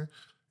being there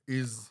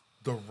is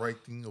the right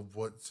thing of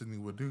what Sydney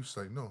would do. She's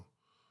like, no,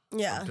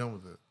 Yeah. I'm done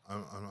with it.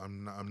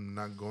 I'm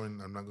not going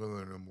there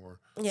no more.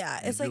 Yeah.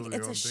 It's like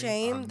it's a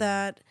shame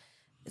that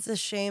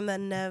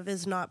Nev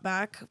is not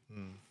back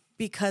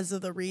because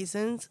of the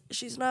reasons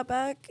she's not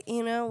back.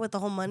 With the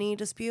whole money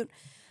dispute.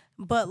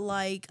 But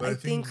like I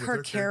think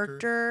her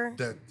character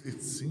that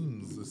it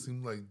seems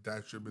like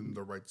that should have been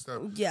the right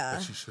step. Yeah.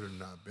 That she should have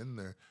not been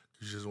there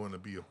because she doesn't want to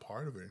be a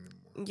part of it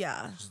anymore.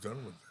 Yeah. She's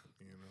done with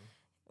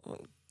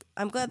it.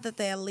 I'm glad that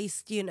they at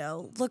least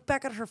look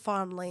back at her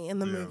fondly in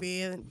the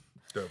movie.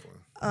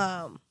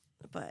 Definitely.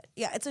 But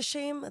yeah, it's a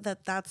shame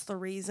that that's the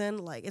reason.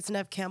 Like, it's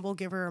Nev Campbell,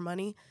 give her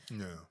money.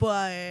 Yeah.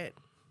 But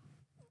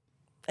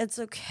it's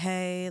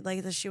okay.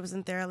 Like, that she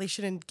wasn't there. At least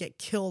she didn't get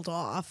killed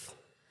off.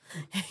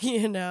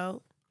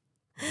 Oh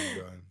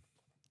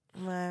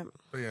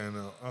But yeah,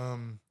 no.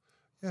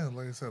 Yeah,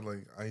 like I said,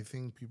 like I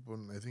think people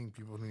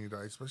need to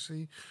die,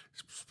 especially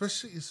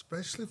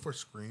for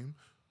Scream,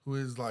 who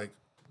is like,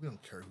 we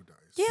don't care who dies.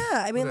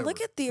 yeah, I mean, Whatever. look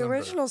at the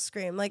original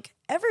Scream. Like,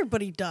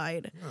 everybody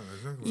died. Yeah,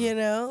 exactly.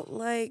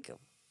 Like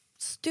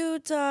Stu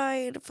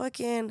died.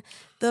 Fucking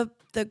the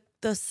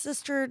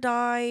sister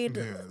died.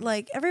 Yeah.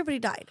 Like, everybody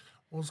died.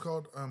 What's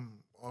called?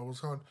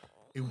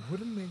 It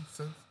wouldn't make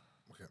sense.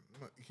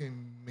 Okay.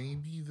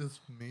 Maybe this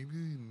might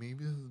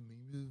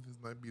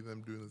be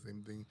them doing the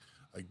same thing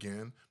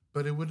again.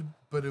 But it would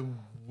have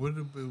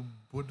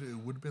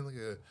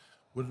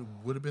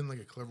been like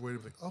a clever way to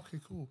be like, okay,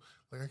 cool.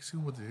 Like I see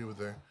what they did with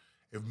there.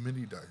 If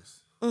Mindy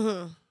dies,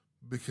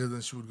 because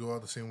then she would go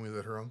out the same way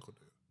that her uncle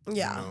did.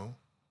 Yeah.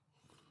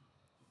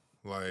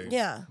 Like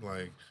Yeah.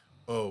 Like,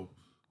 oh,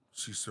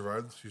 she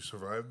survived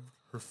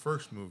her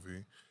first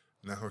movie.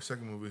 Now her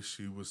second movie,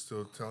 she was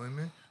still telling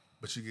me,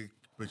 but she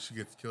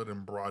gets killed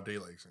in broad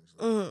daylight,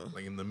 essentially,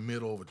 like in the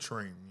middle of a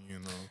train.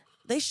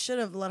 They should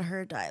have let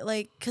her die,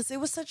 like, because it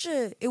was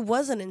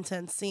an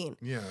intense scene.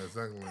 Yeah,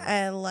 exactly.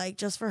 And like,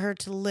 just for her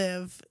to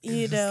live,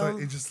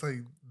 it's just like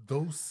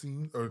those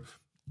scenes, or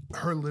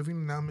her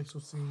living now makes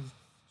those scenes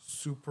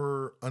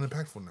super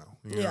unimpactful now.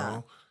 You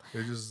know,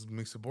 it just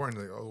makes it boring.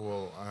 Like, oh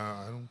well,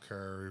 I don't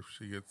care if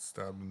she gets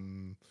stabbed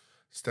in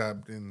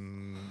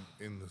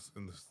the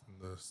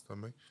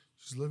stomach.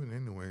 She's living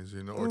anyways,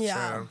 Or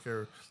Chad, I don't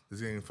care. Is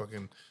getting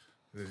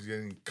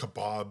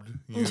kebabbed,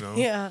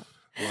 Yeah.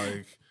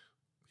 Like,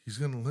 he's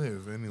gonna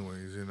live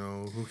anyways,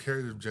 Who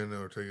cares if Jenna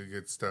Ortega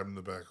gets stabbed in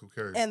the back? Who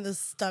cares? And the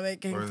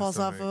stomach falls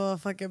off of a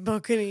fucking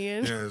balcony.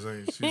 Yeah, it's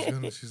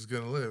like she's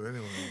gonna live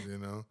anyways,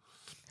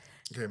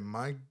 Okay,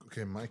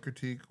 my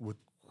critique with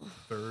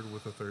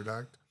the third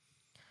act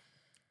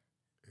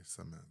is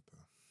Samantha.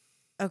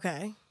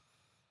 Okay.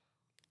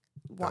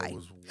 Why?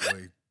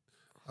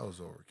 That was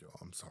overkill.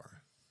 I'm sorry.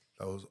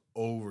 That was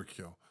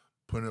overkill.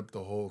 Putting up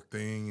the whole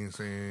thing and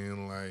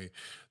saying, like,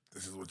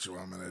 this is what you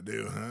want me to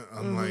do, huh?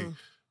 I'm like,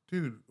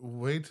 dude,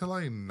 wait till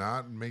I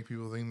not make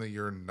people think that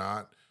you're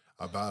not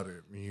about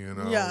it,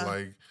 Yeah.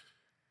 Like,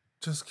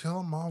 just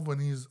kill him off when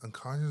he's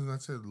unconscious and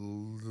that's it.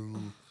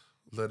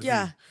 Let it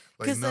Yeah. be.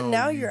 Because then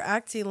now you're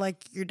acting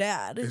like your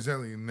dad.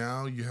 Exactly.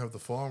 Now you have the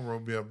fallen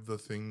robe, you have the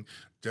thing.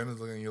 Jenna's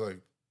looking at you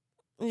like,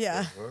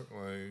 yeah. what?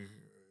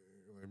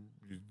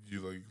 You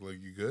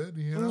you good?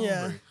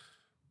 Yeah. Like,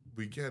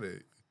 we get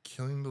it.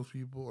 Killing those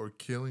people or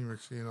killing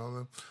Richie and all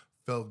them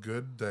felt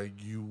good that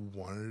you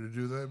wanted to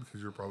do that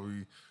because you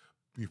probably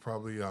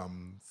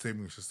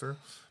saving your sister.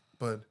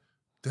 But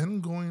then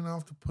going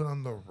off to put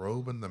on the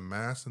robe and the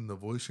mask and the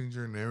voice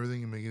changer and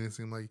everything and making it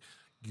seem like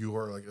you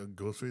are like a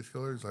Ghostface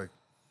killer is like,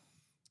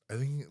 I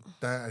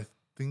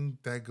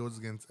think that goes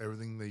against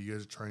everything that you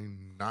guys are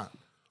trying not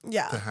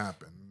to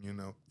happen,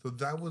 So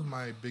that was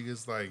my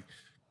biggest like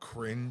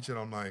cringe, and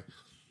I'm like,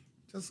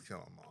 just kill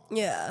them all.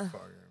 Yeah.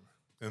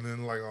 And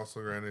then like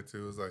also granted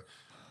too is like,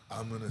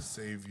 I'm gonna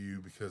save you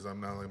because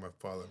I'm not like my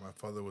father. My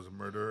father was a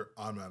murderer.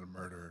 I'm not a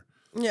murderer.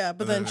 Yeah,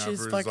 but then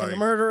she's fucking a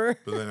murderer.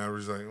 But then I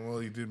was like, well,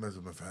 he did mess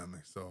with my family,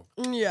 so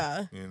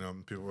yeah.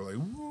 People were like,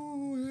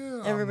 woo,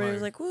 yeah. Everybody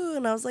was like, woo,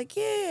 and I was like,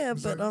 yeah,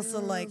 but like, also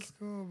yeah, like,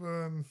 cool,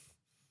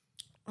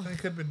 but it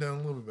could have been done a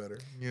little bit better,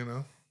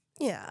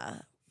 Yeah,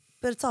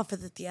 but it's all for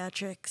the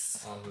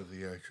theatrics. All for the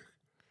theatrics.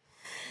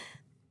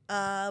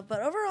 But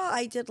overall,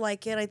 I did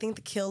like it. I think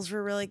the kills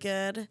were really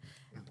good.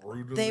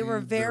 They were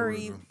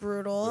very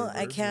brutal.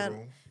 I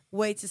can't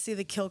wait to see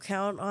the kill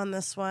count on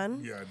this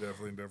one. Yeah,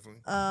 definitely.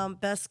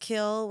 Best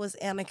kill was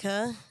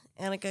Annika.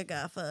 Annika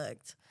got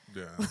fucked.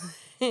 Yeah,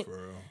 for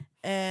real.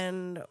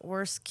 And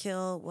worst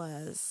kill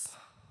was,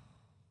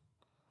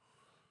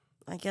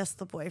 I guess,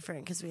 the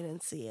boyfriend because we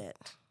didn't see it.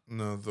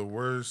 No, the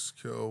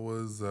worst kill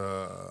was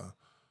the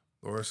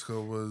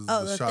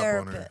the shop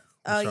therapist.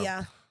 owner.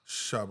 Yeah.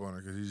 Shop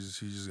owner because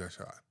he just got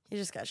shot. He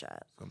just got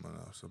shot. Someone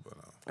else.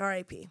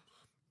 R.I.P.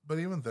 But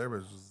even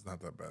Therapist was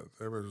not that bad.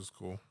 Therapist was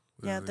cool.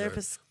 Yeah,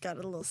 Therapist got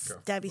a little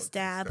stabby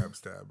stab.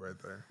 Stab right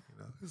there. You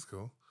know, it's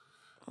cool.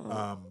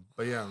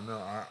 But yeah,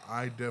 no,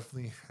 I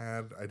definitely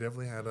had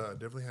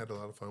a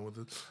lot of fun with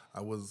it. I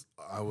was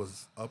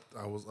up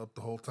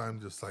the whole time,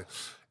 just like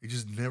it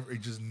just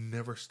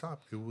never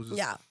stopped. It was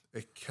just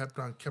it kept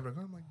on going.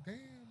 I'm like, damn,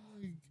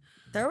 like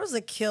there was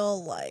a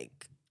kill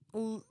like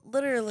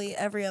literally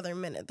every other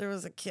minute. There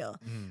was a kill,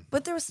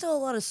 but there was still a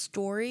lot of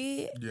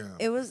story. Yeah,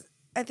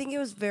 I think it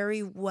was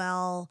very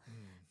well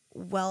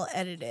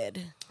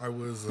edited. I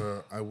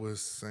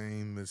was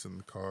saying this in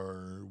the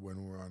car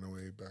when we were on our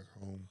way back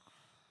home.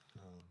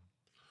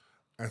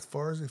 As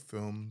far as a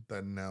film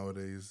that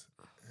nowadays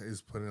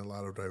is putting a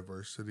lot of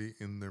diversity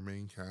in their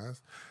main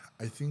cast,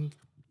 I think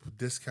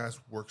this cast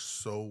works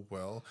so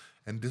well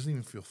and doesn't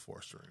even feel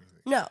forced or anything.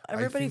 No,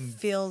 everybody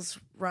feels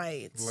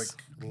right.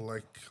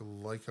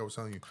 Like I was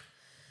telling you,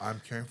 I'm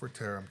caring for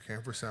Tara, I'm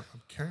caring for Sam,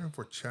 I'm caring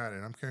for Chad,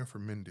 and I'm caring for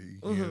Mindy.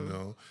 You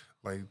know,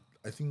 like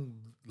I think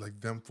like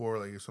them four,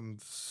 like if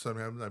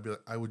something happened, I'd be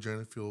like, I would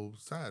generally feel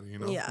sad. You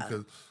know,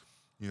 because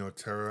you know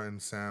Tara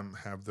and Sam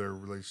have their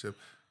relationship.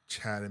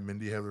 Chad and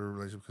Mindy have their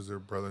relationship because they're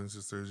brother and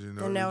sisters, you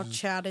know. And now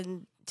Chad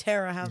and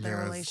Tara have their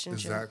relationship.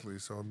 Exactly.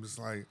 So I'm just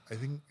like, I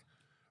think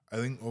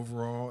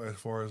overall, as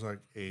far as like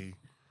a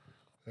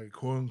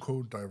quote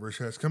unquote diverse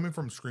cast coming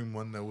from Scream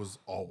 1 that was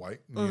all white,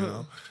 you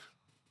know,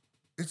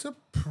 it's a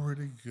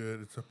pretty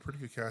good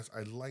cast.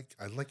 I like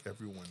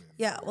everyone in it.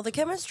 Yeah, well the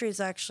chemistry is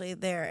actually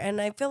there.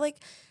 And I feel like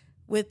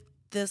with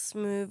this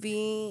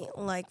movie,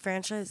 like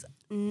franchise,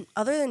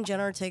 other than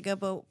Jenna Ortega,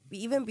 but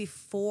even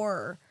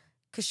before,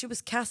 because she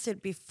was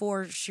casted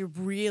before she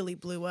really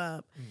blew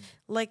up.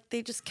 Like,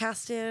 they just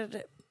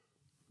casted,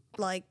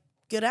 like,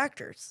 good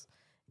actors.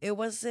 It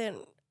wasn't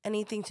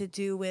anything to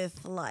do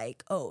with,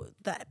 like, oh,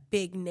 that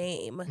big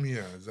name.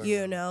 Yeah, exactly.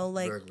 You know,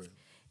 like,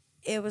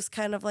 it was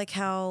kind of like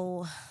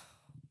how,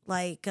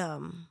 like,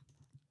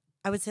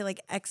 I would say, like,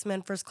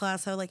 X-Men First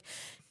Class, how, like,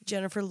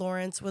 Jennifer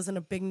Lawrence wasn't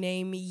a big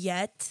name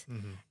yet.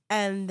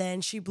 And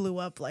then she blew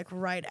up like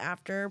right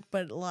after.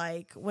 But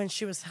like when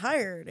she was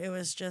hired, it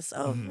was just,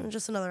 I'm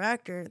just another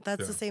actor.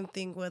 That's the same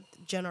thing with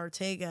Jenna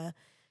Ortega.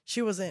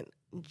 She wasn't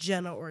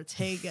Jenna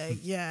Ortega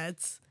yet.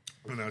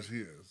 But now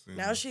she is.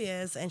 Now she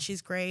is, and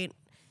she's great.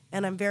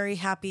 And I'm very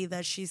happy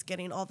that she's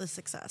getting all the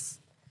success.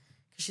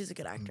 Because she's a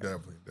good actor.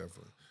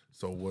 Definitely.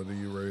 So what are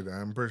you rated?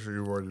 I'm pretty sure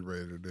you've already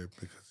rated it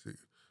because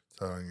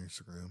it's out on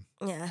Instagram.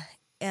 Yeah.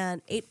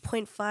 And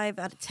 8.5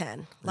 out of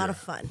 10. A lot of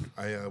fun.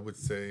 I would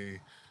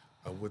say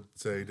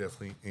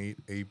definitely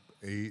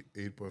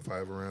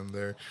 8.5 around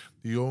there.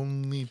 The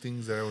only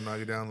things that I would knock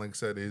it down, like I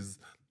said, is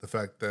the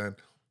fact that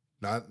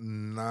not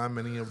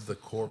many of the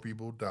core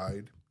people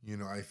died. You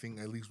know, I think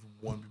at least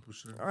one people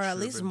should have, or at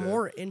least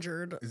more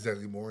injured.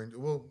 Exactly, more injured.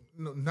 Well,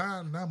 no,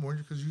 not more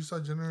injured because you saw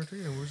Jenna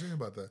Ortega and we were saying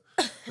about that.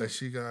 That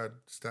she got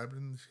stabbed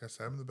in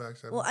the back.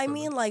 Well, I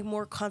mean, like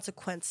more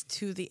consequence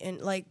to the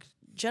end. Like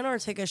Jenna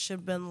Ortega should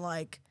have been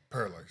like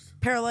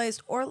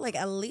paralyzed, or like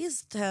at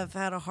least have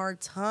had a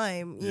hard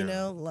time. You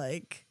know,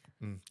 like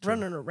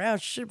running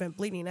around. She should have been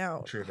bleeding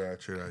out. True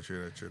that.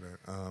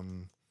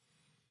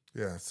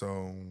 Yeah.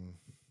 So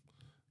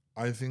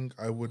I think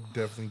I would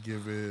definitely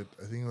give it.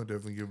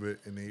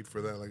 An 8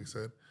 for that. Like I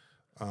said,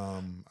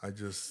 I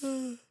just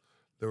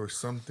there were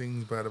some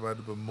things bad about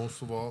it, but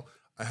most of all,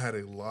 I had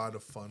a lot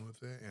of fun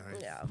with it,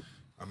 and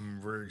I'm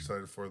very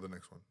excited for the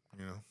next one.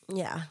 You know.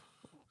 Yeah.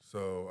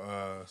 So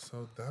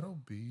that'll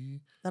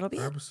be our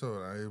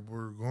episode.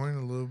 We're going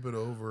a little bit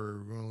over.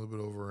 We're going a little bit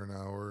over an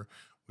hour.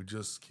 We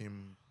just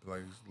came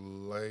like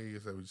I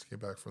said, we just came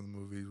back from the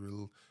movies.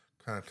 We're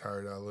kind of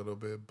tired out a little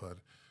bit, but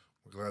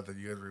we're glad that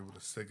you guys were able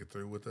to stick it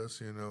through with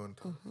us, you know, and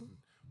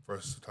for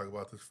us to talk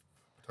about this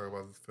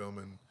film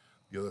and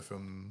the other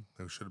film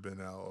that should have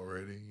been out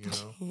already, you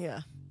know.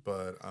 Yeah.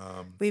 But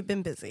we've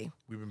been busy.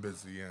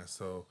 Yeah.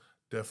 So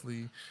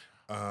definitely,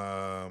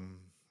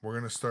 we're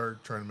gonna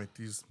start trying to make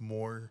these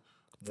more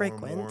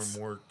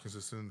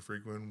consistent and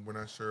frequent. We're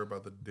not sure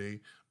about the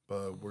date,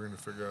 but we're gonna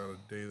figure out a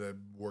day that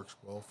works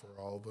well for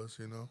all of us,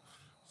 you know.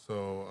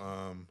 So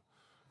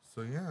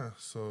yeah,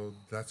 so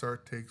that's our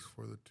takes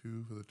for the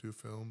two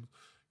films.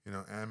 You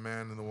know,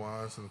 Antman and the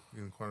Wasp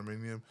and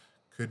Quantumanium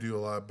could do a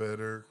lot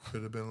better.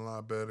 Could have been a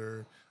lot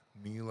better.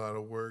 Need a lot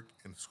of work.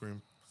 And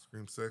Scream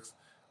 6,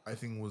 I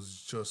think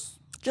was just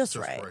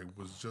right.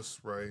 Was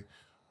just right.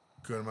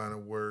 Good amount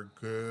of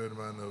work. Good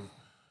amount of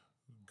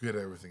good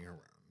everything around.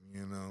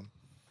 You know.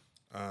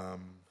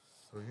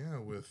 So yeah,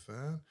 with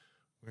that,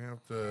 we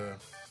have to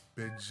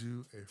bid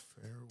you a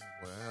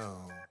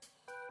farewell.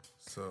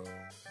 So,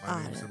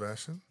 my name is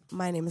Sebastian.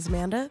 My name is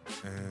Amanda.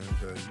 And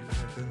you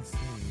have been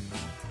seeing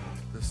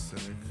The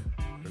Cynic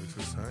Critic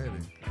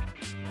Society.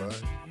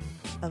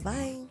 Bye.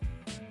 Bye-bye.